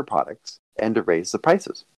quality of their products and to raise the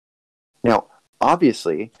prices. Now,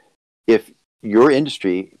 obviously, if your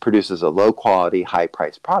industry produces a low-quality,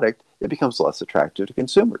 high-priced product, it becomes less attractive to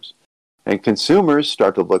consumers. And consumers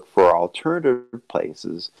start to look for alternative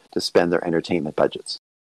places to spend their entertainment budgets.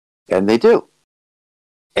 And they do.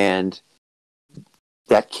 And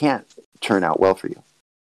that can't turn out well for you.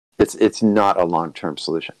 It's not a long-term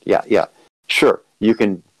solution. Yeah. Sure, you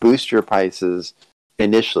can boost your prices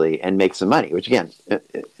initially and make some money, which again,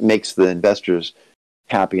 it makes the investors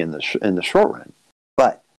happy in the short run.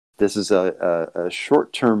 But this is a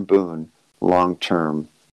short-term boon, long-term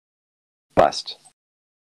bust.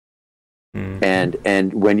 Mm-hmm.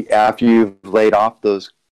 And when after you've laid off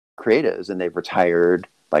those creatives and they've retired,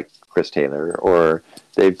 like Chris Taylor, or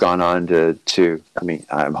they've gone on to I mean,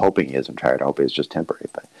 I'm hoping he isn't retired. I hope it's just temporary,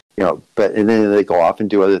 but and then they go off and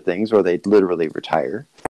do other things, or they literally retire.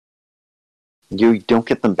 You don't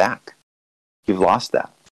get them back. You've lost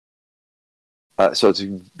that. So it's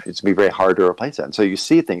going to be very hard to replace that. And so you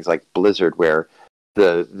see things like Blizzard, where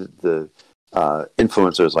the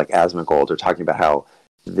influencers like Asmongold are talking about how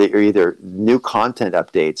they're either new content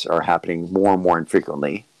updates are happening more and more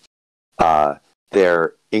infrequently.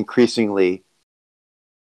 They're increasingly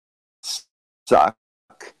suck,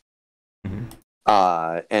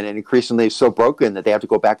 and increasingly so broken that they have to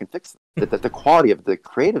go back and fix them. That the quality of the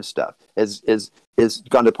creative stuff is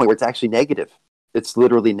gone to the point where it's actually negative. It's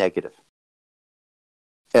literally negative.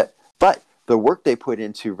 But the work they put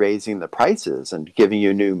into raising the prices and giving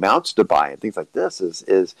you new mounts to buy and things like this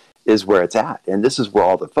is where it's at, and this is where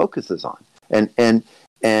all the focus is on.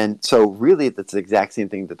 And so really, that's the exact same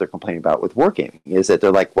thing that they're complaining about with Wargaming, is that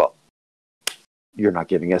they're like, well, you're not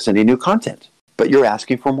giving us any new content, but you're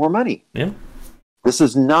asking for more money. Yeah. This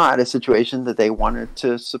is not a situation that they wanted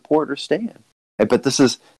to support or stay in. But this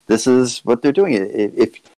is what they're doing.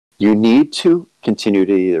 If you need to continue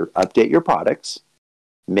to either update your products,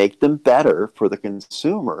 make them better for the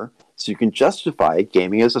consumer, so you can justify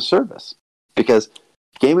gaming as a service. Because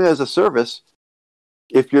gaming as a service,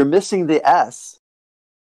 if you're missing the S,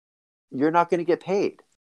 you're not going to get paid.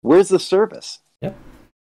 Where's the service? Yep.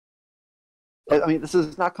 I mean, this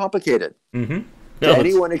is not complicated. Mm-hmm. To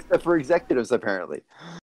anyone except for executives, apparently.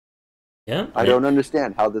 Yeah. I don't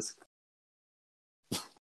understand how this...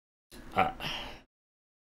 I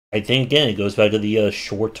think, again, it goes back to the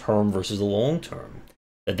short-term versus the long-term.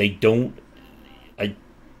 That they don't...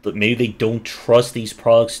 maybe they don't trust these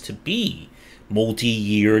products to be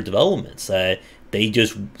multi-year developments. That they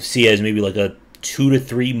just see it as maybe like a 2 to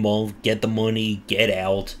 3 month, get the money, get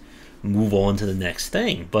out, move on to the next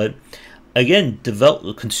thing. But again,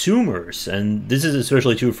 consumers, and this is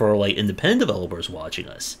especially true for like independent developers watching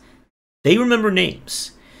us, they remember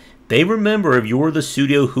names. They remember if you're the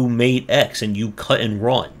studio who made X and you cut and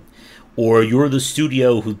run, or you're the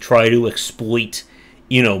studio who tried to exploit,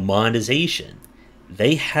 monetization.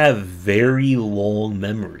 They have very long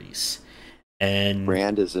memories. And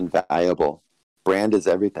brand is invaluable. Brand is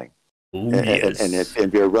everything. Ooh, and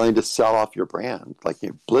if you're willing to sell off your brand, like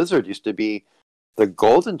Blizzard used to be the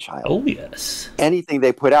golden child. Oh, yes. Anything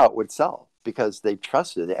they put out would sell because they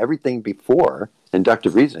trusted everything before,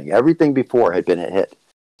 inductive reasoning, everything before had been a hit.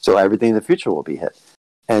 So everything in the future will be hit.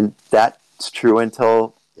 And that's true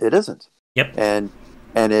until it isn't. Yep. And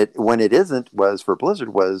when it isn't was for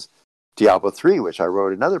Blizzard was Diablo 3, which I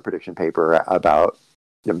wrote another prediction paper about.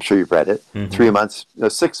 I'm sure you've read it. Mm-hmm.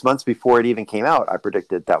 6 months before it even came out, I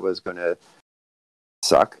predicted that was going to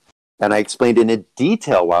suck. And I explained in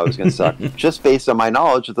detail why it was going to suck, just based on my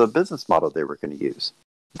knowledge of the business model they were going to use,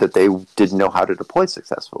 that they didn't know how to deploy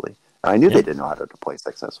successfully. I knew they didn't know how to deploy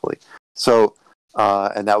successfully. So,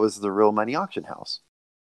 and that was the real money auction house.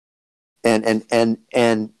 And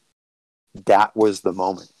that was the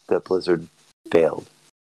moment that Blizzard failed.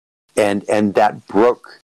 And that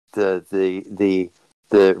broke the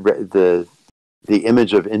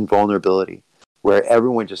image of invulnerability, where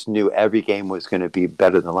everyone just knew every game was going to be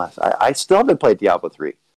better than last. I still haven't played Diablo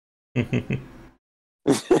 3.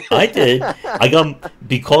 I did. I got,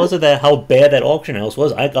 because of that, how bad that auction house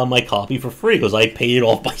was, I got my copy for free because I paid it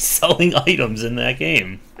off by selling items in that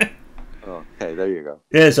game. Okay, there you go.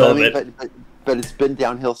 Yeah, so but it's been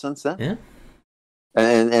downhill since then. Yeah.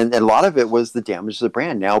 And a lot of it was the damage to the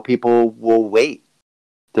brand. Now people will wait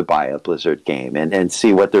to buy a Blizzard game and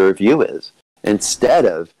see what the review is, instead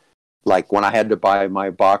of like when I had to buy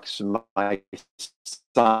my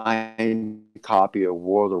signed copy of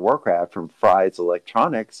World of Warcraft from Fry's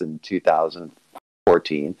Electronics in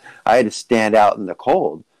 2014. I had to stand out in the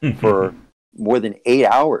cold for more than 8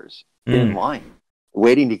 hours in line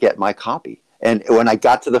waiting to get my copy. And when I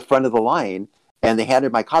got to the front of the line and they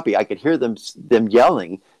handed my copy. I could hear them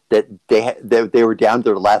yelling that they were down to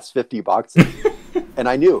their last 50 boxes, and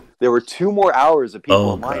I knew there were 2 more hours of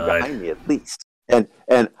people in line behind me at least, and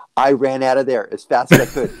I ran out of there as fast as I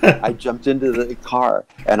could. I jumped into the car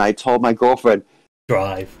and I told my girlfriend,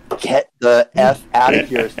 drive. Get the F out of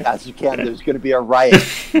here as fast as you can. There's going to be a riot.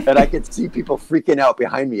 And I could see people freaking out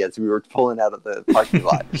behind me as we were pulling out of the parking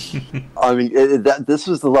lot. I mean, this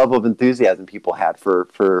was the level of enthusiasm people had for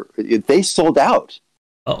they sold out.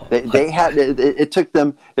 Oh, they had it took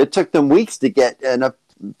them weeks to get enough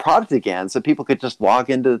product again so people could just log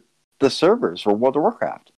into the servers for World of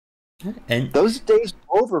Warcraft. And those days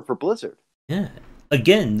are over for Blizzard. Yeah.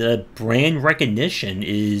 Again, the brand recognition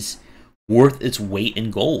is worth its weight in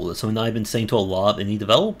gold. That's something I've been saying to a lot of indie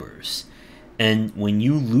developers. And when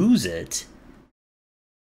you lose it,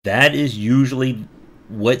 that is usually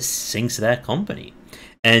what sinks that company.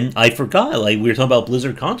 And I forgot, like, we were talking about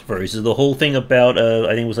Blizzard controversy, the whole thing about, I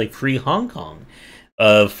think it was like Free Hong Kong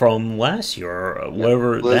from last year, or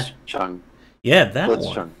whatever. Blitzchung. Yeah, that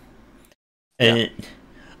one. And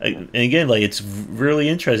again, like, it's really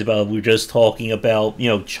interesting about, we were just talking about,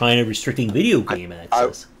 China restricting video game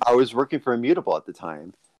access. I was working for Immutable at the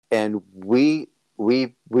time, and we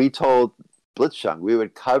told Blitzchung we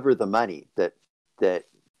would cover the money that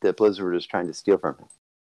Blizzard was trying to steal from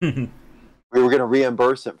him. We were going to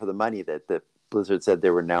reimburse him for the money that Blizzard said they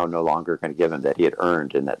were now no longer going to give him, that he had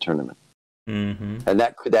earned in that tournament. Mm-hmm. And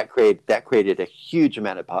that created a huge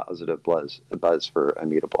amount of positive buzz for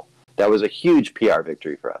Immutable. That was a huge PR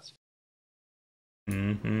victory for us.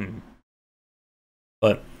 Mm-hmm.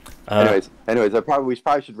 But anyways, we probably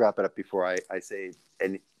should wrap it up before I say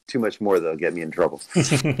too much more that'll get me in trouble.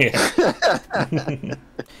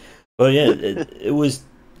 But yeah, it was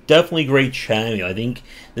definitely great chatting. I think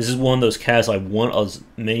this is one of those casts I want as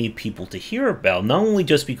many people to hear about, not only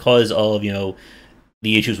just because of the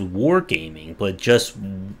issues with wargaming, but just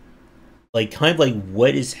like kind of like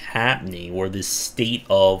what is happening, or this state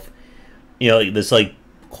of this like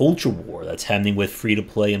culture war that's happening with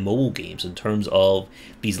free-to-play and mobile games in terms of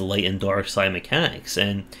these light and dark side mechanics,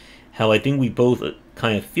 and how I think we both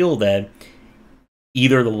kind of feel that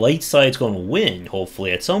either the light side's going to win,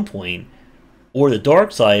 hopefully at some point, or the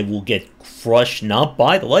dark side will get crushed not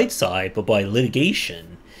by the light side, but by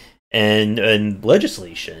litigation and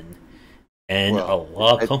legislation. And a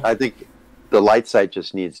lot of I think the light side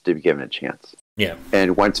just needs to be given a chance. Yeah.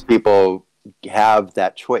 And once people have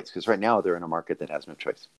that choice, because right now they're in a market that has no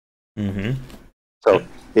choice. Mm-hmm. So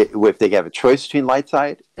if they have a choice between light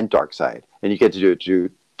side and dark side, and you get to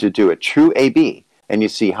do a true A/B, and you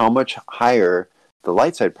see how much higher the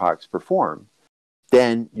light side products perform,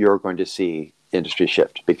 then you're going to see industry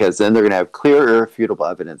shift, because then they're going to have clear, irrefutable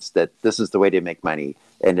evidence that this is the way to make money,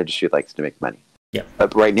 and industry likes to make money. Yeah.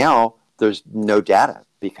 But right now, there's no data,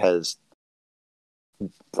 because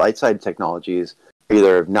light side technologies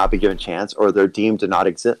either have not been given a chance or they're deemed to not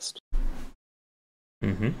exist.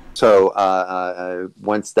 Mm-hmm. So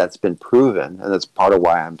once that's been proven, and that's part of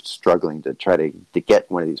why I'm struggling to try to get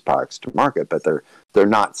one of these products to market, but they're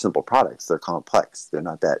not simple products. They're complex. They're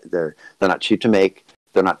not cheap to make.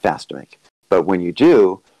 They're not fast to make. But when you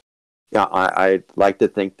do, I'd like to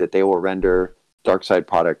think that they will render dark side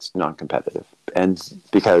products non-competitive, and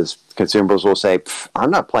because consumers will say, "I'm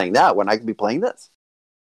not playing that when I could be playing this."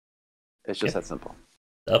 It's just that simple.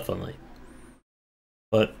 Definitely.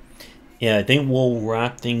 But yeah, I think we'll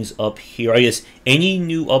wrap things up here. I guess any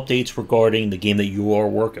new updates regarding the game that you are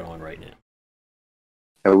working on right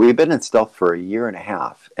now? We've been in stealth for a year and a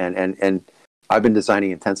half, and I've been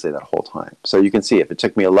designing intensely that whole time. So you can see, if it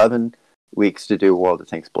took me 11 weeks to do World of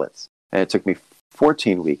Tanks Blitz, and it took me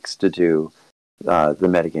 14 weeks to do the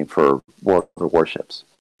metagame for World of Warships,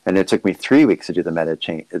 and it took me 3 weeks to do the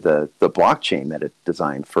blockchain meta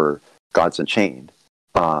design for Gods Unchained,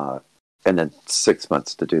 and then 6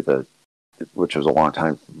 months to do which was a long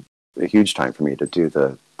time, a huge time for me to do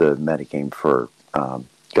the metagame for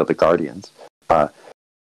Guild of Guardians. I'm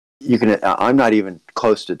not even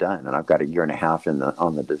close to done, and I've got a year and a half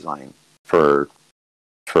on the design for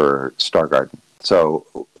Star Garden.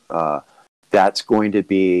 So that's just going to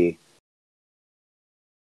be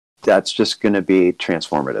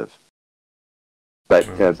transformative.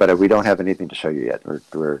 But we don't have anything to show you yet.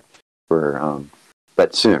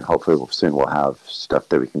 But soon, hopefully, we'll have stuff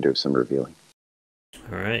that we can do some revealing.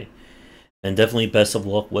 All right, and definitely best of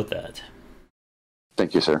luck with that.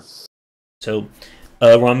 Thank you, sir. So,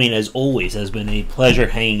 Ramin, as always, has been a pleasure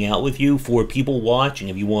hanging out with you. For people watching,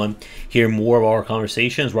 if you want to hear more of our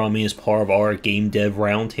conversations, Ramin is part of our game dev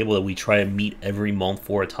roundtable that we try to meet every month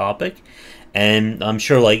for a topic. And I'm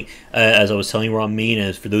sure, like, as I was telling Ramin,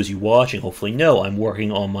 as for those of you watching, hopefully know, I'm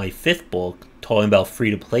working on my 5th book talking about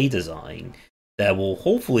free-to-play design that will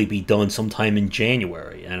hopefully be done sometime in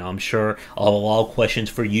January. And I'm sure I'll have a lot of questions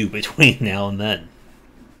for you between now and then.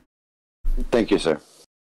 Thank you, sir.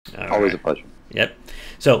 Always a pleasure. Yep.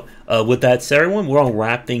 So, with that said, everyone, we're going to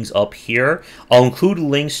wrap things up here. I'll include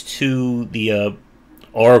links to the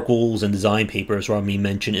articles and design papers Ramin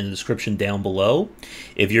mentioned in the description down below.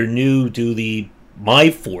 If you're new, do the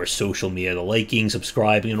My4 social media, the liking,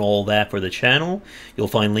 subscribing, and all that for the channel. You'll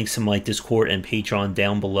find links to my Discord and Patreon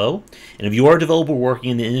down below. And if you are a developer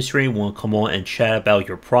working in the industry and want to come on and chat about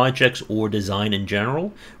your projects or design in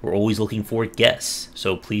general, we're always looking for guests.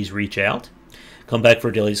 So please reach out. Come back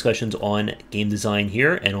for daily discussions on game design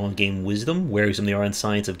here and on Game Wisdom, where some of the art and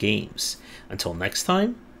science of games. Until next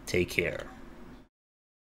time, take care.